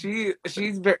 she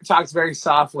talks very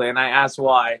softly, and I asked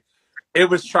why. It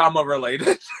was trauma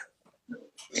related.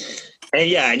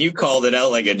 And you called it out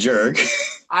like a jerk.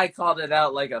 I called it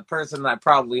out like a person that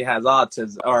probably has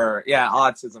autism,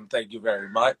 autism. Thank you very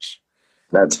much.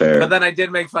 That's fair. But then I did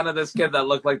make fun of this kid that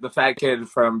looked like the fat kid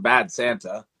from Bad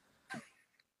Santa.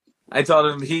 I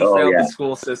told him he failed the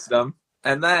school system.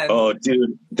 And then... Oh,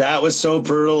 dude, that was so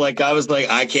brutal. Like, I was like,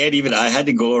 I had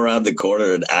to go around the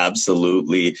corner and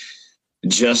absolutely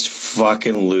just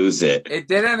fucking lose it. It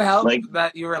didn't help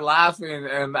that you were laughing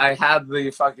and I had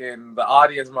the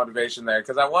audience motivation there.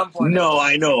 Because at one point... No,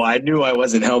 I know. I knew I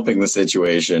wasn't helping the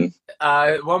situation.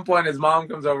 At one point, his mom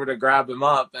comes over to grab him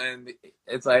up and...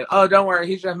 It's like, oh, don't worry,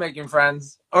 he's just making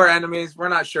friends or enemies. We're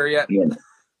not sure yet. Yeah.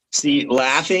 See,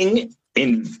 laughing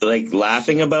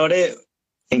about it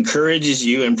encourages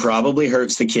you and probably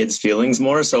hurts the kid's feelings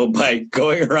more. So by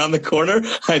going around the corner,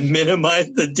 I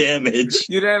minimized the damage.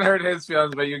 You didn't hurt his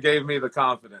feelings, but you gave me the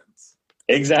confidence.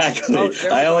 Exactly.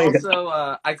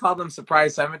 I call them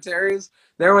surprise cemeteries.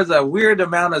 There was a weird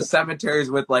amount of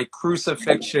cemeteries with like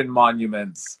crucifixion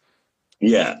monuments.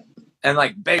 Yeah. And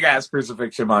like big ass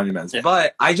crucifixion monuments. Yeah.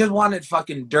 But I just wanted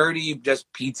fucking dirty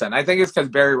just pizza. And I think it's because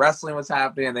Barry Wrestling was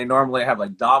happening and they normally have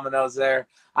like Domino's there.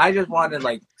 I just wanted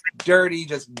like dirty,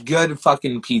 just good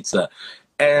fucking pizza.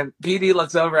 And PD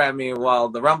looks over at me while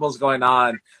the rumble's going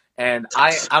on. And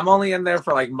I'm only in there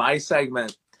for like my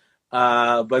segment.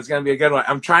 But it's going to be a good one.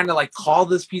 I'm trying to like call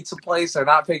this pizza place. They're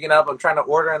not picking up. I'm trying to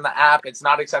order in the app. It's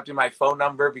not accepting my phone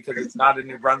number because it's not a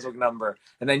New Brunswick number.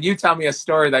 And then you tell me a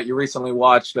story that you recently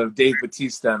watched of Dave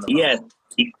Bautista.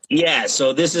 Yeah.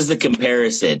 So this is the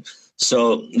comparison.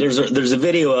 So there's a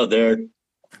video out there.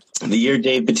 The year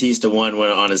Dave Bautista went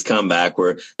on his comeback,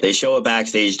 where they show a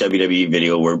backstage WWE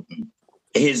video where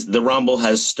the Rumble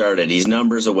has started. He's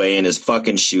numbers away in his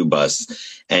fucking shoe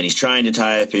bus, and he's trying to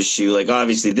tie up his shoe. Like,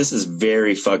 obviously, this is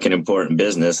very fucking important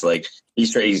business. Like,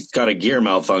 he's got a gear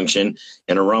malfunction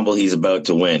in a Rumble he's about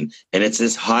to win, and it's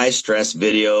this high stress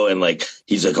video. And like,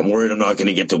 he's like, I'm worried I'm not going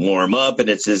to get to warm up, and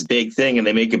it's this big thing, and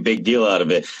they make a big deal out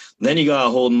of it. Then you got a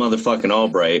Holden motherfucking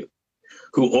Albright,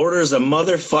 who orders a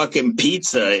motherfucking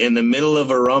pizza in the middle of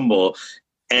a Rumble.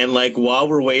 And like, while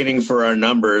we're waiting for our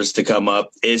numbers to come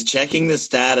up, is checking the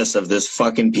status of this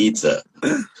fucking pizza.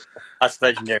 That's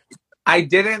legendary. I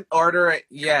didn't order it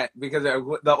yet because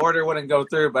the order wouldn't go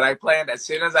through, but I planned as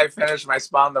soon as I finish my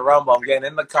spot in the Rumble, I'm getting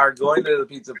in the car, going to the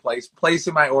pizza place,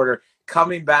 placing my order,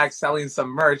 coming back, selling some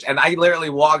merch. And I literally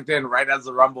walked in right as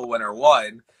the Rumble winner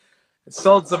won,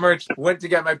 sold some merch, went to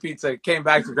get my pizza, came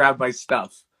back to grab my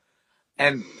stuff.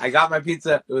 And I got my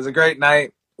pizza. It was a great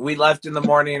night. We left in the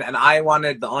morning, and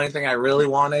the only thing I really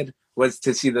wanted was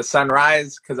to see the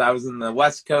sunrise because I was in the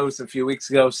West Coast a few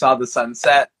weeks ago, saw the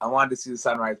sunset. I wanted to see the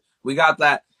sunrise. We got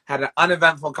that, had an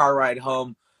uneventful car ride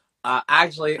home.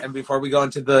 Actually, and before we go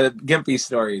into the Gimpy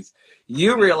stories,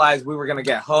 you realized we were going to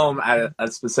get home at a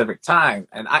specific time.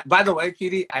 And by the way,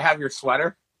 Petey, I have your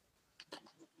sweater.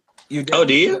 You did. Oh,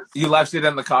 do you? You left it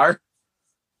in the car?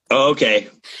 Oh, okay.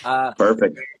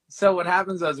 Perfect. So what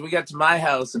happens is we get to my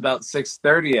house about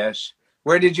 6:30ish.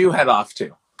 Where did you head off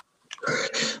to?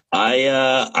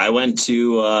 I went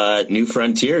to New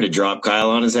Frontier to drop Kyle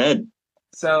on his head.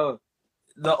 So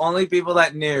the only people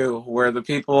that knew were the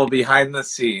people behind the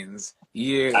snes.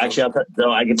 You actually,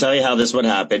 I can tell you how this would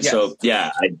happen. Yes. So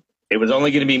yeah, it was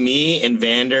only going to be me and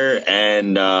Vander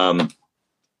and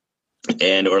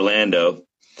Orlando.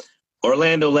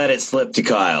 Orlando let it slip to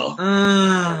Kyle.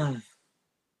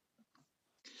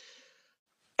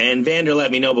 And Vander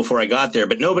let me know before I got there,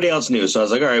 but nobody else knew. So I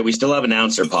was like, all right, we still have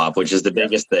announcer pop, which is the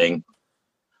biggest thing.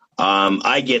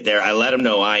 I get there. I let him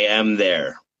know I am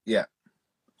there. Yeah.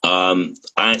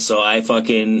 So I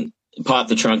fucking pop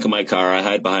the trunk of my car. I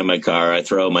hide behind my car. I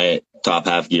throw my top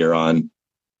half gear on,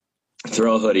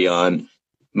 throw a hoodie on,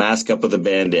 mask up with a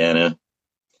bandana,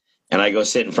 and I go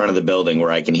sit in front of the building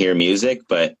where I can hear music,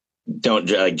 but don't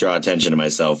draw attention to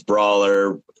myself.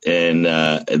 Brawler, and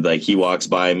he walks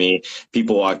by me.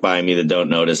 People walk by me that don't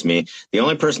notice me. The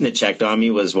only person that checked on me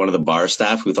was one of the bar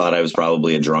staff who thought I was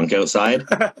probably a drunk outside.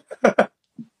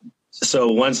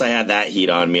 So once I had that heat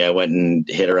on me, I went and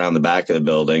hid around the back of the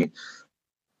building.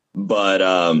 But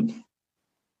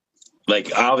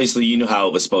obviously, you know how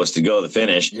it was supposed to go. The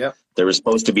finish. Yep. There was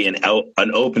supposed to be an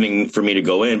opening for me to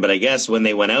go in, but I guess when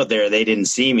they went out there, they didn't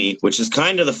see me, which is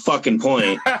kind of the fucking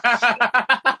point.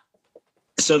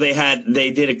 So they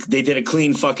did a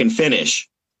clean fucking finish.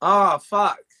 Oh,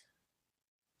 fuck.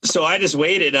 So I just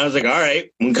waited. And I was like, all right,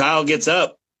 when Kyle gets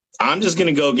up, I'm just going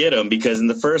to go get him, because in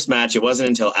the first match, it wasn't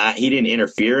until he didn't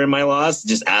interfere in my loss.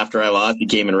 Just after I lost, he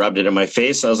came and rubbed it in my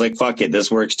face. So I was like, fuck it,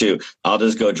 this works too. I'll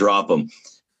just go drop him.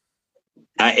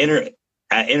 At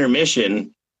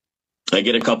intermission, I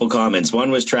get a couple comments.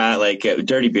 One was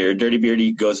Dirty Beard. Dirty Beard,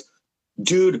 he goes,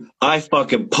 dude, I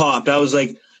fucking popped. I was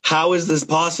like, how is this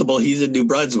possible? He's in New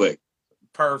Brunswick.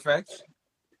 Perfect.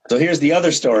 So here's the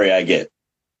other story I get.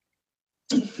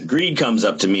 Greed comes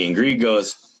up to me, and Greed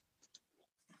goes,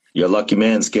 you're a lucky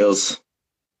man, Skills.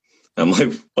 I'm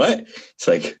like, what? It's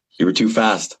like, you were too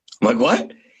fast. I'm like,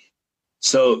 what?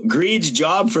 So Greed's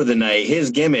job for the night,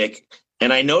 his gimmick,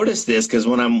 and I noticed this because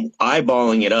when I'm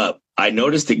eyeballing it up, I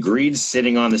noticed that Greed's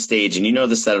sitting on the stage, and you know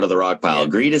the set of the rock pile. Yeah.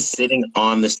 Greed is sitting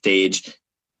on the stage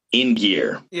in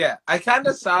gear. Yeah, I kind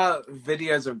of saw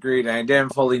videos of Greed, and I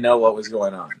didn't fully know what was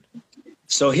going on.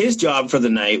 So his job for the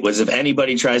night was, if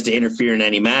anybody tries to interfere in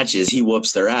any matches, he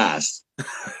whoops their ass.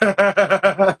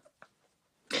 And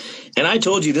I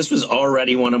told you this was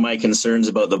already one of my concerns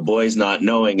about the boys not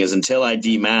knowing, is until I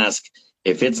demask,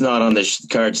 if it's not on the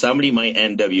card, somebody might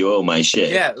NWO my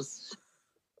shit. Yes.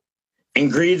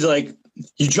 And Greed's like,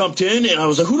 you jumped in, and I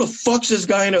was like, who the fuck's this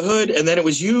guy in a hood? And then it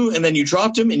was you, and then you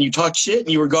dropped him, and you talked shit, and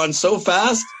you were gone so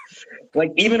fast.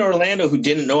 Like, even Orlando, who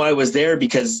didn't know I was there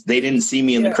because they didn't see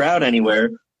me in the crowd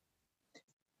anywhere,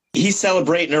 he's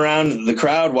celebrating around the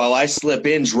crowd while I slip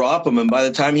in, drop him, and by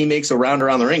the time he makes a round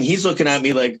around the ring, he's looking at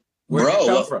me like,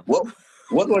 bro,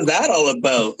 what was that all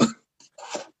about?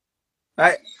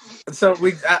 So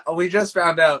we just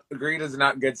found out Greed is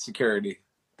not good security.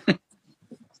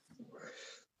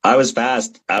 I was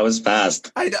fast. I don't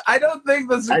think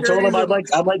the security. I told him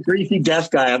I'm like greasy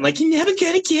deaf guy. I'm like, you're never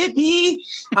gonna get me.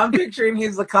 I'm picturing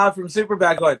he's the cop from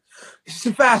Superbad going, he's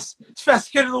too fast. It's the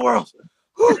fastest kid in the world.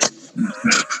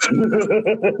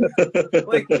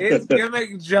 Like, his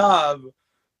gimmick job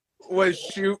was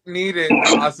shoot needed,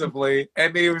 possibly,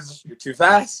 and he was, you're too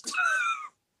fast.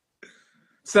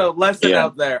 So listen Yeah.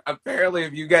 up there. Apparently,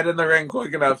 if you get in the ring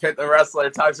quick enough, hit the wrestler,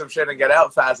 talk some shit, and get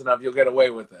out fast enough, you'll get away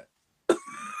with it.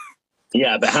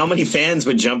 Yeah, but how many fans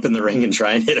would jump in the ring and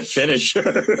try and hit a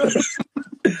finisher?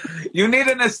 You need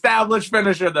an established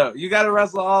finisher, though. You got to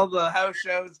wrestle all the house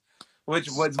shows, which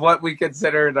was what we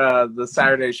considered the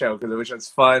Saturday show because it was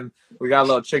just fun. We got a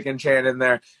little chicken chant in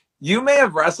there. You may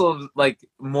have wrestled like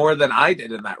more than I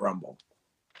did in that Rumble.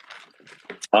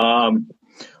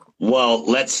 Well,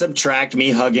 let's subtract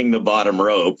me hugging the bottom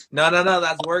rope. No,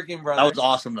 that's working, brother. That was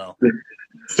awesome, though.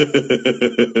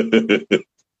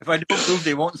 If I don't move,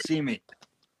 they won't see me.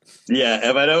 Yeah,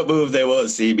 if I don't move, they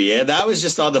won't see me. And that was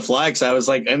just on the fly because I was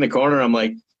like in the corner. I'm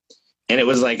like, and it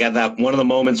was like at that one of the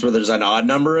moments where there's an odd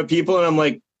number of people, and I'm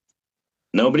like,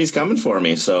 nobody's coming for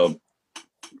me. So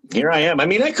here I am. I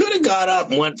mean, I could have got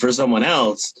up and went for someone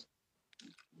else,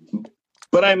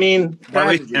 but I mean, I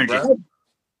liked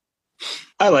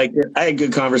it. I had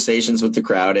good conversations with the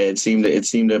crowd. It seemed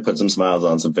to put some smiles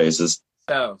on some faces.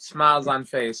 So, smiles on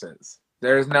faces.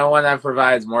 There's no one that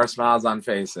provides more smiles on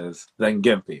faces than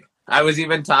Gimpy. I was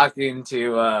even talking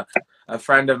to a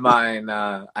friend of mine.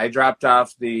 I dropped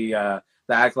off the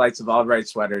Acolytes of All Right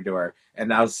sweater to her,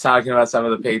 and I was talking about some of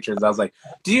the patrons. I was like,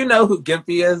 do you know who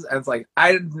Gimpy is? And it's like,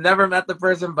 I've never met the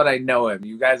person, but I know him.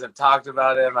 You guys have talked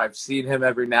about him. I've seen him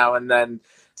every now and then.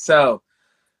 So,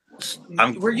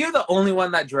 were you the only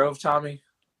one that drove, Tommy?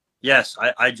 Yes,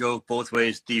 I drove both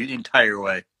ways the entire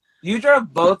way. You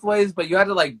drove both ways, but you had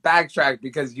to like backtrack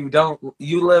because you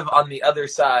live on the other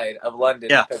side of London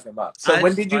to pick them up. So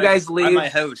when did you guys leave? At my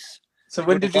house. So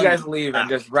when did you guys leave and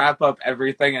just wrap up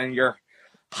everything and your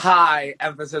high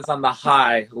emphasis on the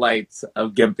highlights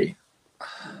of Gimpy?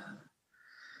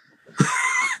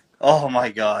 Oh my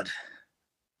God.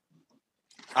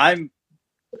 I'm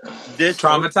this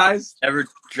traumatized? Ever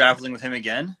traveling with him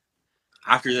again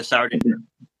after this Saturday?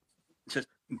 Just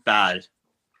bad.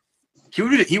 He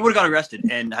would have got arrested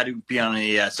and had to be on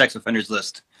a sex offenders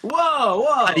list.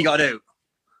 Whoa! And he got out.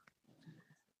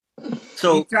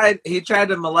 So he tried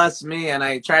to molest me, and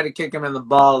I tried to kick him in the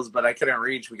balls, but I couldn't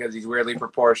reach because he's weirdly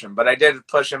proportioned. But I did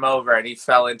push him over, and he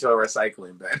fell into a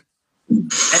recycling bin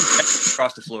and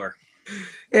across the floor.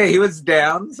 Yeah, he was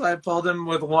down, so I pulled him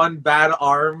with one bad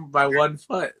arm by 1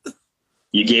 foot.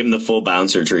 You gave him the full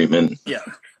bouncer treatment. Yeah.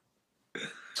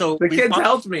 So the kids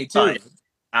helped me too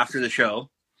after the show.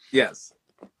 Yes.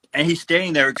 And he's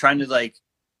standing there trying to like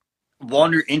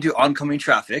wander into oncoming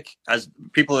traffic as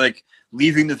people are like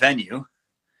leaving the venue.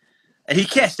 And he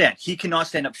can't stand. He cannot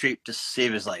stand up straight to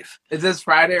save his life. Is this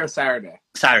Friday or Saturday?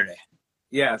 Saturday.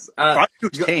 Yes. Friday he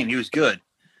was tame. He was good.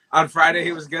 On Friday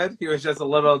he was good? He was just a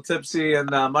little tipsy and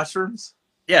mushrooms?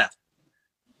 Yeah.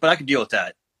 But I could deal with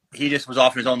that. He just was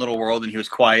off in his own little world and he was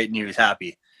quiet and he was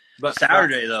happy. But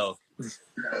Saturday, though,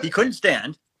 he couldn't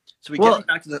stand. So we get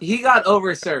back to the. He got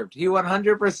overserved. He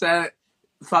 100%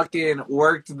 fucking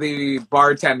worked the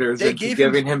bartenders into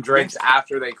giving him drinks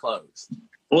after they closed.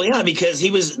 Well, yeah, because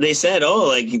he was. They said, "Oh,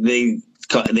 like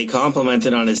they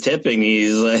complimented on his tipping."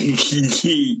 He's like,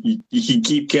 "He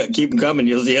keep him coming.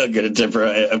 You'll see how good a tipper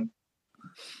I am."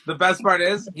 The best part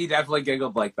is he definitely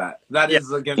giggled like that. That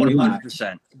is a good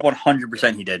 100%.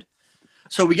 100% he did.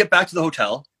 So we get back to the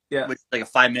hotel. Yeah, which is like a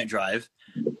 5-minute drive.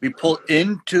 We pull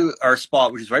into our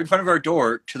spot, which is right in front of our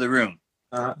door, to the room.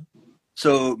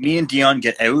 So me and Dion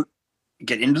get out,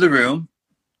 get into the room.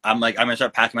 I'm like, I'm going to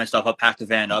start packing my stuff up, pack the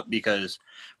van up because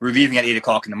we're leaving at 8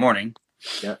 o'clock in the morning.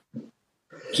 Yeah.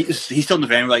 He's still in the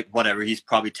van. We're like, whatever. He's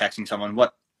probably texting someone.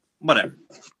 Whatever.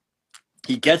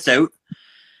 He gets out.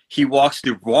 He walks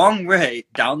the wrong way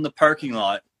down the parking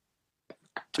lot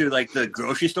to like the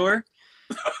grocery store.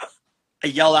 I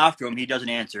yell after him. He doesn't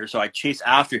answer. So I chase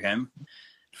after him.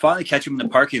 Finally catch him in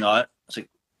the parking lot. I was like,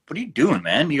 what are you doing,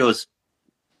 man? He goes,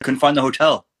 couldn't find the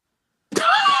hotel.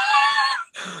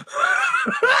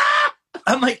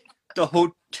 I'm like, the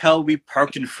hotel we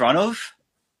parked in front of?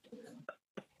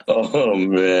 Oh,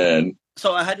 man.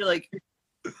 So I had to, like,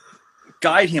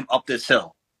 guide him up this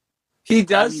hill. He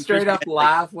does straight up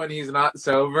laugh when he's not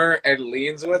sober and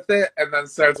leans with it and then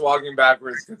starts walking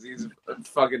backwards because he's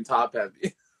fucking top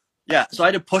heavy. Yeah, so I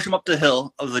had to push him up the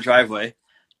hill of the driveway,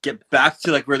 get back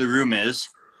to, like, where the room is.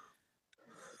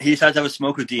 He decides to have a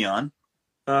smoke with Dion.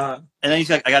 And then he's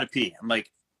like, I gotta pee. I'm like,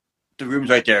 the room's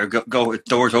right there. Go,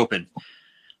 door's open.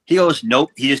 He goes,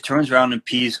 nope. He just turns around and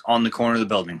pees on the corner of the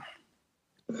building.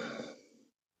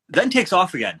 Then takes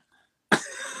off again.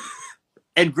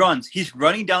 And runs. He's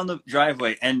running down the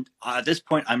driveway. And at this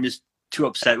point, I'm just too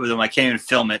upset with him. I can't even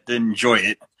film it, then enjoy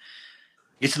it.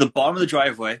 Gets to the bottom of the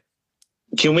driveway,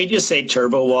 Can we just say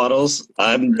turbo waddles?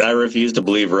 I refuse to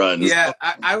believe runs. Yeah,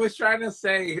 I was trying to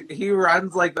say he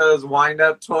runs like those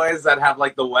wind-up toys that have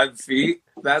like the web feet.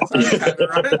 That's how he kind of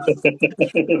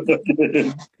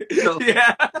runs. So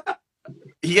Yeah.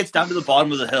 he gets down to the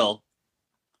bottom of the hill,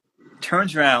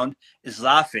 turns around, is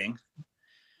laughing.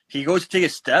 He goes to take a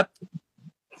step,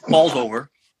 falls over.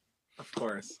 Of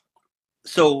course.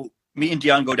 So me and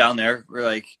Dion go down there. We're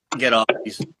like, get up.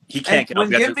 He can't get up.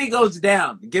 When Gimpy goes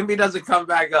down, Gimpy doesn't come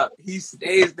back up. He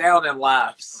stays down and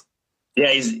laughs.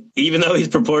 Yeah, even though he's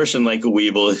proportioned like a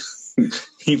weeble,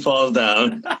 he falls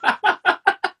down.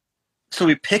 So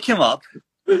we pick him up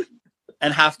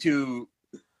and have to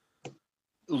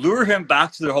lure him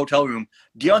back to the hotel room.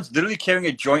 Dion's literally carrying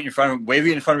a joint in front of him,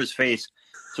 waving it in front of his face.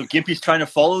 So Gimpy's trying to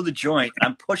follow the joint.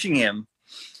 I'm pushing him.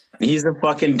 He's a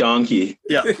fucking donkey.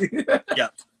 Yeah. Yeah.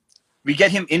 We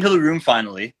get him into the room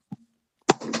finally.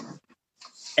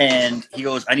 And he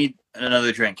goes, I need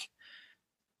another drink.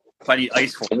 I need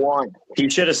ice for want. He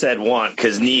should have said want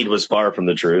because need was far from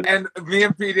the truth. And me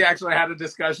and PD actually had a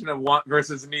discussion of want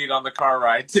versus need on the car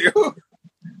ride too.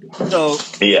 So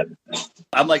yeah,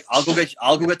 I'm like, I'll go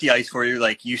get the ice for you.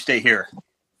 Like, you stay here. Oh,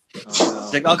 no.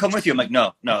 He's like, I'll come with you. I'm like,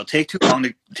 no, it'll take too long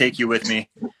to take you with me.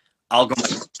 I'll go.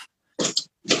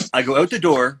 I go out the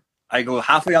door. I go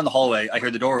halfway down the hallway. I hear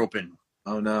the door open.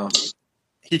 Oh no.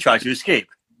 He tries to escape.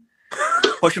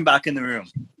 Push him back in the room.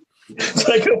 It's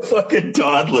like a fucking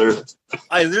toddler.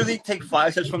 I literally take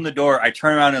 5 steps from the door. I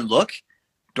turn around and look.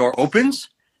 Door opens,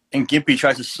 and Gimpy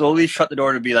tries to slowly shut the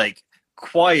door to be like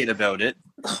quiet about it.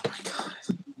 Oh my god.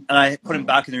 And I put him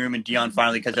back in the room, and Dion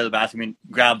finally comes out of the bathroom and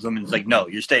grabs him and is like, "No,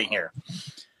 you're staying here."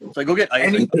 So I go get ice.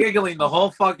 And he's giggling the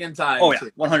whole fucking time. Oh yeah,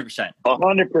 too. 100%.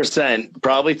 100%.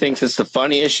 Probably thinks it's the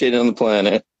funniest shit on the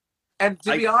planet. And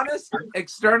to be honest,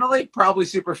 externally, probably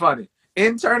super funny.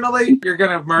 Internally, you're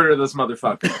gonna murder this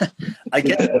motherfucker. I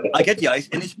get the ice,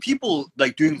 and there's people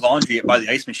like doing laundry by the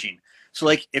ice machine. So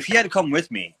like, if he had to come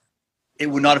with me, it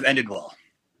would not have ended well.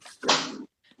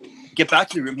 Get back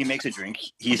to the room. He makes a drink.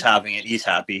 He's having it. He's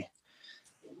happy.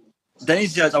 Then he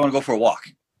says, "I want to go for a walk."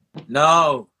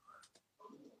 No.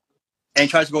 And he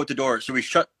tries to go out the door. So we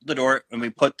shut the door and we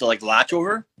put the latch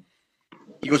over.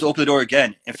 He goes to open the door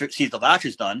again and sees the latch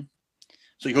is done.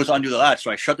 So he goes to undo the latch.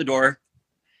 So I shut the door,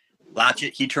 latch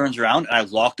it. He turns around and I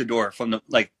lock the door from the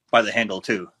by the handle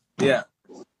too. Yeah.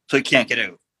 So he can't get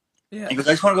out. Yeah. And he goes,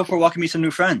 "I just want to go for a walk and meet some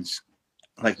new friends."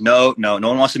 I'm like, no one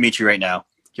wants to meet you right now.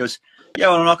 He goes, "Yeah,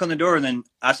 I want to knock on the door and then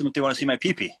ask them if they want to see my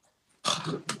pee-pee."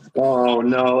 Oh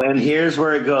no, and here's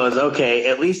where it goes. Okay,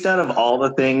 at least out of all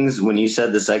the things when you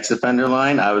said the sex offender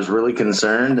line, I was really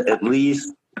concerned. At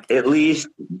least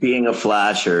being a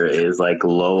flasher is like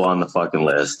low on the fucking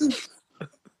list.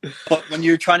 But when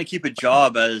you're trying to keep a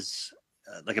job as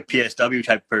like a PSW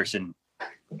type person,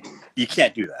 you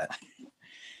can't do that.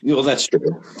 Well, that's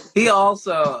true. He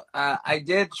also, I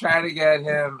did try to get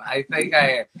him. I think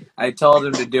I told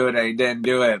him to do it. And he didn't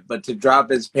do it, but to drop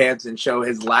his pants and show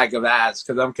his lack of ass,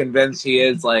 because I'm convinced he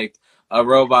is like a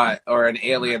robot or an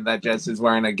alien that just is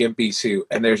wearing a Gimpy suit,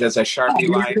 and there's just a Sharpie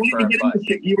line for a butt.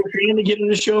 You were trying to get him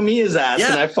to show me his ass,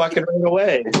 and I fucking ran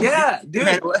away. Yeah,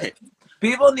 dude.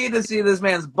 People need to see this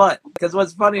man's butt, because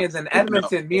what's funny is in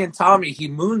Edmonton, me and Tommy, he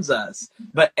moons us,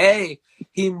 but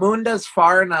he mooned us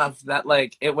far enough that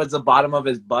like it was the bottom of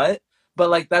his butt, but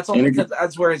like that's only because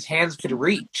that's where his hands could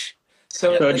reach.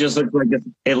 So it just looks like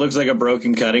it looks like a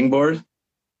broken cutting board.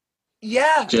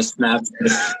 Yeah, just snaps.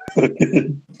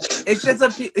 It's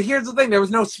just here's the thing: there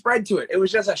was no spread to it. It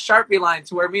was just a Sharpie line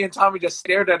to where me and Tommy just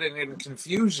stared at it in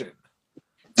confusion.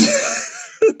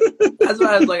 That's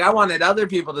why I was like, I wanted other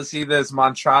people to see this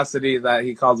monstrosity that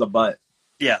he calls a butt.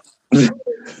 Yeah.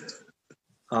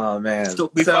 Oh man.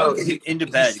 So we found him into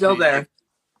bed. He's still there.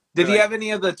 Did he have any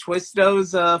of the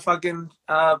Twistos fucking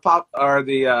pop or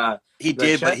the He the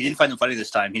did, check? but he didn't find them funny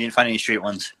this time. He didn't find any straight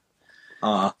ones.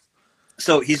 Uh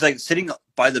So he's like sitting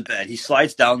by the bed. He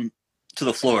slides down to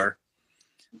the floor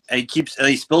and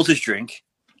he spills his drink.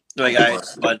 They're like,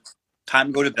 guys, but time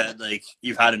to go to bed. Like,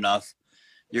 you've had enough.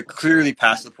 You're clearly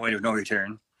past the point of no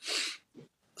return.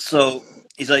 So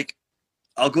he's like,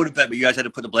 I'll go to bed, but you guys had to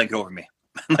put the blanket over me.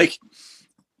 I'm like,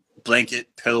 blanket,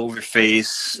 pillow over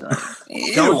face.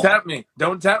 Don't tempt me.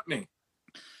 Don't tempt me.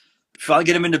 Finally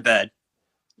get him into bed.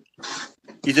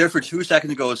 He's there for 2 seconds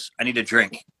and goes, I need a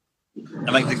drink.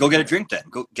 I'm like, go get a drink then.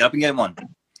 Go get up and get one.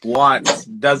 Wants,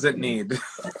 doesn't need.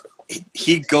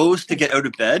 He goes to get out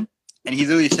of bed, and he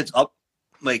literally sits up,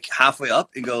 like halfway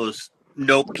up, and goes,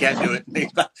 nope, can't do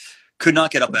it. Could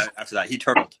not get up after that. He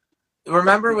turtled.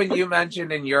 Remember when you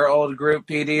mentioned in your old group,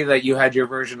 PD, that you had your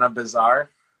version of Bizarre?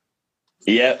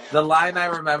 Yep. The line I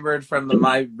remembered from the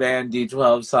My Band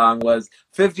D12 song was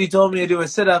 50 told me to do a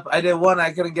sit up. I did one,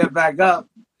 I couldn't get back up.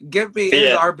 Gimpy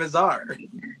is our Bizarre.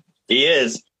 He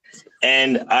is.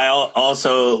 And I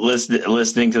also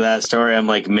listening to that story, I'm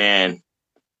like, man,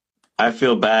 I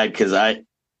feel bad because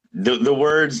the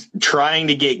words trying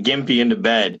to get Gimpy into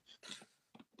bed.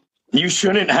 You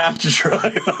shouldn't have to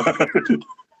try hard.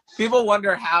 People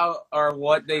wonder how or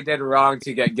what they did wrong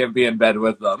to get Gimpy in bed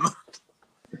with them.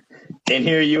 And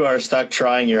here you are stuck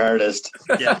trying your hardest.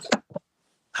 Yeah.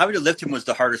 Having to lift him was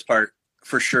the hardest part,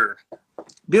 for sure.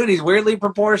 Dude, he's weirdly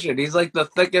proportioned. He's like the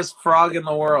thickest frog in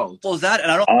the world. Well, that,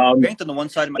 and I don't strength on the one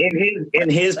side of my... In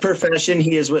his profession,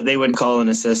 he is what they would call an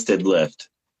assisted lift.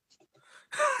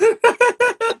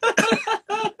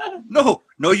 No,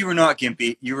 you were not,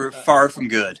 Gimpy. You were far from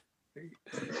good.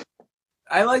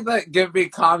 I like that Gimpy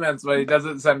comments, but he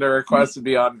doesn't send a request to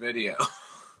be on video.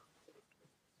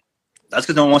 That's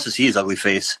because no one wants to see his ugly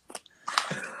face.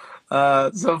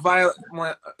 So finally,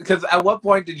 because at what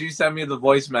point did you send me the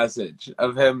voice message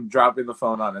of him dropping the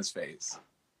phone on his face?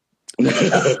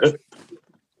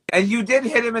 And you did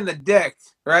hit him in the dick,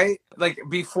 right? Like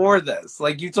before this,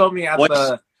 like you told me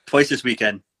twice this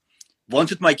weekend. Once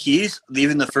with my keys,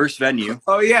 leaving the first venue.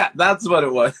 Oh yeah, that's what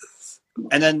it was.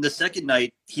 And then the second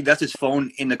night, he left his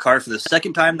phone in the car for the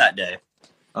second time that day.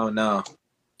 Oh no!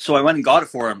 So I went and got it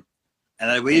for him,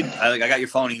 and I waited. I got your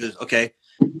phone. He goes, okay.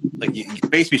 Like, you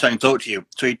face me so I can throw it to you.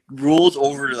 So he rolls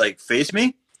over to, like, face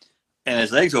me, and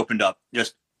his legs opened up,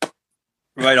 just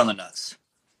right on the nuts.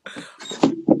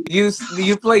 You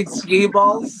played skee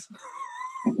balls?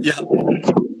 Yeah.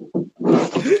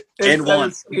 And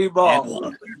one. Skee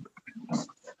ball.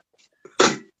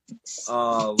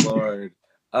 Oh, Lord.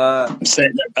 I'm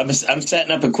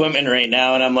setting up equipment right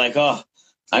now, and I'm like, oh,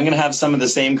 I'm going to have some of the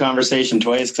same conversation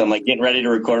twice because I'm, like, getting ready to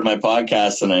record my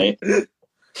podcast tonight.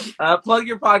 Plug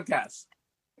your podcast.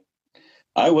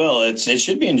 I will. It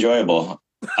should be enjoyable.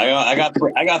 I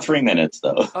got 3 minutes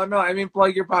though. Oh no, I mean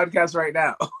plug your podcast right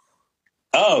now.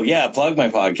 Oh yeah, plug my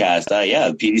podcast.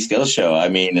 The PD Skills Show. I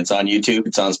mean, it's on YouTube,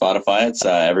 it's on Spotify, it's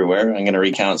everywhere. I'm going to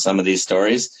recount some of these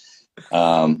stories.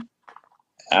 I'm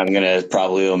going to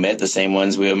probably omit the same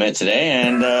ones we omit today,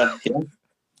 and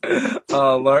yeah.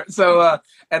 Oh Lord. So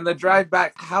and the drive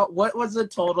back. What was the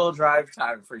total drive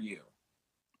time for you?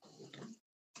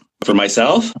 For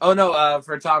myself? Oh, no,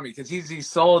 for Tommy, because he's the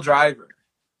sole driver.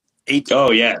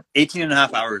 18 and a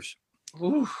half hours.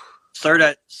 Oof. Start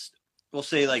at, we'll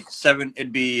say, like 7,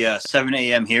 it'd be 7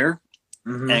 a.m. here,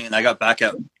 and I got back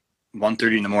at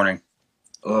 1:30 in the morning.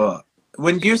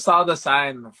 When you saw the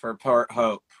sign for Port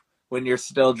Hope, when you're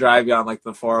still driving on, like,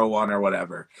 the 401 or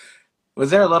whatever,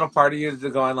 was there a little part of you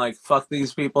going, like, fuck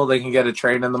these people, they can get a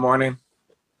train in the morning?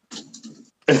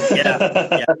 Yeah,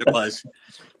 there was.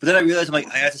 But then I realized I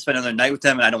have to spend another night with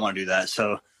them, and I don't want to do that.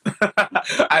 So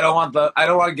I don't want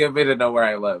Gimpy to know where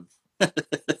I live.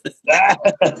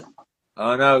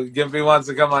 Oh no, Gimpy wants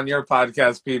to come on your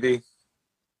podcast, PD.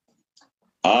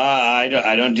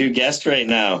 I don't do guest right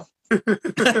now.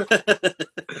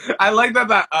 I like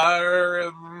that.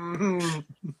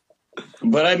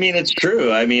 But I mean, it's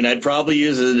true. I mean, I'd probably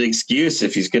use it as an excuse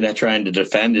if he's going to try to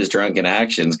defend his drunken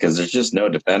actions because there's just no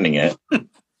defending it.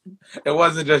 It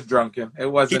wasn't just drunken. It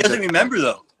wasn't. He doesn't remember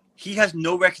though. He has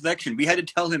no recollection. We had to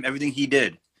tell him everything he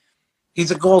did.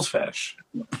 He's a goldfish.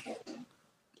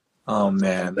 Oh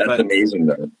man, that's amazing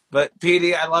though. But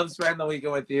PD, I love spending the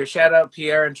weekend with you. Shout out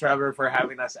Pierre and Trevor for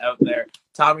having us out there.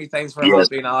 Tommy, thanks for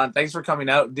hopping on. Thanks for coming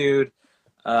out, dude.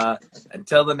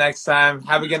 Until the next time,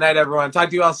 have a good night, everyone. Talk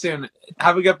to you all soon.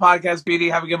 Have a good podcast, PD.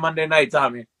 Have a good Monday night,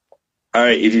 Tommy. All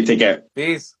right, you take care.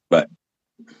 Peace. Bye.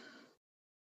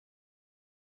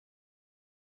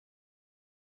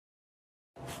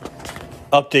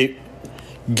 Update.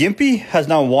 Gimpy has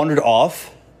now wandered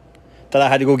off that I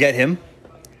had to go get him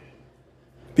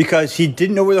because he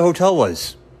didn't know where the hotel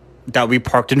was that we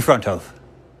parked in front of.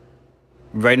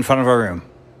 Right in front of our room.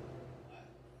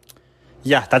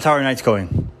 Yeah, that's how our night's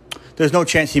going. There's no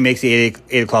chance he makes the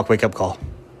 8 o'clock wake-up call.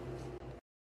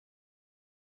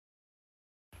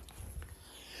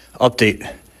 Update.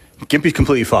 Gimpy's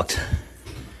completely fucked.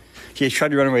 He has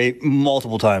tried to run away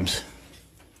multiple times.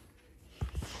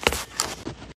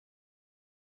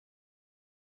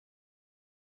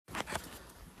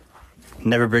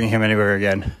 Never bringing him anywhere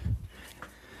again.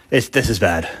 This is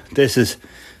bad. He's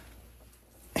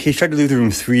tried to leave the room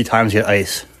 3 times to get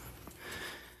ice.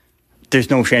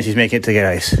 There's no chance he's making it to get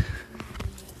ice.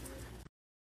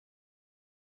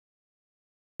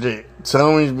 Update.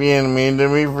 Tommy's being mean to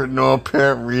me for no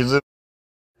apparent reason.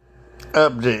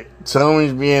 Update.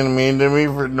 Tommy's being mean to me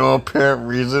for no apparent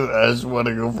reason. I just want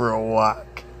to go for a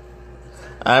walk.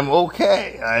 I'm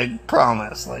okay. I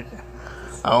promise. Like,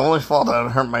 I only fall down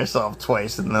and hurt myself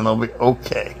twice, and then I'll be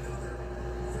okay.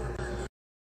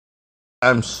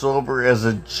 I'm sober as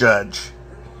a judge.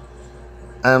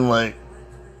 I'm like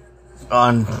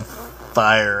on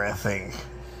fire, I think,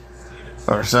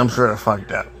 or some sort of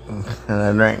fucked up, and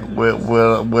I drank a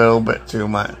little bit too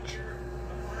much.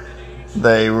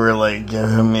 They were like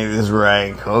giving me these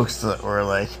Ryan Cokes that were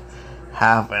like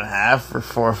half and half for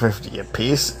 $4.50 a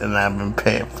piece, and I've been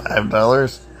paying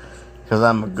 $5 because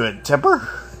I'm a good tipper.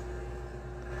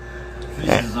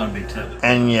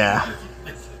 And yeah,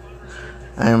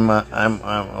 I'm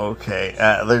okay.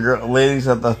 The ladies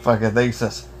at the fucking thing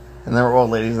says, and they were old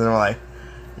ladies, and they were like,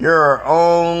 "You're our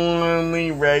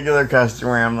only regular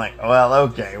customer." I'm like, well,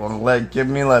 okay, well, give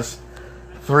me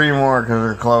 3 more because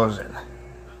they're closing.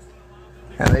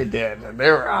 And they did. And they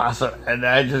were awesome. And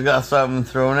I just got something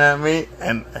thrown at me.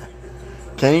 And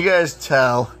can you guys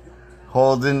tell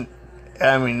Holden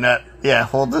to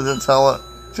tell it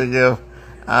to give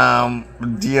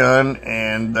Dion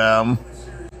and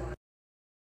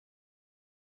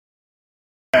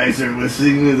guys are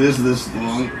listening to this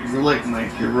long. You're like my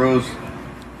heroes.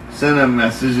 Send a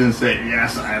message and say,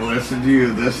 yes, I listened to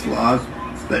you this long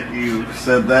that you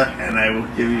said that, and I will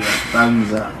give you a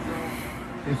thumbs up.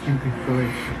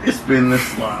 It's been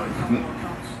this long.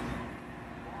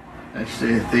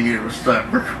 Actually, I think it will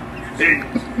stop recording.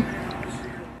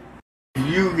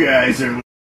 You guys are.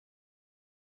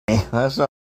 That's not.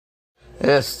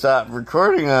 It stopped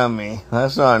recording on me.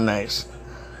 That's not nice.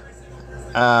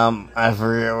 I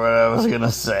forget what I was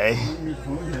gonna say.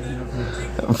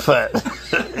 But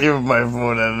even my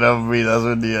phone had enough of me. That's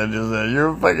what Dion just said. You're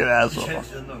a fucking asshole.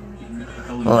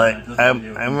 Like,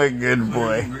 I'm a good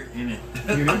boy.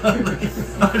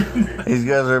 These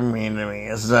guys are mean to me.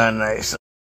 It's not nice.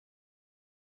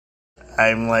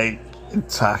 I'm like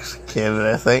intoxicated,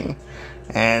 I think.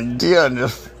 And Dion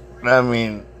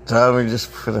Tommy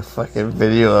just put a fucking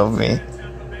video of me.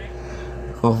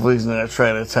 Hopefully he's not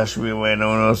trying to touch me with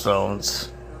no stones.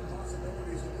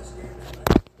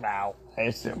 Wow. I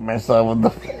just hit myself in the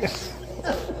face.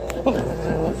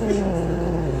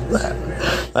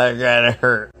 That kinda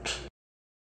hurt.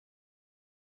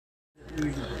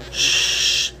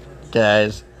 Shh,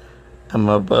 guys, I'm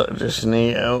about to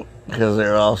sneak out because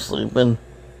they're all sleeping.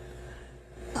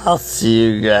 I'll see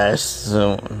you guys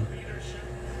soon.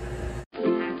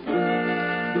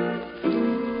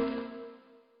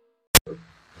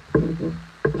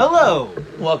 Hello,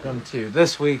 welcome to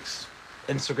this week's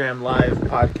Instagram Live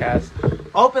podcast.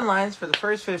 Open lines for the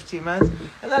first 15 minutes,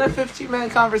 and then a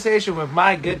 15-minute conversation with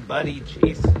my good buddy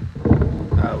Jason.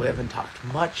 We haven't talked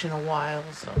much in a while,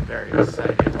 so I'm very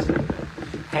excited to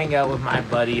hang out with my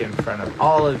buddy in front of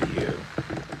all of you.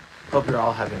 Hope you're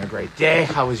all having a great day.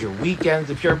 How was your weekend?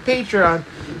 If you're a patron,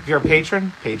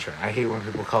 I hate when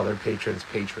people call their patrons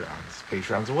Patreons.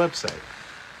 Patreon's a website.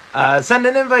 Send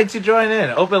an invite to join in.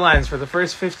 Open lines for the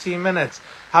first 15 minutes.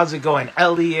 How's it going?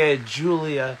 Elliot,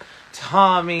 Julia,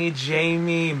 Tommy,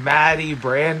 Jamie, Maddie,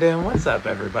 Brandon. What's up,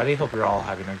 everybody? Hope you're all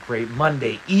having a great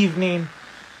Monday evening.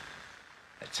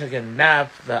 I took a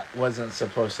nap that wasn't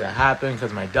supposed to happen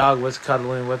because my dog was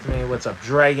cuddling with me. What's up,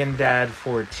 Dragon Dad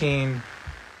 14?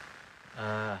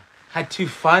 Had 2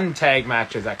 fun tag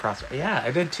matches at CrossFit. Yeah,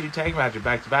 I did 2 tag matches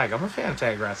back to back. I'm a fan of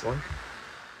tag wrestling.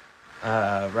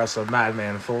 Wrestled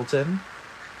Madman Fulton.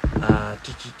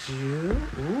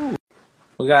 Ooh.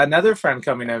 We got another friend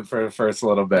coming in for the first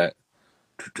little bit.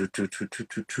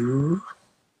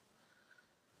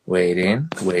 Waiting,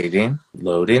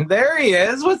 loading. There he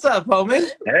is. What's up, homie?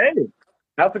 Hey,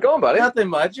 how's it going, buddy? Nothing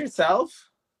much. Yourself?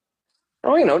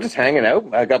 Oh, just hanging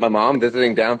out. I got my mom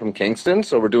visiting down from Kingston,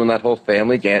 so we're doing that whole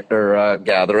family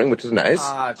gathering, which is nice.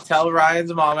 Tell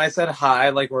Ryan's mom I said hi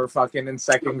like we're fucking in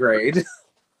 2nd grade.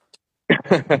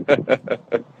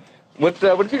 What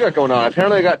have you got going on?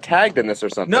 Apparently I got tagged in this or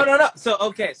something. No. So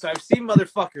I've seen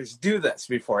motherfuckers do this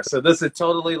before. So this is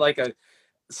totally like a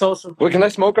social. Wait, can I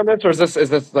smoke on this, or is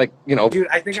this like, Dude,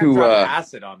 I think I'm throwing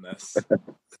acid on this.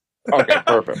 Okay,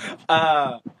 perfect.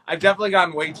 I've definitely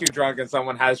gotten way too drunk, and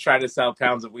someone has tried to sell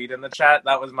pounds of weed in the chat.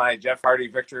 That was my Jeff Hardy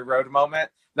Victory Road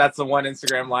moment. That's the one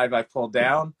Instagram Live I pulled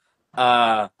down.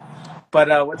 But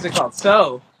what's it called?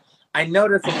 So I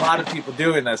noticed a lot of people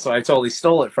doing this, so I totally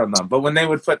stole it from them. But when they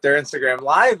would put their Instagram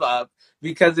Live up,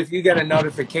 because if you get a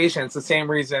notification, it's the same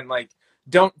reason, like,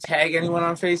 don't tag anyone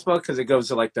on Facebook because it goes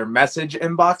to, like, their message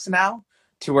inbox now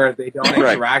to where they don't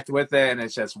interact with it, and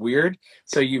it's just weird.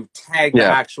 So you tag the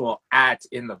actual @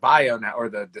 in the bio now, or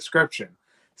the description.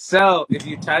 So if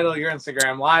you title your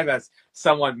Instagram Live as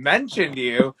someone mentioned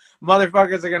you,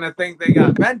 motherfuckers are going to think they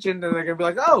got mentioned, and they're going to be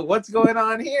like, oh, what's going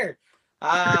on here?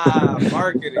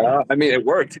 Marketing. I mean, it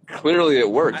worked. Clearly, it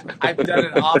worked. I've done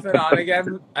it off and on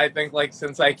again. I think like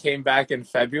since I came back in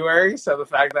February. So the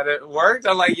fact that it worked,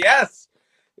 I'm like, yes,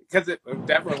 because it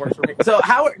definitely works for me. So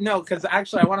because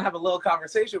actually I want to have a little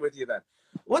conversation with you then.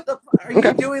 What the are you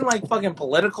doing? Like fucking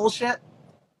political shit?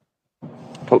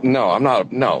 No, I'm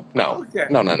not. No. Okay.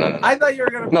 No. I thought you were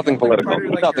gonna Nothing be like political. part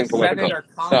of like Nothing your political. Senate or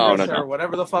Congress No. or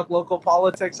whatever the fuck local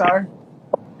politics are.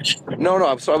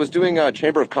 No. So I was doing a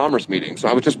Chamber of Commerce meeting. So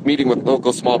I was just meeting with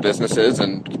local small businesses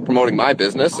and promoting my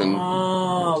business and.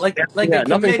 Oh, like a nothing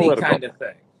committee political. kind of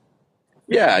thing.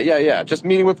 Yeah. Just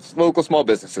meeting with local small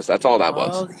businesses. That's all that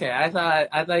was. Okay, I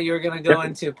thought you were gonna go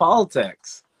into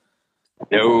politics.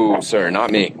 No, sir,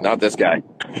 not me, not this guy.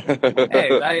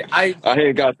 Hey, I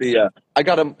I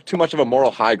got too much of a moral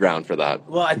high ground for that.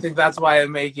 well, I think that's why I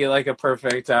make you like a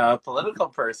perfect political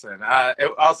person.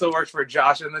 It also works for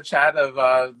Josh in the chat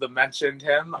of the mentioned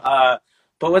him. But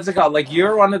what's it called? Like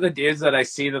you're one of the dudes that I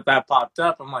see that popped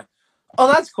up. I'm like, oh,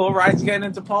 that's cool. Ryan's getting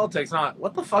into politics. Not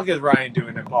what the fuck is Ryan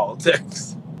doing in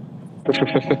politics?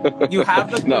 You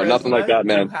have the charisma, No, nothing like that,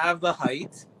 man. You have the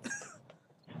height.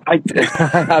 I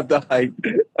have the height.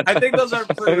 I think those are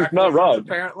prerequisites, not wrong.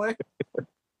 apparently.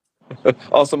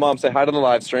 Also, Mom, say hi to the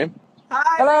live stream. Hi,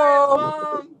 Hello.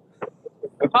 Mom.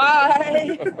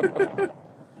 Hi.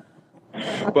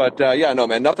 But yeah, no,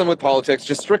 man, nothing with politics.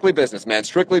 Just strictly business, man.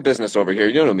 Strictly business over here.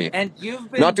 You know me. And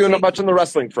you've been not doing much on the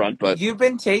wrestling front, but you've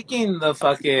been taking the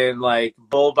fucking like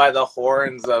bull by the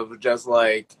horns of just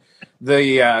like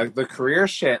the career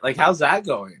shit. Like, how's that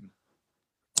going?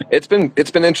 It's been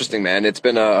interesting, man. It's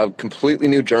been a completely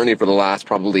new journey for the last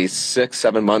probably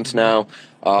 6-7 months now.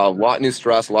 A lot new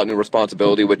stress, a lot new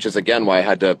responsibility, which is again why I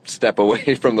had to step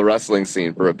away from the wrestling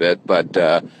scene for a bit. But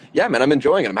yeah, man, I'm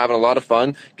enjoying it. I'm having a lot of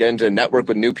fun getting to network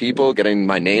with new people, getting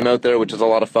my name out there, which is a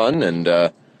lot of fun,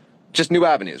 and just new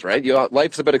avenues, right?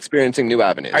 Life's about experiencing new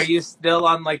avenues. Are you still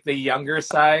on like the younger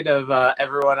side of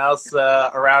everyone else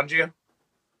around you?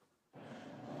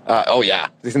 Oh yeah.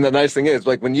 And the nice thing is,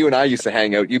 like when you and I used to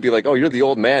hang out, you'd be like, "Oh, you're the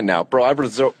old man now, bro."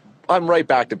 I'm right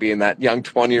back to being that young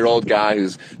 20-year-old guy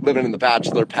who's living in the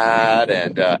bachelor pad,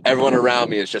 and everyone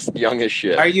around me is just young as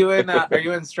shit. Are you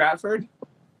in Stratford?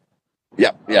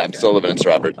 Yeah, I'm still living in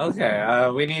Stratford. Okay,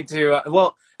 we need to.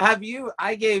 Well,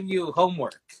 I gave you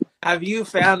homework. Have you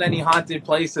found any haunted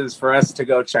places for us to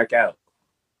go check out?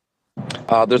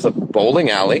 There's a bowling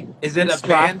alley. Is it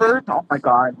abandoned? Oh my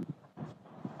god.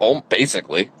 Oh,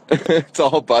 basically. It's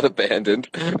all but abandoned.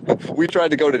 We tried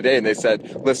to go today, and they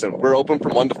said, listen, we're open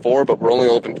from 1 to 4, but we're only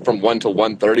open from 1 to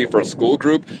 1:30 for a school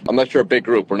group. Unless you're a big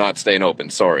group, we're not staying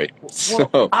open. Sorry.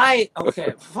 Well,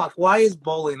 fuck. Why is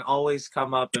bowling always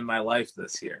come up in my life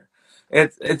this year?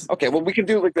 It's okay. Well, we can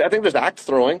do I think there's axe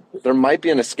throwing. There might be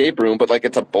an escape room, but like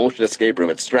it's a bullshit escape room.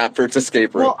 It's Stratford's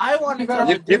escape room. Well, I want to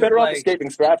go. You're better off escaping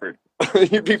Stratford.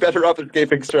 You'd be better off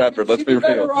escaping Stratford. Let's be real.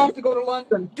 Better off to go to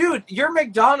London. Dude, your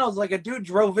McDonald's like a dude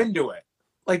drove into it.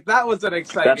 Like that was an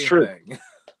exciting That's true. thing.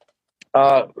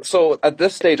 So at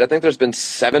this stage, I think there's been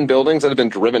 7 buildings that have been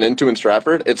driven into in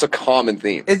Stratford. It's a common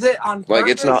theme. Is it on purpose Like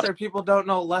it's not. or people don't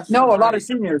know left? No, a lot of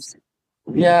seniors.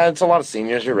 Yeah, it's a lot of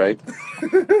seniors. You're right.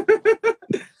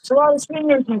 It's a lot of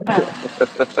seniors in town.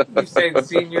 You saying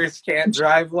seniors can't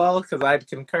drive well? Because I'd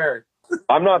concur.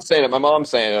 I'm not saying it. My mom's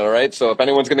saying it. All right. So if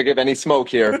anyone's gonna give any smoke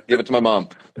here, give it to my mom.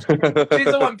 She's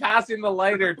the one passing the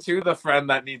lighter to the friend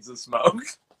that needs the smoke.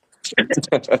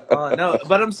 No,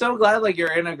 but I'm so glad like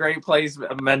you're in a great place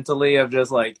mentally of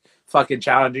just like fucking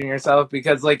challenging yourself,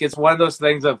 because like it's one of those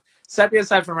things of set me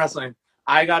aside from wrestling.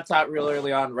 I got taught real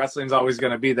early on wrestling's always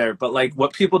going to be there, but like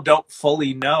what people don't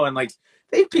fully know, and like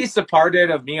they pieced apart it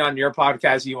of me on your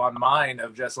podcast, you on mine,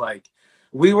 of just like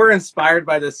we were inspired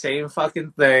by the same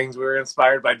fucking things. We were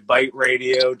inspired by Bite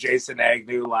Radio, Jason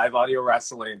Agnew, Live Audio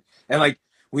Wrestling, and like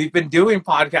we've been doing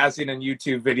podcasting and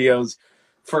YouTube videos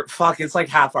for it's like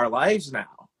half our lives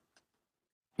now.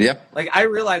 Yep. Like I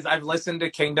realize I've listened to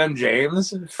Kingdom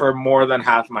James for more than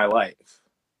half my life.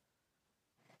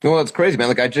 Well, it's crazy, man.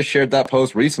 Like I just shared that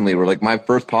post recently where like my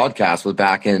first podcast was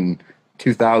back in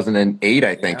 2008,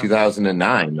 I think,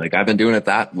 2009. Like I've been doing it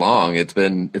that long. It's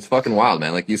fucking wild,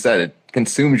 man. Like you said, it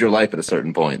consumes your life at a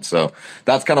certain point. So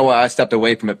that's kind of why I stepped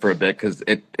away from it for a bit, because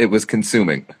it was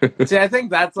consuming. See, I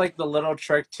think that's like the little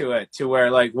trick to it, to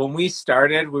where like when we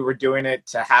started, we were doing it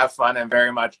to have fun and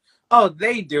very much, oh,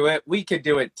 they do it, we could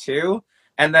do it too.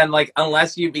 And then like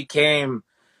unless you became,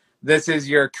 this is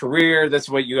your career, this is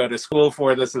what you go to school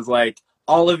for, this is like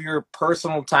all of your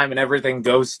personal time and everything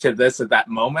goes to this at that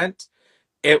moment,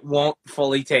 it won't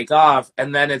fully take off.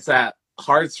 And then it's that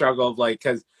hard struggle of like,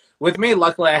 because with me,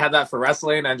 luckily I had that for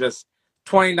wrestling, and just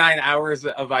 29 hours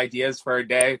of ideas for a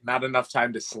day, not enough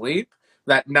time to sleep,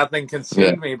 that nothing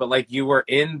consumed me. But like you were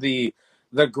in the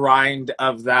grind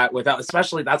of that without,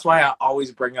 especially that's why I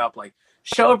always bring up like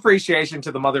show appreciation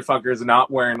to the motherfuckers not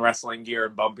wearing wrestling gear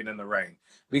and bumping in the ring,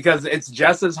 because it's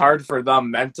just as hard for them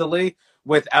mentally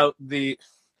without the.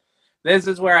 This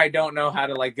is where I don't know how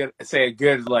to like say a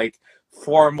good like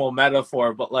formal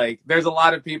metaphor, but like there's a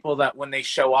lot of people that when they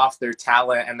show off their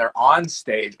talent and they're on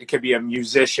stage, it could be a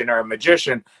musician or a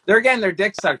magician, they're getting their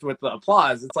dick sucked with the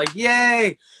applause. It's like,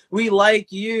 yay, we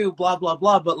like you, blah blah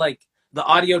blah. But like the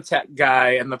audio tech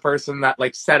guy and the person that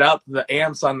like set up the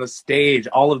amps on the stage,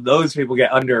 all of those people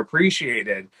get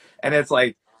underappreciated. And it's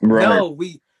like, no,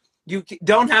 you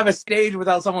don't have a stage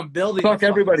without someone building. Suck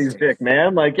everybody's dick,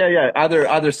 man. Like, yeah.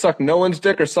 Either suck no one's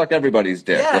dick or suck everybody's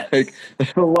dick. Yes. Like,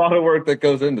 there's a lot of work that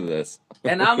goes into this.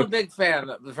 And I'm a big fan.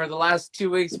 For the last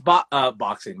 2 weeks,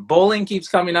 boxing. Bowling keeps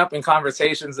coming up in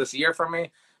conversations this year for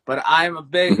me. But I'm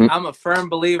a firm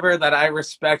believer that I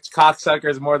respect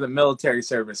cocksuckers more than military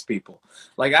service people.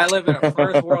 Like, I live in a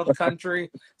first world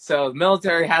country, so the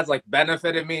military has, like,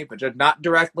 benefited me, but just not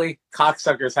directly.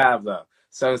 Cocksuckers have, though.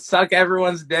 So suck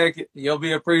everyone's dick. You'll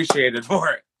be appreciated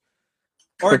for it.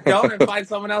 Or don't and find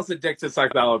someone else a dick to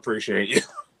suck that'll appreciate you.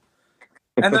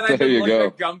 And then I just looked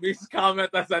at Gumby's comment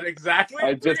that said exactly.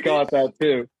 I just got that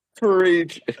too.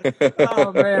 Preach.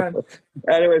 Oh, man.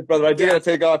 Anyways, brother, I do got to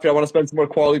take off here. I want to spend some more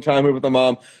quality time here with my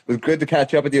mom. It was good to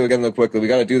catch up with you again real quickly. We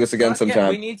got to do this again sometime. Yeah,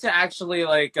 we need to actually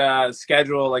like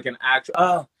schedule like an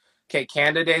actual. Okay,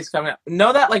 Canada Day's coming up.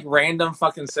 Know that like random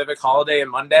fucking civic holiday in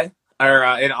Monday or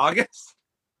in August?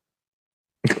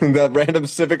 That random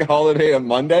civic holiday on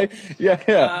Monday?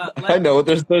 Yeah. I know.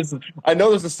 I know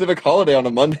there's a civic holiday on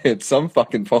a Monday at some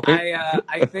fucking point.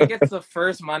 I think it's the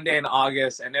first Monday in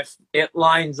August, and if it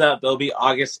lines up, it'll be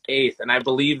August 8th, and I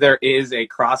believe there is a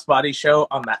crossbody show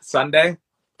on that Sunday.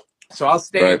 So I'll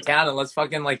stay in town and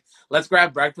let's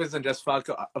grab breakfast and just fuck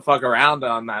around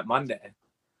on that Monday.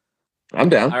 I'm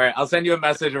down. All right, I'll send you a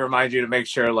message to remind you to make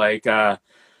sure like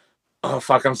oh,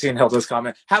 fuck, I'm seeing Hilda's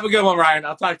comment. Have a good one, Ryan.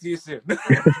 I'll talk to you soon.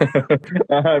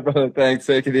 All right, brother. Thanks.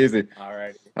 Take it easy. All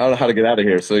right. I don't know how to get out of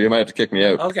here, so you might have to kick me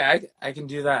out. Okay, I can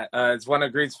do that. It's one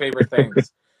of Greed's favorite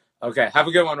things. Okay, have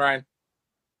a good one, Ryan.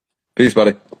 Peace,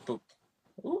 buddy.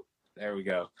 Ooh, there we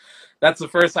go. That's the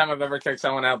first time I've ever kicked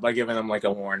someone out by giving them like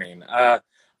a warning. I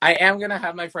am going to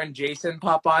have my friend Jason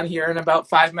pop on here in about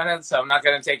 5 minutes, so I'm not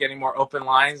going to take any more open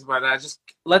lines, but just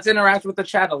let's interact with the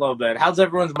chat a little bit. How's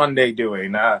everyone's Monday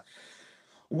doing?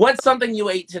 What's something you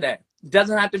ate today?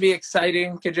 Doesn't have to be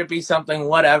exciting. Could it be something,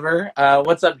 whatever.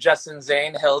 What's up, Justin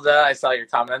Zane? Hilda, I saw your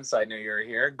comments, so I knew you were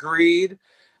here. Greed.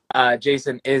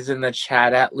 Jason is in the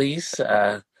chat at least.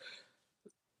 I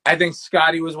think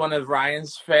Scotty was one of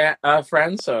Ryan's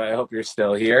friends, so I hope you're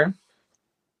still here.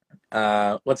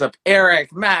 What's up,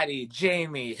 Eric, Maddie,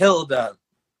 Jamie, Hilda?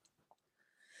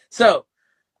 So,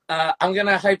 I'm going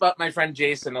to hype up my friend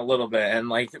Jason a little bit, and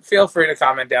like, feel free to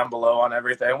comment down below on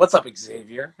everything. What's up,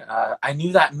 Xavier? I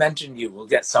knew that mentioned you. We'll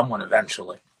get someone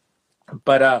eventually.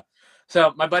 But,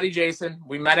 so my buddy Jason,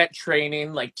 we met at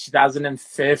training like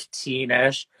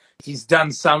 2015-ish. He's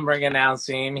done some ring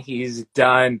announcing. He's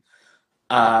done,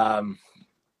 what's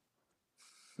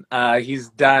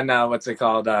it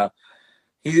called?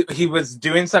 He was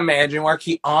doing some managing work.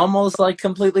 He almost like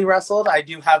completely wrestled. I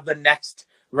do have the next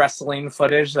wrestling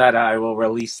footage that I will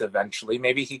release eventually.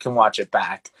 Maybe he can watch it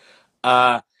back.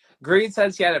 Greed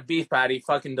says he had a beef patty,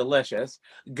 fucking delicious.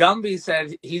 Gumby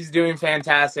said he's doing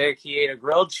fantastic. He ate a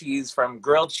grilled cheese from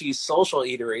Grilled Cheese Social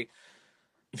Eatery.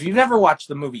 If you've never watched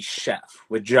the movie Chef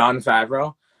with Jon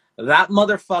Favreau, that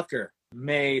motherfucker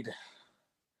made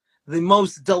the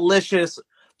most delicious,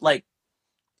 like,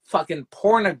 fucking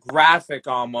pornographic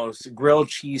almost grilled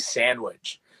cheese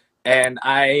sandwich. And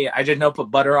I did not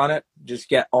put butter on it, just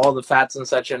get all the fats and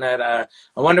such in it. I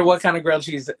wonder what kind of grilled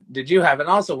cheese did you have? And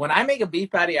also, when I make a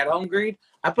beef patty at home, Greed,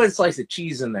 I put a slice of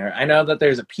cheese in there. I know that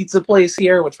there's a pizza place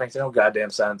here, which makes no goddamn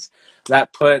sense,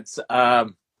 that puts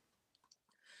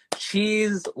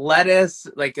cheese, lettuce,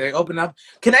 like they open up.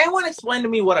 Can anyone explain to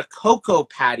me what a cocoa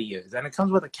patty is? And it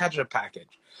comes with a ketchup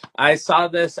package. I saw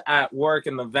this at work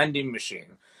in the vending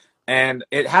machine, and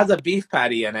it has a beef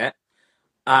patty in it.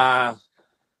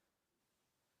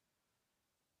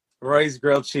 Roy's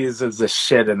grilled cheese is the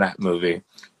shit in that movie.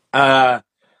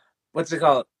 What's it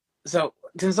called? So,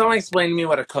 can someone explain to me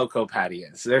what a cocoa patty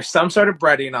is? There's some sort of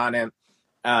breading on it,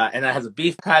 and it has a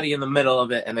beef patty in the middle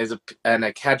of it, and there's a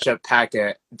ketchup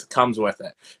packet that comes with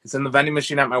it. It's in the vending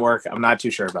machine at my work. I'm not too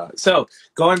sure about it. So,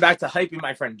 going back to hyping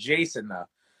my friend Jason, though.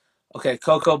 Okay,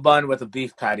 cocoa bun with a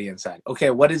beef patty inside. Okay,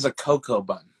 what is a cocoa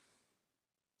bun?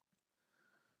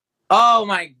 Oh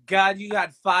my god, you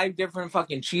got 5 different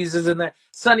fucking cheeses in there.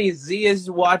 Sunny Z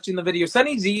is watching the video.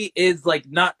 Sunny Z is like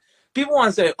not. People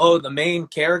want to say, oh, the main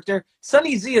character.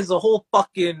 Sunny Z is a whole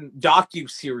fucking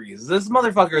docu-series. This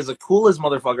motherfucker is the coolest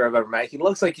motherfucker I've ever met. He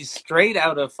looks like he's straight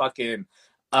out of fucking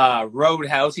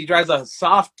Roadhouse. He drives a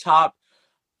soft top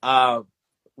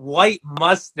white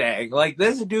Mustang. Like,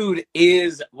 this dude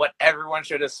is what everyone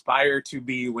should aspire to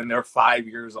be when they're 5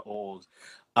 years old.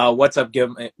 What's up,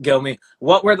 Gilmy?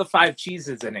 What were the 5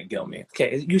 cheeses in it, Gilmy?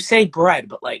 Okay, you say bread,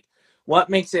 but like, what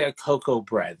makes it a cocoa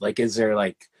bread? Like, is there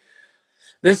like,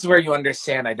 this is where you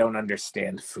understand I don't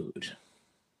understand food.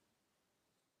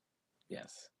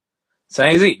 Yes.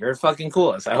 Sunny Z, you're fucking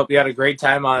coolest. I hope you had a great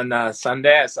time on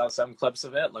Sunday. I saw some clips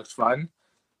of it. Looks fun.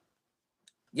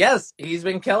 Yes, he's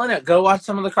been killing it. Go watch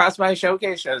some of the Crossbody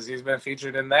Showcase shows. He's been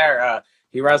featured in there.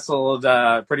 He wrestled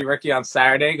Pretty Ricky on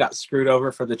Saturday, got screwed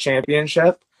over for the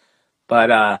championship.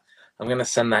 But I'm going to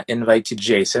send that invite to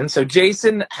Jason. So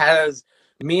Jason has,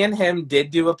 me and him did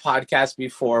do a podcast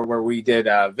before where we did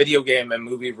video game and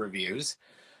movie reviews.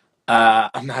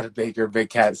 I'm not a baker, Big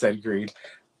Cat said Greed.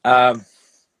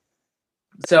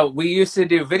 So we used to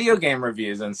do video game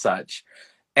reviews and such.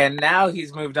 And now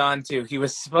he's moved on to, he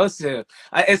was supposed to,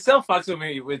 it still fucks with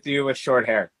me with you with short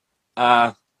hair.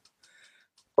 What's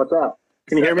up?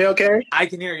 Can you hear me okay? I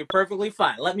can hear you perfectly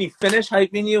fine. Let me finish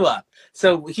hyping you up.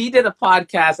 So he did a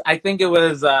podcast, I think it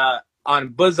was on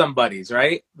Bosom Buddies,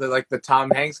 right? The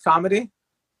Tom Hanks comedy?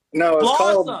 No, it's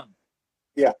Blossom. called...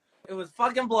 Yeah. It was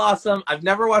fucking Blossom. I've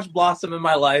never watched Blossom in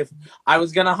my life. I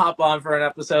was going to hop on for an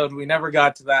episode. We never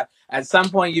got to that. At some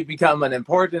point, you become an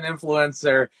important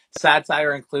influencer,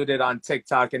 satire included on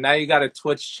TikTok, and now you got a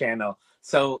Twitch channel.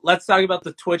 So let's talk about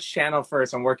the Twitch channel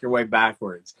first and work your way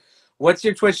backwards. What's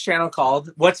your Twitch channel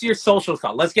called? What's your social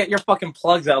called? Let's get your fucking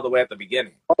plugs out of the way at the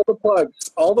beginning. All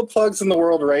the plugs in the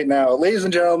world right now. Ladies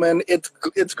and gentlemen,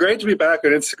 it's great to be back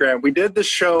on Instagram. We did this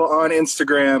show on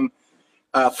Instagram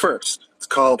first. It's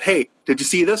called Hey, Did You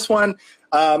See This One?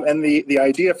 And the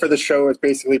idea for the show is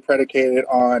basically predicated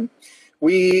on,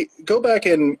 we go back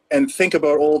and think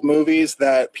about old movies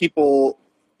that people,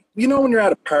 you know, when you're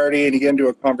at a party and you get into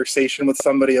a conversation with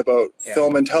somebody about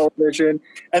film and television,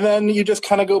 and then you just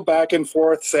kind of go back and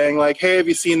forth saying like, hey, have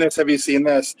you seen this? Have you seen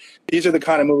this? These are the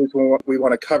kind of movies we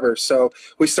want to cover. So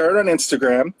we started on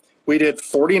Instagram. We did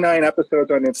 49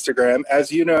 episodes on Instagram.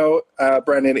 As you know,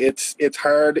 Brendan, it's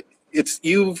hard.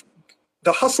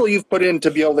 The hustle you've put in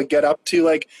to be able to get up to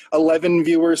like 11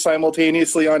 viewers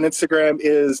simultaneously on Instagram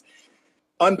is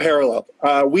unparalleled.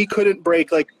 We couldn't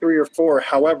break like 3 or 4.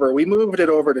 However, we moved it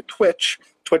over to Twitch,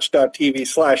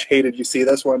 twitch.tv/Hey Did You See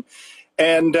This One?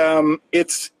 And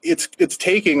it's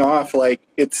taking off. Like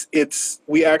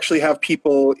we actually have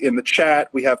people in the chat.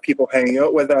 We have people hanging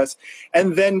out with us.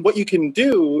 And then what you can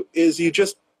do is you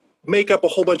just make up a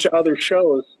whole bunch of other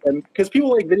shows, and because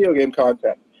people like video game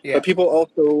content. Yeah. But people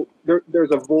also, there's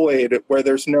a void where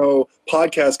there's no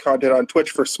podcast content on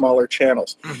Twitch for smaller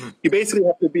channels. Mm-hmm. You basically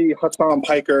have to be Hassan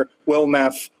Piker, Will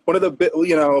Neff, one of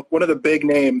the big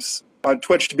names on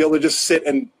Twitch to be able to just sit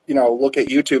and look at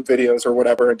YouTube videos or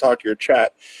whatever and talk to your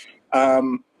chat.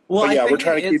 Well, yeah, we're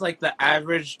trying to keep like the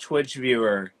average Twitch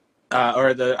viewer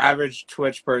or the average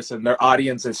Twitch person, their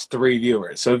audience is 3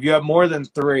 viewers. So if you have more than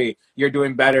 3, you're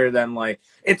doing better than like,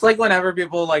 it's like whenever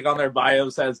people like on their bio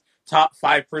says top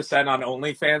 5% on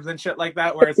OnlyFans and shit like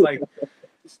that, where it's like,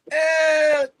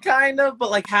 kind of,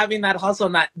 but like having that hustle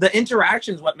and that the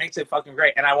interaction is what makes it fucking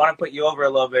great. And I want to put you over a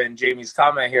little bit in Jamie's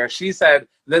comment here. She said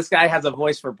this guy has a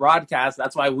voice for broadcast.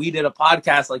 That's why we did a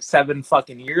podcast like 7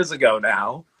 fucking years ago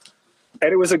now.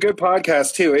 And it was a good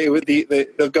podcast too. It was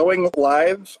the going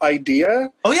live idea.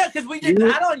 Oh yeah, because we did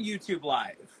that on YouTube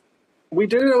Live. We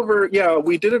did it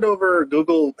over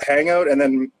Google Hangout and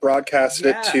then broadcasted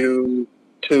it to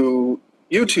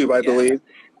YouTube, I believe.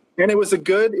 And it was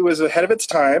ahead of its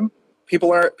time.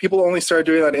 People only started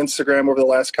doing that on Instagram over the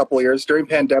last couple of years. During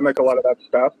pandemic, a lot of that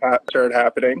stuff started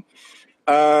happening.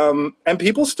 And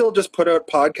people still just put out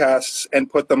podcasts and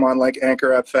put them on like Anchor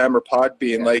FM or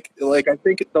Podbean. Yeah. Like I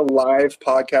think the live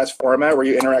podcast format where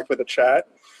you interact with the chat,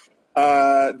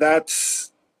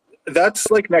 that's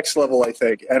like next level, I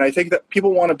think. And I think that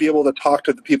people want to be able to talk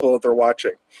to the people that they're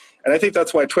watching. And I think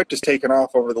that's why Twitch has taken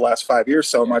off over the last 5 years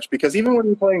so much, because even when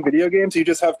you're playing video games, you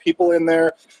just have people in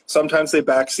there. Sometimes they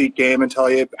backseat game and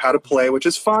tell you how to play, which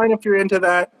is fine if you're into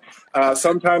that.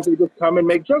 Sometimes they just come and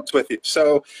make jokes with you.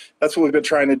 So that's what we've been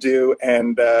trying to do.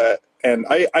 And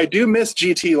I do miss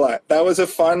GT Live. That was a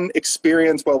fun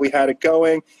experience while we had it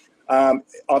going.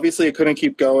 Obviously, it couldn't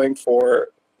keep going for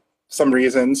some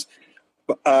reasons.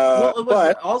 Well, it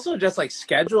was also just like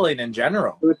scheduling in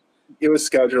general. It was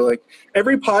scheduling.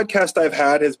 Every podcast I've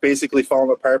had has basically fallen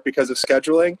apart because of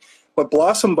scheduling. But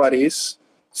Blossom Buddies,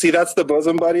 see, that's the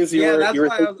Bosom Buddies. Yeah, that's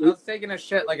why I was taking a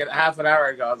shit like a half an hour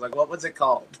ago. I was like, what was it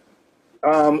called?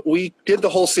 We did the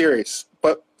whole series,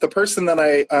 but the person that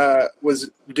I was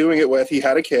doing it with, he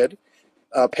had a kid.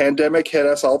 Pandemic hit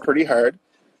us all pretty hard.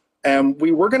 And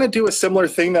we were going to do a similar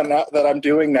thing that I'm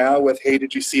doing now with Hey,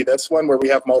 Did You See This One, where we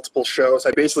have multiple shows.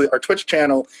 Our Twitch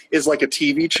channel is like a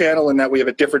TV channel in that we have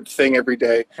a different thing every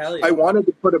day. Hell yeah. I wanted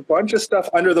to put a bunch of stuff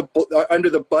under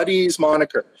the Buddies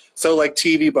moniker. So like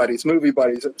TV Buddies, movie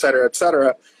buddies, et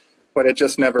cetera, but it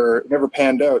just never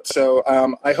panned out. So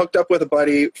I hooked up with a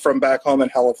buddy from back home in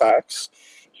Halifax.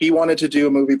 He wanted to do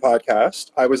a movie podcast.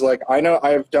 I was like, I know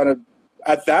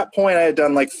at that point, I had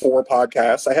done like 4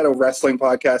 podcasts. I had a wrestling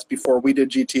podcast before we did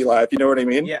GT Live. You know what I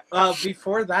mean? Yeah.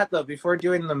 Before that, though, before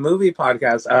doing the movie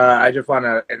podcast, I just want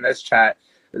to, in this chat,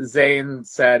 Zane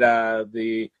said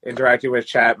the interacting with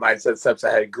chat mindset steps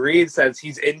ahead. Greed says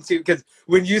he's into, because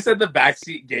when you said the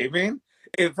backseat gaming,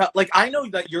 it felt like, I know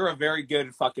that you're a very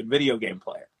good fucking video game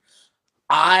player.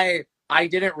 I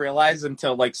didn't realize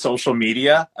until like social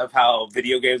media of how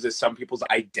video games is some people's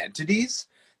identities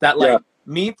that like,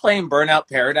 me playing Burnout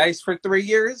Paradise for 3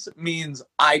 years means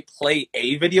I play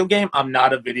a video game. I'm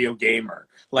not a video gamer.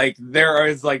 Like, there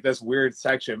is, like, this weird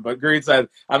section. But Greed said,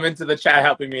 I'm into the chat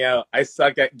helping me out. I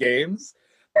suck at games.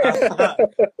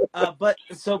 But,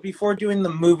 so before doing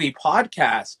the movie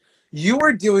podcast, you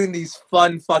were doing these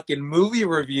fun fucking movie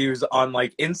reviews on,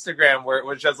 like, Instagram where it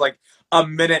was just, like, a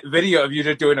minute video of you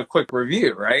just doing a quick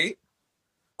review, right?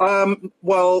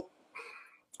 Well,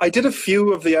 I did a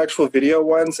few of the actual video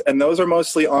ones, and those are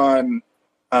mostly on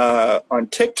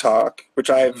TikTok, which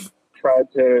I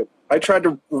tried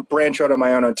to branch out on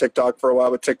my own on TikTok for a while,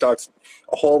 but TikTok's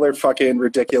a whole other fucking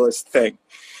ridiculous thing.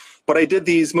 But I did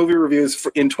these movie reviews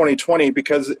in 2020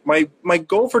 because my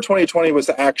goal for 2020 was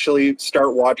to actually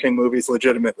start watching movies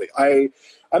legitimately.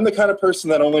 I'm the kind of person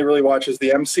that only really watches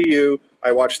the MCU.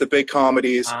 I watch the big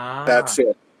comedies. That's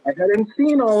it. I hadn't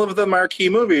seen all of the marquee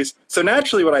movies, so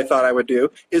naturally what I thought I would do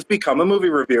is become a movie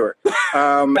reviewer.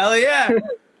 Hell yeah!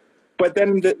 But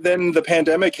then the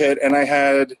pandemic hit, and I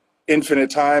had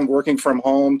infinite time working from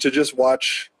home to just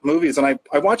watch movies. And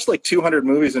I watched like 200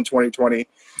 movies in 2020,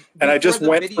 and I just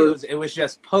went videos, it was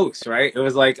just posts, right? It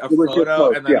was like a photo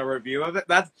and then a review of it.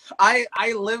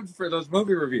 I lived for those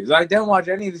movie reviews. I didn't watch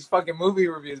any of these fucking movie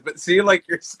reviews, but see like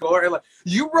your score, like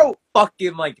you wrote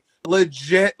fucking like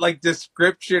legit like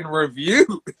description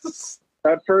reviews.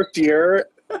 That first year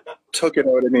took it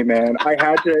out of me, man. I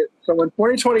had to. So in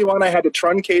 2021, I had to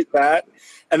truncate that,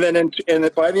 and then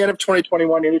by the end of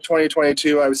 2021 into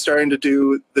 2022, I was starting to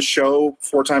do the show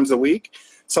 4 times a week.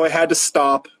 So I had to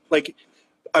stop. Like,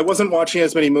 I wasn't watching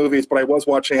as many movies, but I was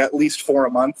watching at least 4 a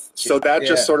month. So that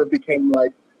just sort of became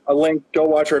like a link. Go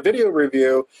watch our video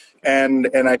review. And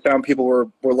I found people were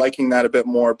liking that a bit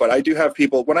more. But I do have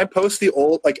people, when I post the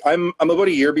old, like I'm about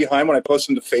a year behind when I post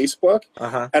them to Facebook.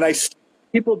 And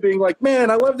people being like,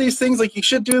 man, I love these things. Like, you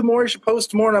should do more. You should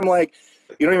post more. And I'm like,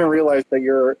 you don't even realize that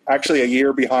you're actually a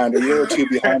year behind, a year or 2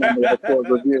 behind on the record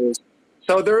reviews.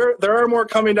 So there are more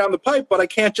coming down the pipe, but I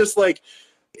can't just like,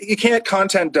 you can't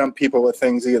content dump people with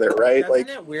things either, right? Doesn't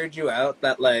it weird you out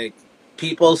that like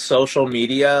people's social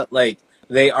media, like,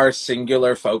 they are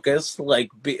singular focused. Like,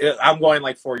 I'm going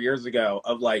like 4 years ago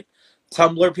of like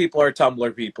Tumblr people are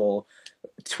Tumblr people,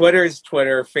 Twitter's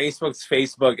Twitter, Facebook's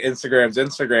Facebook, Instagram's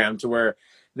Instagram, to where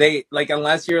they like,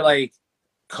 unless you're like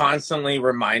constantly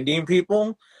reminding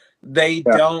people, they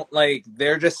don't like,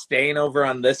 they're just staying over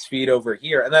on this feed over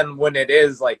here. And then when it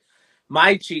is like,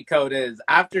 my cheat code is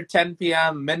after 10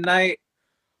 p.m. midnight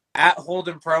at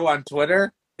Holden Pro on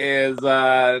Twitter is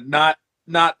not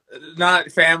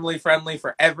family friendly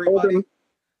for everybody.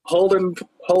 Holden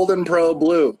Pro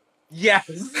Blue. Yes.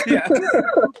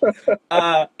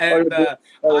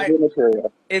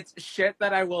 It's shit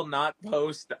that I will not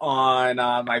post on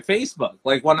my Facebook.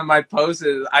 Like one of my posts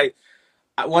is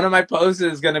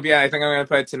going to be, I think I'm going to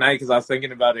put it tonight because I was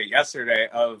thinking about it yesterday,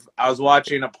 I was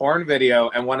watching a porn video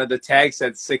and one of the tags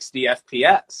said 60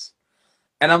 FPS.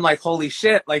 And I'm like, holy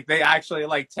shit, like they actually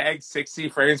like tag 60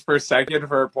 frames per second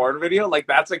for a porn video? Like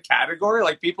that's a category?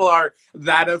 Like people are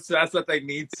that obsessed that they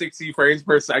need 60 frames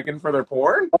per second for their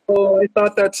porn? Oh, I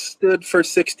thought that stood for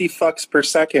 60 fucks per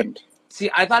second.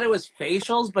 See, I thought it was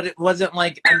facials, but it wasn't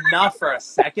like enough for a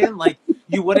second. Like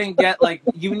you wouldn't get like,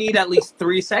 you need at least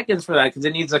 3 seconds for that because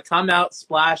it needs to come out,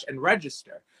 splash, and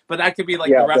register. But that could be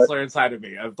like the wrestler inside of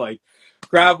me. Of like,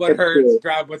 grab what hurts,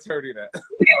 grab what's hurting it.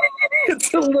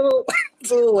 It's a little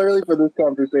early for this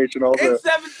conversation. Also, it's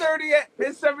 7:30.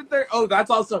 It's 7:30. Oh, that's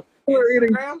also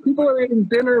People are eating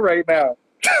dinner right now.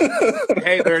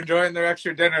 Hey, they're enjoying their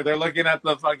extra dinner. They're looking at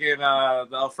the fucking the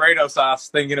Alfredo sauce,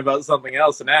 thinking about something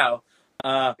else now.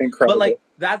 Incredible. But like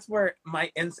that's where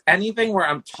anything where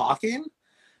I'm talking,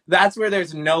 that's where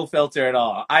there's no filter at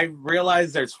all. I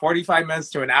realize there's 45 minutes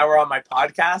to an hour on my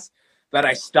podcast that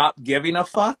I stopped giving a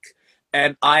fuck,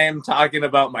 and I am talking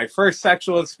about my first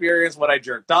sexual experience, what I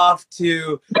jerked off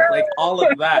to, like all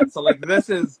of that. So like this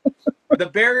is the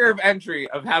barrier of entry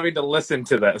of having to listen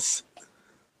to this.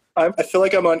 I feel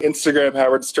like I'm on Instagram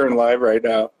Howard Stern Live right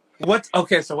now.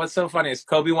 So what's so funny is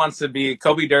Kobe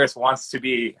Durst wants to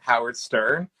be Howard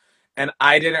Stern, and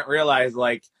I didn't realize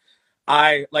We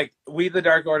the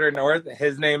Dark Order North,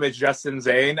 his name is Justin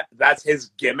Zane. That's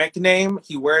his gimmick name.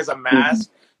 He wears a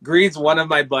mask. Greed's one of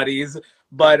my buddies,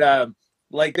 but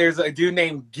there's a dude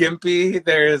named Gimpy.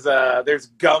 There's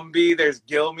Gumby. There's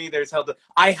Gilmy. There's Hilda.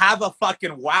 I have a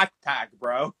fucking whack pack,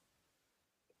 bro.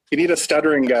 You need a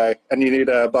stuttering guy, and you need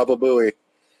a Baba Booey.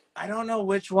 I don't know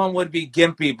which one would be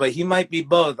Gimpy, but he might be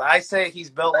both. I say he's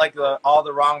built like all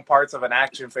the wrong parts of an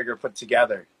action figure put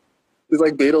together. He's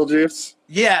like Beetlejuice.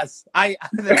 Yes,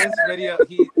 this video.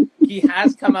 He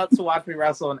has come out to watch me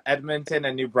wrestle in Edmonton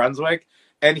and New Brunswick,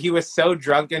 and he was so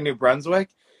drunk in New Brunswick.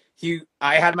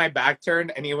 I had my back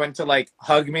turned, and he went to like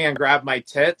hug me and grab my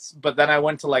tits, but then I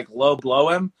went to like low blow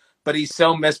him, but he's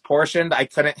so misportioned I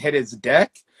couldn't hit his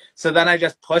dick. So then I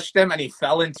just pushed him, and he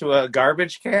fell into a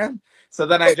garbage can. So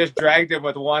then I just dragged him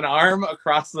with one arm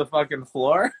across the fucking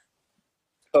floor.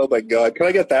 Oh my god! Can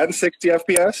I get that in 60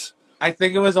 FPS? I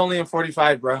think it was only in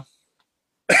 45, bro.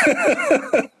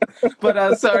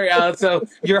 But sorry, so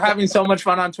you're having so much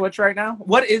fun on Twitch right now?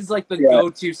 What is like the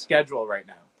go-to schedule right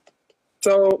now?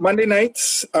 So Monday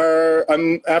nights are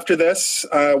after this.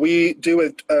 We do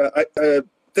it.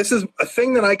 This is a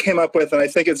thing that I came up with, and I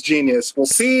think it's genius. We'll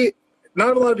see.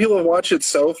 Not a lot of people have watched it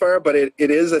so far, but it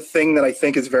is a thing that I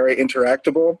think is very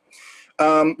interactable.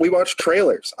 We watch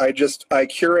trailers. I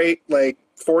curate like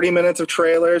 40 minutes of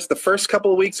trailers. The first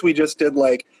couple of weeks we just did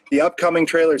like the upcoming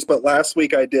trailers, but last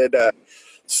week I did.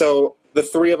 So the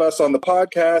three of us on the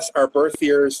podcast, our birth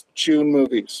years, June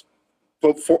movies.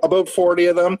 About 40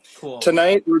 of them. Cool.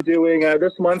 Tonight we're doing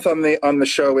this month on the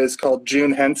show is called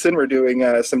June Henson. We're doing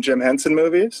some Jim Henson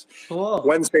movies. Cool.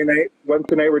 Wednesday night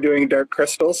we're doing Dark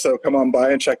Crystal, so come on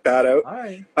by and check that out. All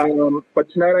right.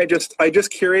 But tonight I just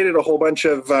curated a whole bunch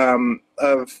of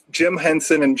Jim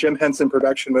Henson and Jim Henson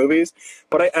production movies.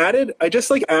 But I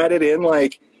just added in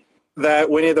like that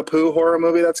Winnie the Pooh horror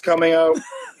movie that's coming out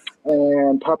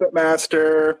and Puppet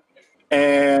Master.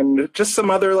 And just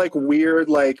some other like weird,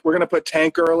 like we're gonna put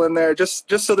Tank Girl in there, just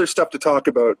so there's stuff to talk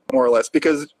about more or less,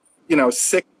 because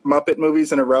 6 Muppet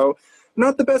movies in a row,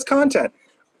 not the best content.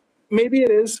 Maybe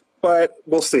it is, but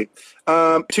we'll see.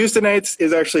 Tuesday nights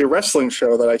is actually a wrestling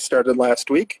show that I started last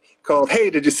week called Hey,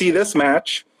 Did You See This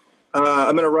Match?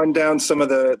 I'm gonna run down some of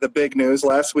the big news.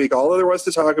 Last week, all there was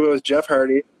to talk about was Jeff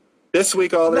Hardy. This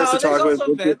week, all there's to talk about is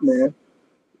Vince McMahon.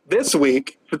 This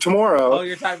week, for tomorrow. Oh,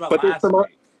 you're talking about last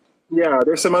week. Yeah,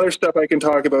 there's some other stuff I can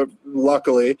talk about,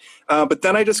 luckily. But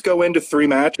then I just go into 3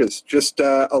 matches. Just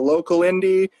a local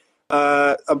indie,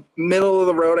 a middle of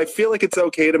the road. I feel like it's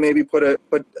okay to maybe put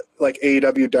like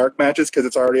AEW dark matches because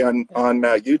it's already on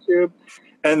YouTube.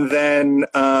 And then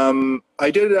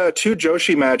I did 2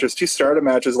 Joshi matches, 2 Stardom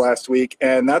matches last week,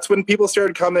 and that's when people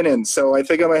started coming in. So I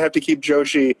think I might have to keep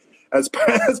Joshi as part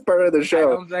of the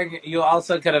show. I don't think you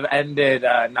also could have ended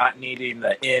not needing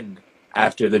the in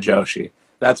after the Joshi.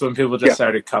 That's when people just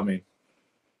started coming.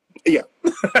 Yeah.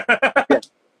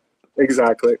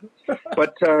 Exactly.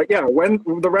 But when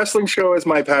the wrestling show is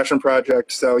my passion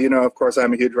project, so of course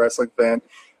I'm a huge wrestling fan.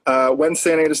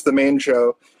 Wednesday night is the main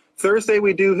show. Thursday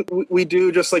we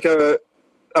do just like a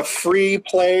free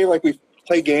play, like we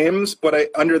play games, but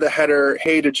under the header,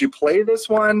 hey, did you play this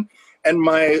one? And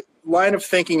my line of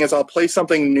thinking is I'll play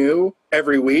something new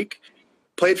every week,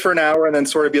 play it for an hour, and then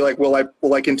sort of be like, will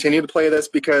I continue to play this?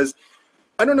 Because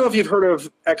I don't know if you've heard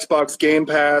of Xbox Game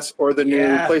Pass or the new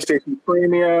PlayStation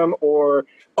Premium or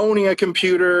owning a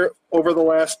computer over the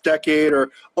last decade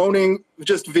or owning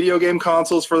just video game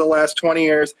consoles for the last 20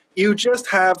 years. You just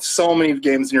have so many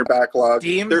games in your backlog.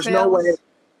 There's no way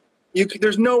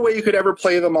you could ever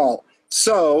play them all.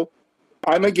 So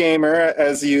I'm a gamer,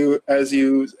 as you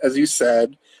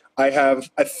said. I have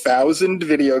 1,000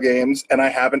 video games and I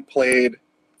haven't played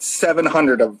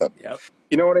 700 of them. Yep.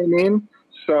 You know what I mean?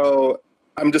 So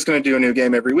I'm just going to do a new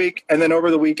game every week. And then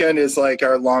over the weekend is like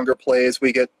our longer plays.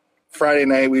 We get Friday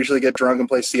night, we usually get drunk and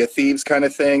play Sea of Thieves kind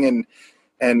of thing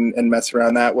and mess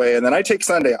around that way. And then I take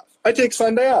Sunday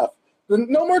off.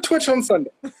 No more Twitch on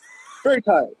Sunday. Very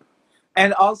tired.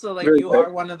 And also, like, Very you good.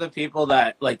 are one of the people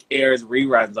that like airs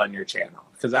reruns on your channel,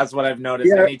 because that's what I've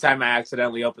noticed. Yeah. Anytime I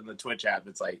accidentally open the Twitch app,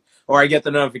 it's like, or I get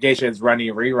the notification it's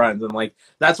running reruns, and like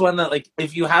that's one that, like,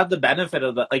 if you have the benefit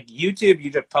of the, like, YouTube, you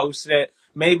just post it.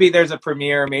 Maybe there's a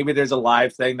premiere, maybe there's a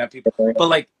live thing that people, but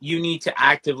like you need to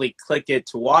actively click it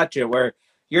to watch it. Where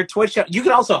your Twitch, you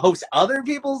can also host other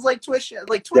people's like Twitch.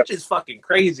 Like Twitch is fucking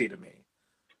crazy to me.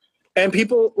 And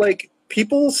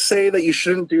people say that you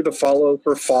shouldn't do the follow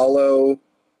for follow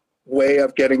way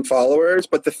of getting followers,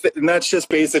 but and that's just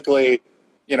basically,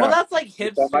 you know. Well, that's like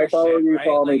hipster I follow shit, you, right?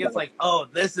 follow me Like, it's back. like, oh,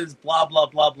 this is blah blah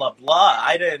blah blah blah.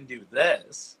 I didn't do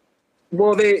this.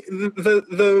 Well,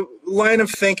 the line of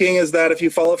thinking is that if you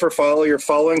follow for follow, you're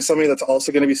following somebody that's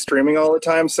also going to be streaming all the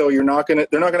time. So they're not going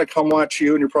to come watch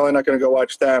you, and you're probably not going to go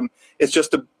watch them. It's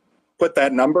just to put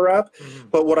that number up.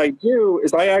 But what I do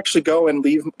is I actually go and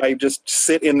I just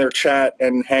sit in their chat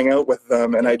and hang out with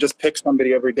them, and I just pick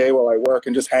somebody every day while I work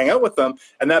and just hang out with them,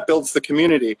 and that builds the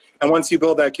community. And once you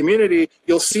build that community,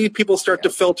 you'll see people start to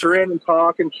filter in and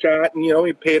talk and chat, and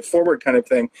you pay it forward kind of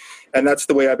thing. And that's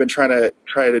the way I've been trying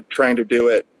to do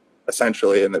it,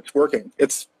 essentially, and it's working.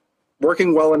 It's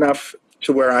working well enough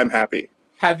to where I'm happy.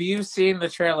 Have you seen the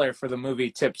trailer for the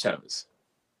movie Tiptoes?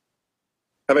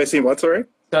 Have I seen what, sorry?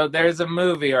 So there's a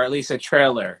movie, or at least a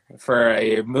trailer, for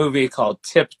a movie called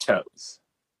Tiptoes.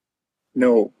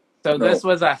 No. So No. this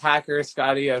was a hacker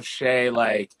Scotty O'Shea,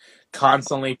 like,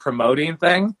 constantly promoting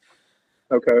thing.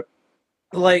 Okay.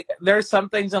 Like, there's some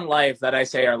things in life that I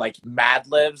say are like Mad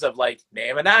Libs of, like,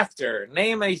 name an actor,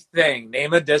 name a thing,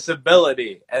 name a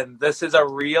disability. And this is a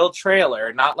real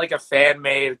trailer, not like a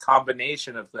fan-made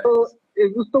combination of things. So,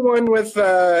 is this the one with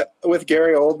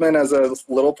Gary Oldman as a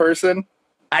little person?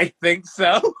 I think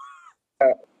so.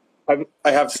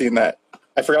 I have seen that.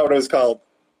 I forgot what it was called.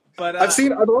 But I've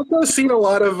also seen a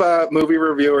lot of movie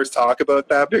reviewers talk about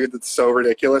that because it's so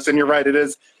ridiculous. And you're right, it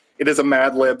is a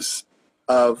Mad Libs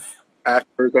of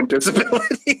actors and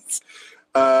disabilities.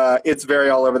 It's very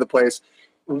all over the place.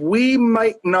 We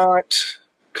might not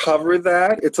cover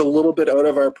that. It's a little bit out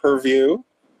of our purview.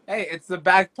 Hey, it's the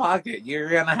back pocket. You're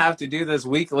going to have to do this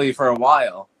weekly for a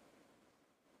while.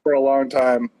 For a long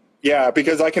time. Yeah,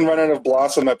 because I can run out of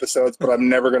Blossom episodes, but I'm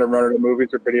never going to run out of movies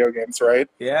or video games, right?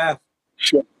 Yeah.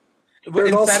 Sure. But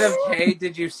instead of, hey,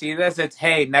 did you see this? It's,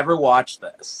 hey, never watch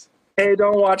this. Hey,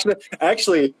 don't watch this.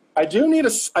 Actually, I do need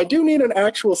an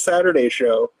actual Saturday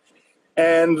show.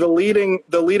 And the leading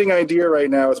idea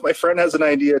right now is my friend has an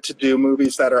idea to do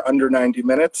movies that are under 90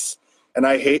 minutes. And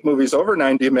I hate movies over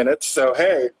 90 minutes. So,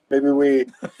 hey, maybe we,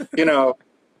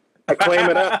 I claim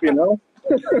it up,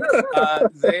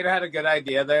 Zayd had a good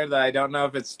idea there that I don't know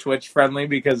if it's Twitch friendly,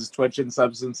 because Twitch and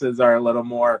substances are a little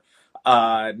more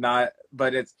not,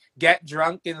 but it's get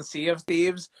drunk in Sea of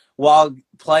Thieves while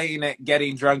playing it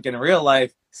getting drunk in real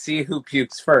life, see who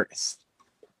pukes first.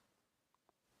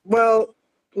 Well,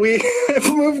 we have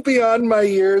moved beyond my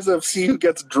years of see who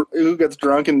gets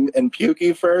drunk and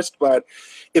pukey first, but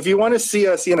if you want to see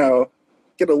us, get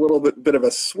a little bit of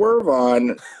a swerve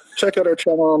on, check out our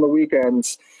channel on the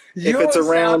weekends. You if it's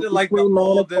around sounded like the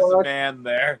oldest man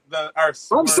there.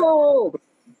 I'm sold.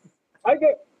 I'm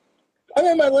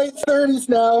in my late 30s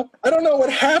now. I don't know what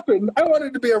happened. I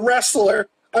wanted to be a wrestler.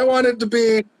 I wanted to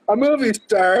be a movie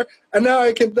star, and now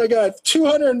I got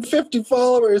 250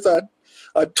 followers on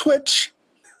Twitch.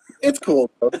 It's cool,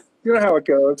 though. You know how it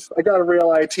goes. I got a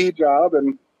real IT job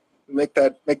and make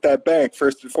that bank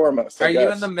first and foremost. Are you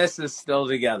and the missus still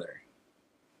together?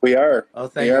 We are. Oh,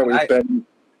 thank you. We've been.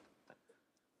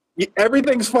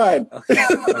 Everything's fine.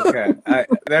 Okay.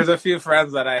 There's a few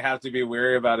friends that I have to be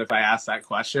weary about if I ask that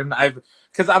question.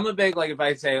 Because I'm a big, like, if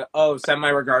I say, oh, send my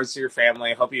regards to your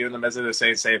family, hope you and the missus are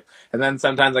staying safe. And then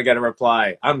sometimes I get a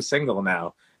reply, I'm single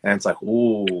now. And it's like,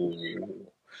 ooh.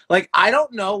 Like, I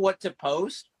don't know what to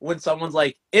post when someone's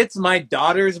like, it's my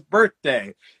daughter's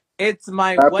birthday. It's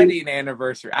my wedding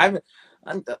anniversary.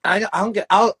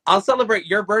 I'll celebrate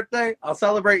your birthday. I'll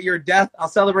celebrate your death. I'll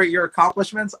celebrate your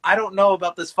accomplishments. I don't know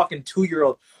about this fucking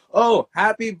 2-year-old. Oh,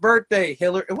 happy birthday,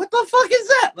 Hillary. What the fuck is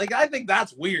that? Like, I think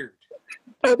that's weird.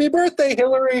 Happy birthday,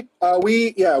 Hillary.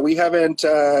 We haven't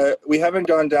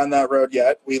gone down that road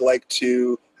yet. We like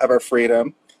to have our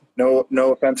freedom. No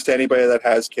offense to anybody that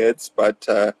has kids, but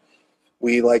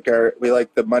we like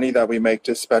the money that we make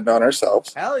to spend on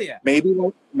ourselves. Hell yeah.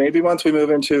 Maybe once we move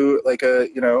into like a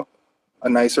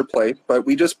nicer place, but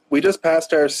we just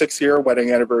passed our 6-year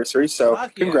wedding anniversary, so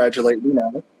congratulate me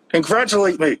now.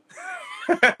 Congratulate me.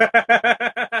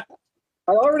 I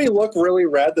already look really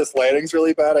red. This lighting's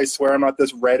really bad. I swear I'm not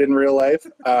this red in real life.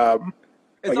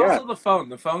 It's also the phone.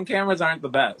 The phone cameras aren't the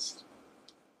best.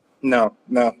 No.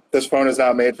 This phone is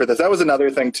not made for this. That was another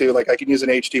thing too. Like I can use an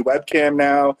HD webcam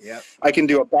now. Yep. I can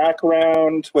do a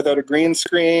background without a green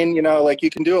screen. You know, like you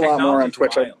can do a lot more on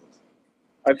Twitch.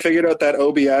 I figured out that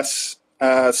OBS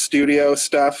studio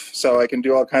stuff, so I can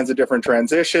do all kinds of different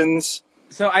transitions.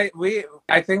 So I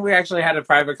think we actually had a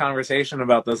private conversation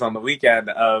about this on the weekend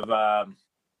of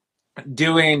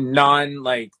doing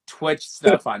non Twitch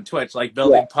stuff on Twitch, like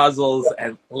building puzzles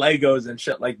and Legos and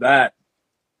shit like that.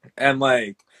 And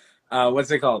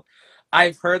what's it called?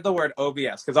 I've heard the word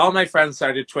OBS because all my friends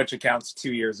started Twitch accounts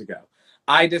 2 years ago.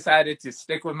 I decided to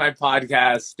stick with my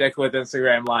podcast, stick with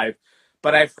Instagram Live,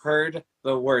 but I've heard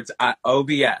the words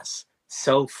OBS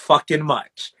so fucking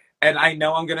much. And I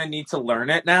know I'm going to need to learn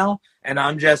it now. And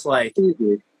I'm just like,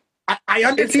 I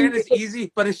understand it's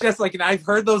easy, but it's just like, and I've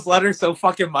heard those letters so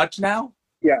fucking much now.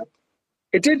 Yeah.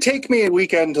 It did take me a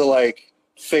weekend to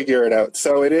figure it out.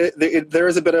 So there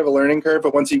is a bit of a learning curve,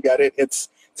 but once you get it, it's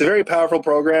a very powerful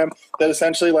program that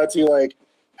essentially lets you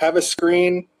have a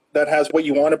screen that has what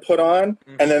you want to put on,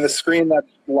 and then the screen that's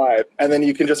live. And then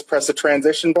you can just press a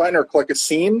transition button or click a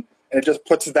scene, and it just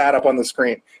puts that up on the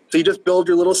screen. So you just build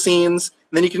your little scenes,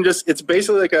 and then you can it's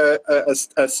basically like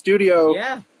a studio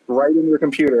right in your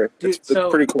computer. Dude, it's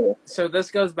pretty cool. So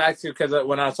this goes back to, because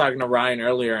when I was talking to Ryan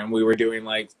earlier and we were doing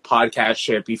podcast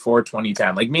shit before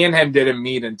 2010, me and him didn't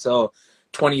meet until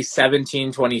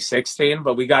 2017, 2016,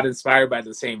 but we got inspired by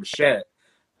the same shit.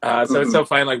 So it's so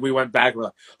funny, we went back, we're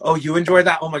like, oh, you enjoyed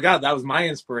that? Oh my God, that was my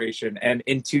inspiration. And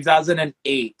in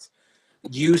 2008,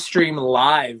 Ustream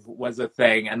Live was a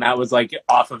thing, and that was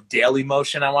off of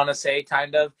Dailymotion, I want to say,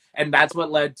 kind of. And that's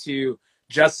what led to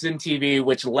Justin TV,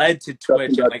 which led to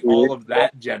Twitch and all of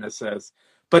that genesis.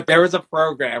 But there was a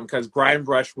program, because Brian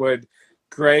Brushwood,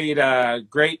 great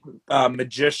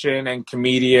magician and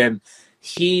comedian,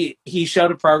 he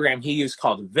showed a program he used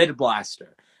called VidBlaster.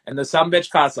 And the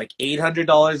sumbitch costs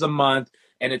 $800 a month,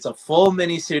 and it's a full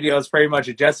mini studio. It's pretty much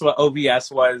just what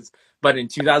OBS was, but in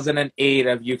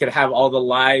 2008, you could have all the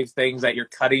live things that you're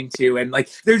cutting to, and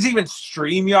there's even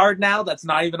StreamYard now. That's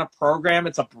not even a program;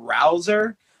 it's a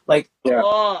browser.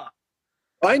 Oh.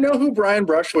 I know who Brian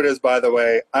Brushwood is, by the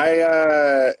way.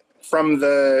 I from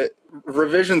the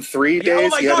Revision 3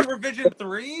 days. Oh my God, Revision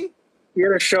 3! He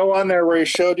had a show on there where he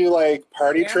showed you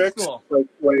party tricks,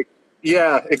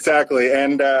 yeah, exactly.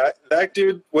 And that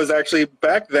dude was actually,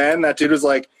 back then, that dude was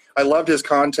I loved his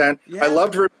content. Yeah. I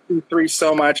loved Revision 3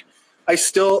 so much. I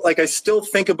still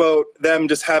think about them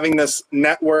just having this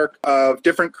network of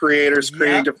different creators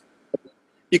creating different.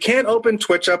 You can't open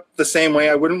Twitch up the same way.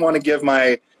 I wouldn't want to give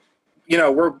my,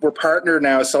 we're partnered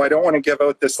now, so I don't want to give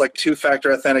out this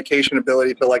two-factor authentication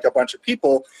ability to a bunch of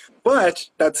people. But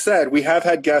that said, we have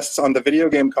had guests on the video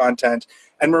game content,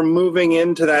 and we're moving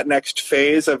into that next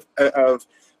phase of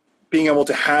being able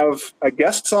to have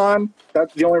guests on.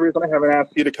 That's the only reason I haven't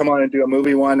asked you to come on and do a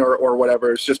movie one or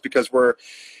whatever. It's just because we're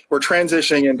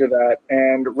transitioning into that.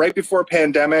 And right before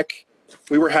pandemic,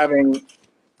 we were having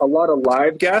a lot of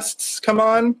live guests come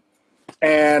on,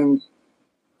 and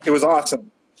it was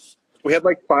awesome. We had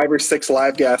 5 or 6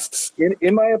 live guests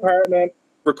in my apartment,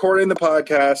 recording the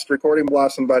podcast, recording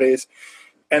Blossom Buddies.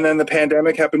 And then the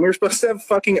pandemic happened. We were supposed to have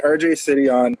fucking RJ City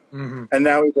on, and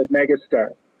now he's a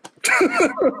megastar.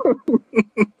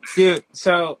 Dude,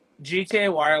 so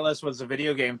GTA Wireless was a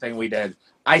video game thing we did.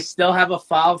 I still have a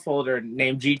file folder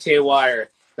named GTA Wire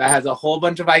that has a whole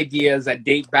bunch of ideas that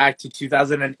date back to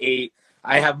 2008.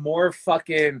 I have more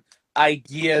fucking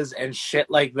ideas and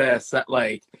shit like this that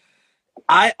when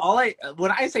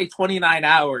I say 29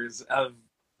 hours of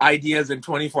ideas in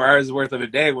 24 hours worth of a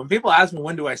day, when people ask me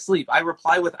when do I sleep, I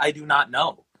reply with I do not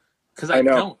know, because I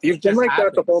don't. You've been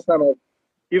that the whole time.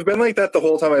 You've been like that the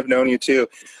whole time I've known you too.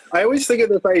 I always think of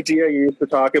this idea you used to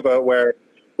talk about where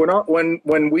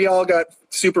when we all got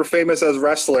super famous as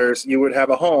wrestlers, you would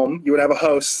have a home, you would have a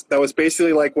house that was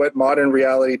basically like what modern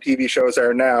reality TV shows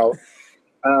are now,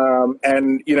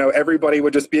 and everybody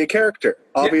would just be a character.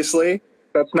 Obviously,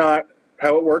 that's not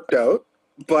how it worked out.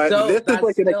 But So this is that's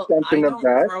an still, extension I of don't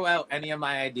that. throw out any of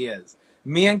my ideas.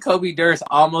 Me and Kobe Durst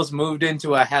almost moved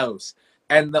into a house,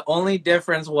 and the only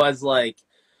difference was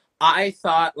I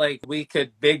thought we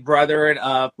could Big Brother it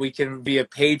up. We can be a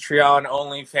Patreon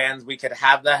OnlyFans. We could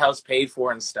have the house paid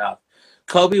for and stuff.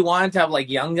 Kobe wanted to have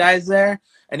young guys there,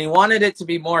 and he wanted it to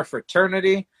be more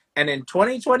fraternity. And in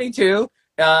 2022,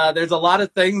 there's a lot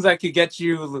of things that could get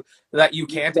you that you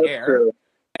can't air. True.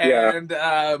 Yeah.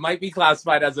 And might be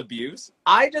classified as abuse.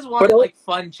 I just wanted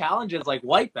fun challenges like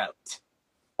Wipeout.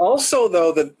 Also,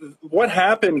 though, what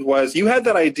happened was you had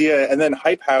that idea, and then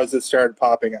hype houses started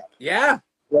popping up. Yeah.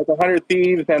 Like 100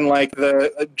 Thieves and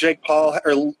the Jake Paul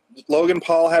or Logan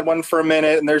Paul had one for a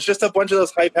minute, and there's just a bunch of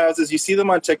those hype houses. You see them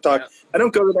on TikTok. I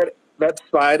don't go to that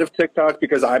side of TikTok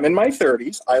because I'm in my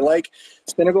 30s. I like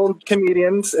cynical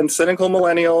comedians and cynical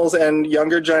millennials and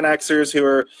younger Gen Xers who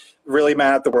are really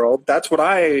mad at the world. That's what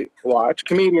I watch,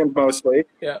 comedians mostly.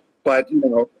 Yeah. But, you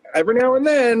know, every now and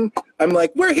then I'm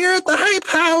like, we're here at the Hype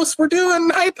House. We're doing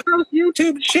Hype House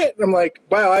YouTube shit. And I'm like,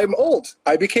 wow, I'm old.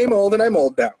 I became old and I'm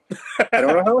old now. I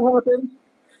don't know how it happened.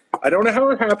 I don't know how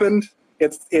it happened.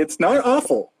 It's not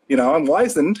awful. You know, I'm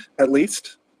wizened, at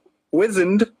least.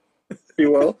 Wizened, if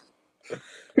you will.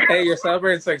 Hey, you're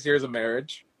celebrating 6 years of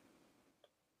marriage.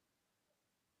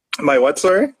 My what,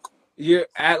 sorry?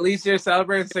 At least you're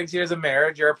celebrating 6 years of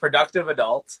marriage. You're a productive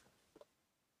adult.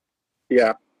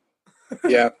 Yeah.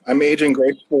 Yeah, I'm aging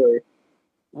gracefully.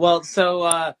 Well,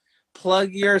 so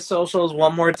plug your socials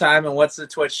one more time, and what's the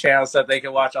Twitch channel so that they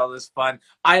can watch all this fun.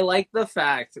 I like the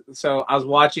fact, so I was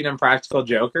watching Impractical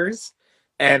Jokers,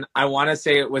 and I want to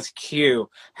say it was Q,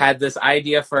 had this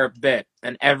idea for a bit,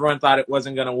 and everyone thought it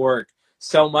wasn't going to work.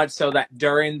 So much so that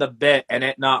during the bit and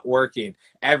it not working,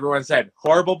 everyone said,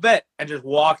 horrible bit, and just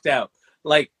walked out.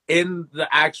 Like, in the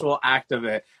actual act of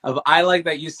it. I like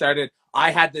that you started, I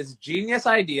had this genius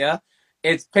idea.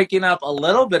 It's picking up a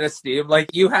little bit of steam. Like,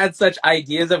 you had such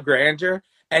ideas of grandeur,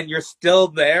 and you're still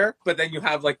there, but then you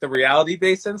have, like, the reality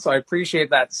basin. So I appreciate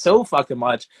that so fucking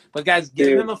much. But, guys,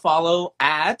 give him a follow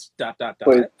at ...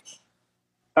 Please.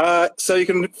 So you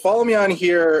can follow me on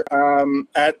here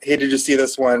at Hey Did You See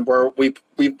This One, where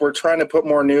we're trying to put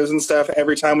more news and stuff.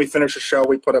 Every time we finish a show,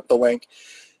 we put up the link.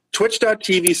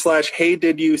 Twitch.tv/Hey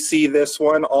Did You See This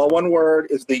One, all one word,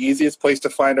 is the easiest place to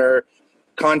find our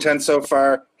content so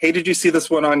far. Hey Did You See This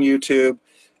One on YouTube?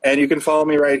 And you can follow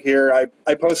me right here.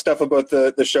 I post stuff about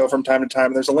the show from time to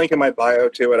time. There's a link in my bio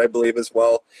to it, I believe, as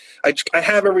well. I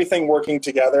have everything working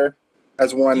together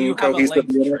as one cohesive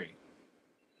unit.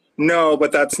 No,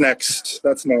 but that's next.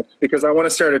 That's next, because I want to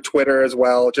start a Twitter as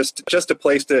well. Just a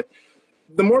place to.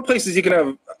 The more places you can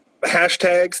have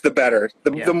hashtags, the better.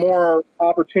 The more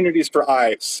opportunities for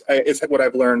eyes is what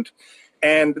I've learned.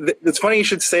 And it's funny you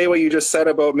should say what you just said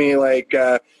about me, like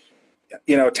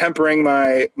tempering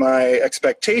my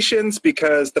expectations,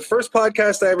 because the first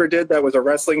podcast I ever did that was a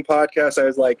wrestling podcast. I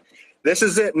was like, this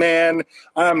is it, man.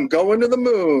 I'm going to the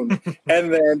moon.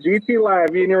 And then GT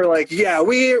Live, you were like, yeah,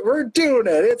 we're doing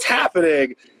it. It's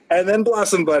happening. And then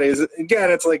Blossom Buddies. Again,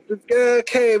 it's like,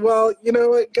 okay, well, you know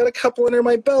what? Got a couple under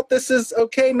my belt. This is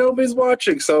okay. Nobody's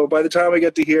watching. So by the time I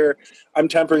get to here, I'm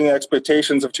tempering the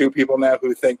expectations of two people now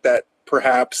who think that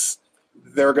perhaps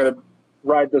they're going to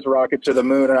ride this rocket to the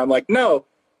moon. And I'm like, no,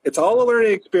 it's all a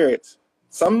learning experience.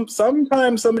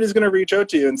 Sometimes somebody's going to reach out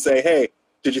to you and say, hey,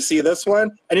 did you see this one?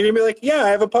 And you're going to be like, yeah, I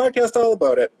have a podcast all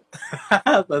about it.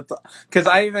 Because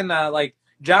I even,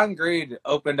 John Greed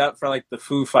opened up for, the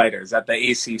Foo Fighters at the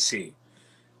ACC.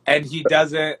 And he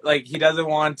doesn't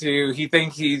want to, he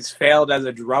thinks he's failed as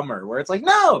a drummer, where it's like,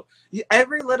 no,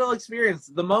 every little experience,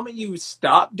 the moment you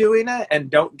stop doing it and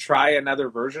don't try another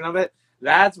version of it,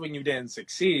 that's when you didn't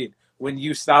succeed. When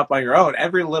you stop on your own,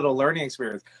 every little learning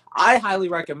experience. I highly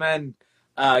recommend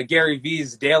Gary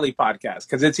Vee's daily podcast,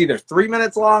 because it's either 3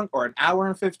 minutes long or an hour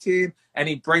and 15, and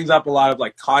he brings up a lot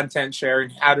of content sharing,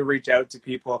 how to reach out to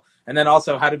people, and then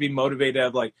also how to be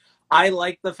motivated. I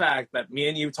like the fact that me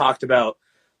and you talked about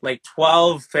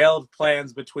 12 failed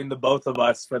plans between the both of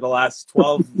us for the last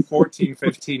 12, 14,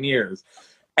 15 years.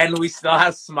 And we still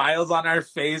have smiles on our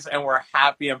face, and we're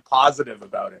happy and positive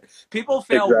about it. People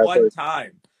fail one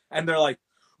time, and they're like,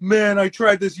 man, I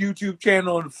tried this YouTube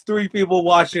channel and 3 people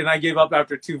watched it and I gave up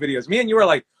after 2 videos. Me and you were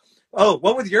like, oh,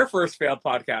 what was your first failed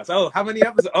podcast? Oh, how many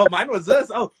episodes? Oh, mine was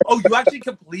this. Oh, you actually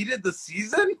completed the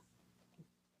season?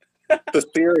 The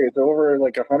series, over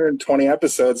 120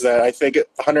 episodes that I think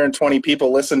 120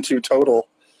 people listened to total.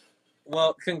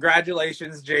 Well,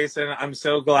 congratulations, Jason. I'm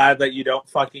so glad that you don't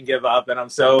fucking give up, and I'm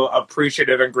so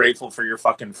appreciative and grateful for your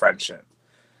fucking friendship.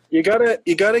 You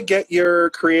gotta get your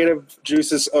creative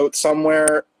juices out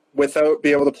somewhere without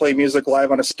being able to play music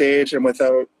live on a stage and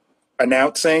without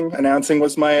announcing. Announcing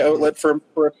was my outlet for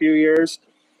a few years.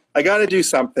 I got to do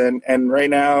something, and right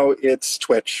now it's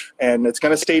Twitch, and it's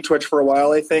going to stay Twitch for a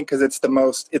while, I think, because it's the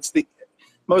most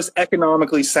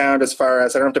economically sound as far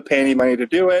as I don't have to pay any money to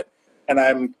do it, and I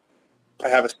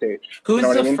have a stage. Who's you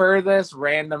know the I mean? furthest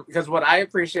random? Because what I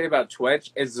appreciate about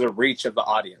Twitch is the reach of the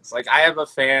audience. I have a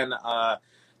fan,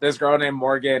 this girl named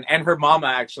Morgan, and her mama,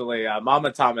 actually,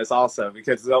 Mama Thomas also,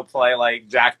 because they'll play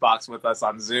Jackbox with us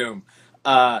on Zoom.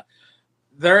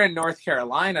 They're in North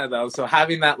Carolina, though, so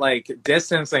having that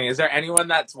distancing, is there anyone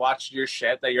that's watched your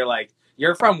shit that you're like,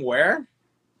 you're from where?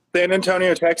 San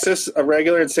Antonio, Texas, a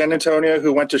regular in San Antonio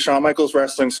who went to Shawn Michaels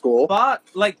wrestling school. But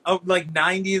like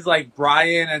 90s, like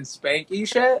Brian and Spanky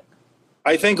shit.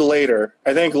 I think later.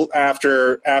 I think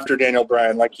after Daniel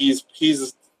Bryan. Like he's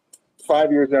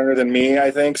 5 years younger than me, I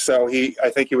think. So I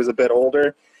think he was a bit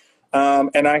older.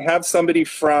 And I have somebody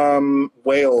from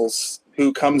Wales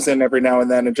who comes in every now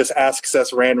and then and just asks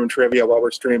us random trivia while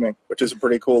we're streaming, which is a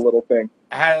pretty cool little thing.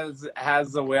 Has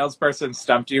the Wales person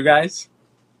stumped you guys?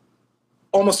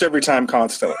 Almost every time,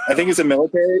 constantly. I think he's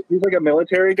like a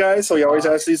military guy, so he always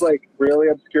asks these like really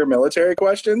obscure military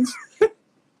questions.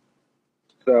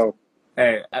 So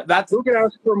hey, that's who can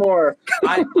ask for more?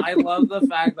 I love the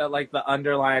fact that like the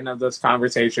underline of this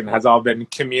conversation has all been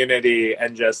community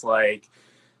and just like,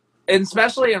 and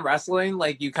especially in wrestling,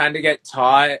 like you kind of get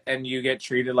taught and you get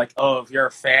treated like, oh, if you're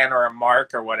a fan or a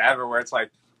mark or whatever, where it's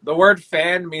like the word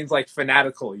fan means like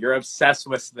fanatical. You're obsessed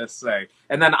with this thing.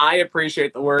 And then I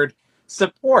appreciate the word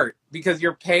support because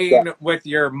you're paying with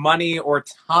your money or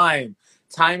time.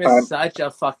 Time is such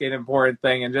a fucking important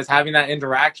thing. And just having that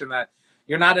interaction that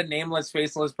you're not a nameless,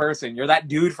 faceless person. You're that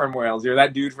dude from Wales. You're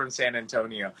that dude from San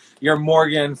Antonio. You're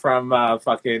Morgan from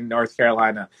fucking North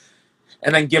Carolina.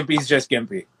 And then Gimpy's just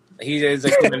Gimpy. He is a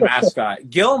human mascot.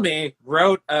 Gilmy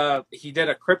wrote, he did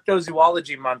a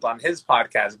cryptozoology month on his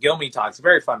podcast, Gilmy Talks, a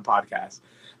very fun podcast.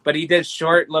 But he did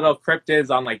short little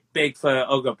cryptids on like Bigfoot,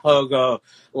 Ogopogo,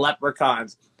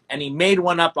 leprechauns. And he made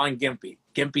one up on Gimpy.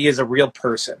 Gimpy is a real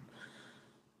person.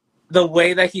 The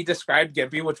way that he described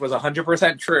Gimpy, which was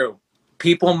 100% true,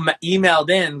 people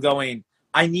emailed in going,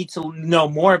 I need to know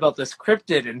more about this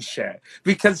cryptid and shit.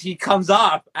 Because he comes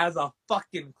off as a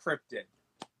fucking cryptid.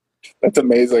 That's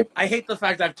amazing. I hate the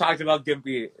fact I've talked about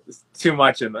Gimpy too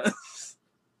much in this.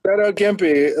 Shout out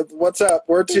Gimpy. What's up?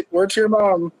 Where's your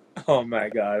mom? Oh my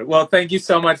god. Well, thank you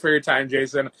so much for your time,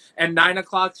 Jason. And 9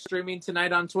 o'clock streaming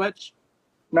tonight on Twitch?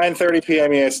 9:30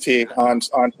 p.m. EST on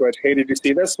Twitch. Hey, did you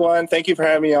see this one? Thank you for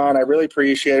having me on. I really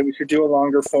appreciate it. We should do a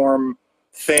longer form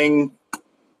thing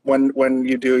when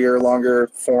you do your longer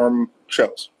form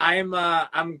shows. I'm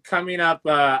coming up.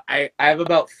 I have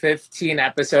about 15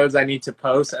 episodes I need to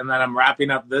post, and then I'm wrapping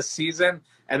up this season.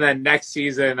 And then next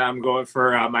season, I'm going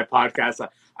for my podcast.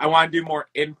 I want to do more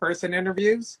in-person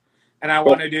interviews, and I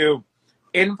want to do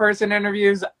in-person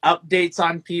interviews, updates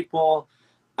on people,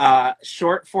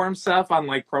 short form stuff on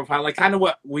like profile, like kind of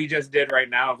what we just did right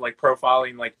now of like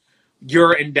profiling like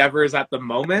your endeavors at the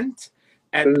moment.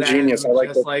 And this is genius. I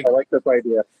like this. I like this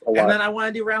idea a lot. And then I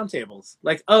want to do roundtables.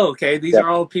 Like, oh, okay, these are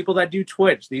all people that do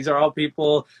Twitch. These are all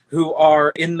people who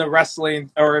are in the wrestling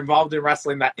or involved in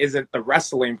wrestling that isn't the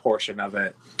wrestling portion of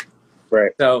it.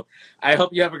 Right. So I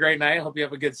hope you have a great night. I hope you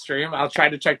have a good stream. I'll try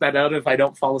to check that out if I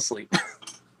don't fall asleep.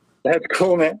 That's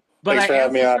cool, man. But Thanks for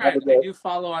having me on. I do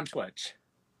follow on Twitch.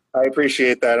 I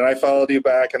appreciate that. And I followed you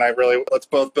back, and let's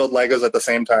both build Legos at the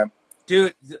same time.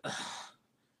 Dude,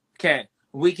 okay.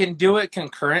 We can do it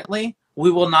concurrently.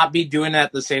 We will not be doing it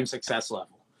at the same success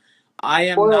level. I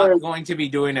am not going to be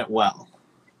doing it well.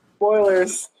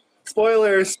 Spoilers.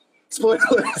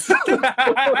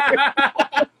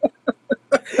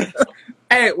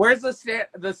 Hey, where's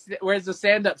the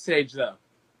stand-up stage though?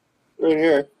 Right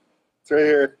here. It's right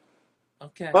here.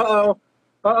 Okay. Uh-oh,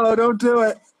 don't do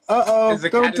it.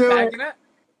 Don't do it.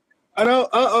 I know.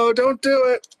 Don't do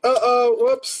it.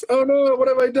 Whoops. Oh no, what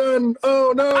have I done?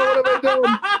 Oh no, what have I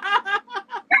done?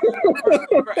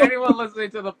 For anyone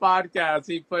listening to the podcast,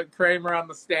 he put Kramer on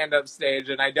the stand-up stage,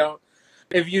 and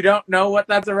if you don't know what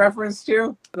that's a reference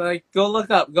to, like go look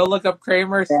up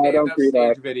Kramer stand-up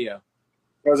stage video.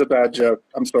 That was a bad joke.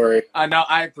 I'm sorry. No,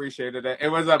 I appreciated it. It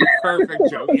was a perfect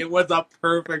joke. It was a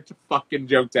perfect fucking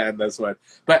joke to end this with.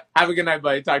 But have a good night,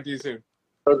 buddy. Talk to you soon.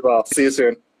 As well. See you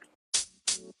soon.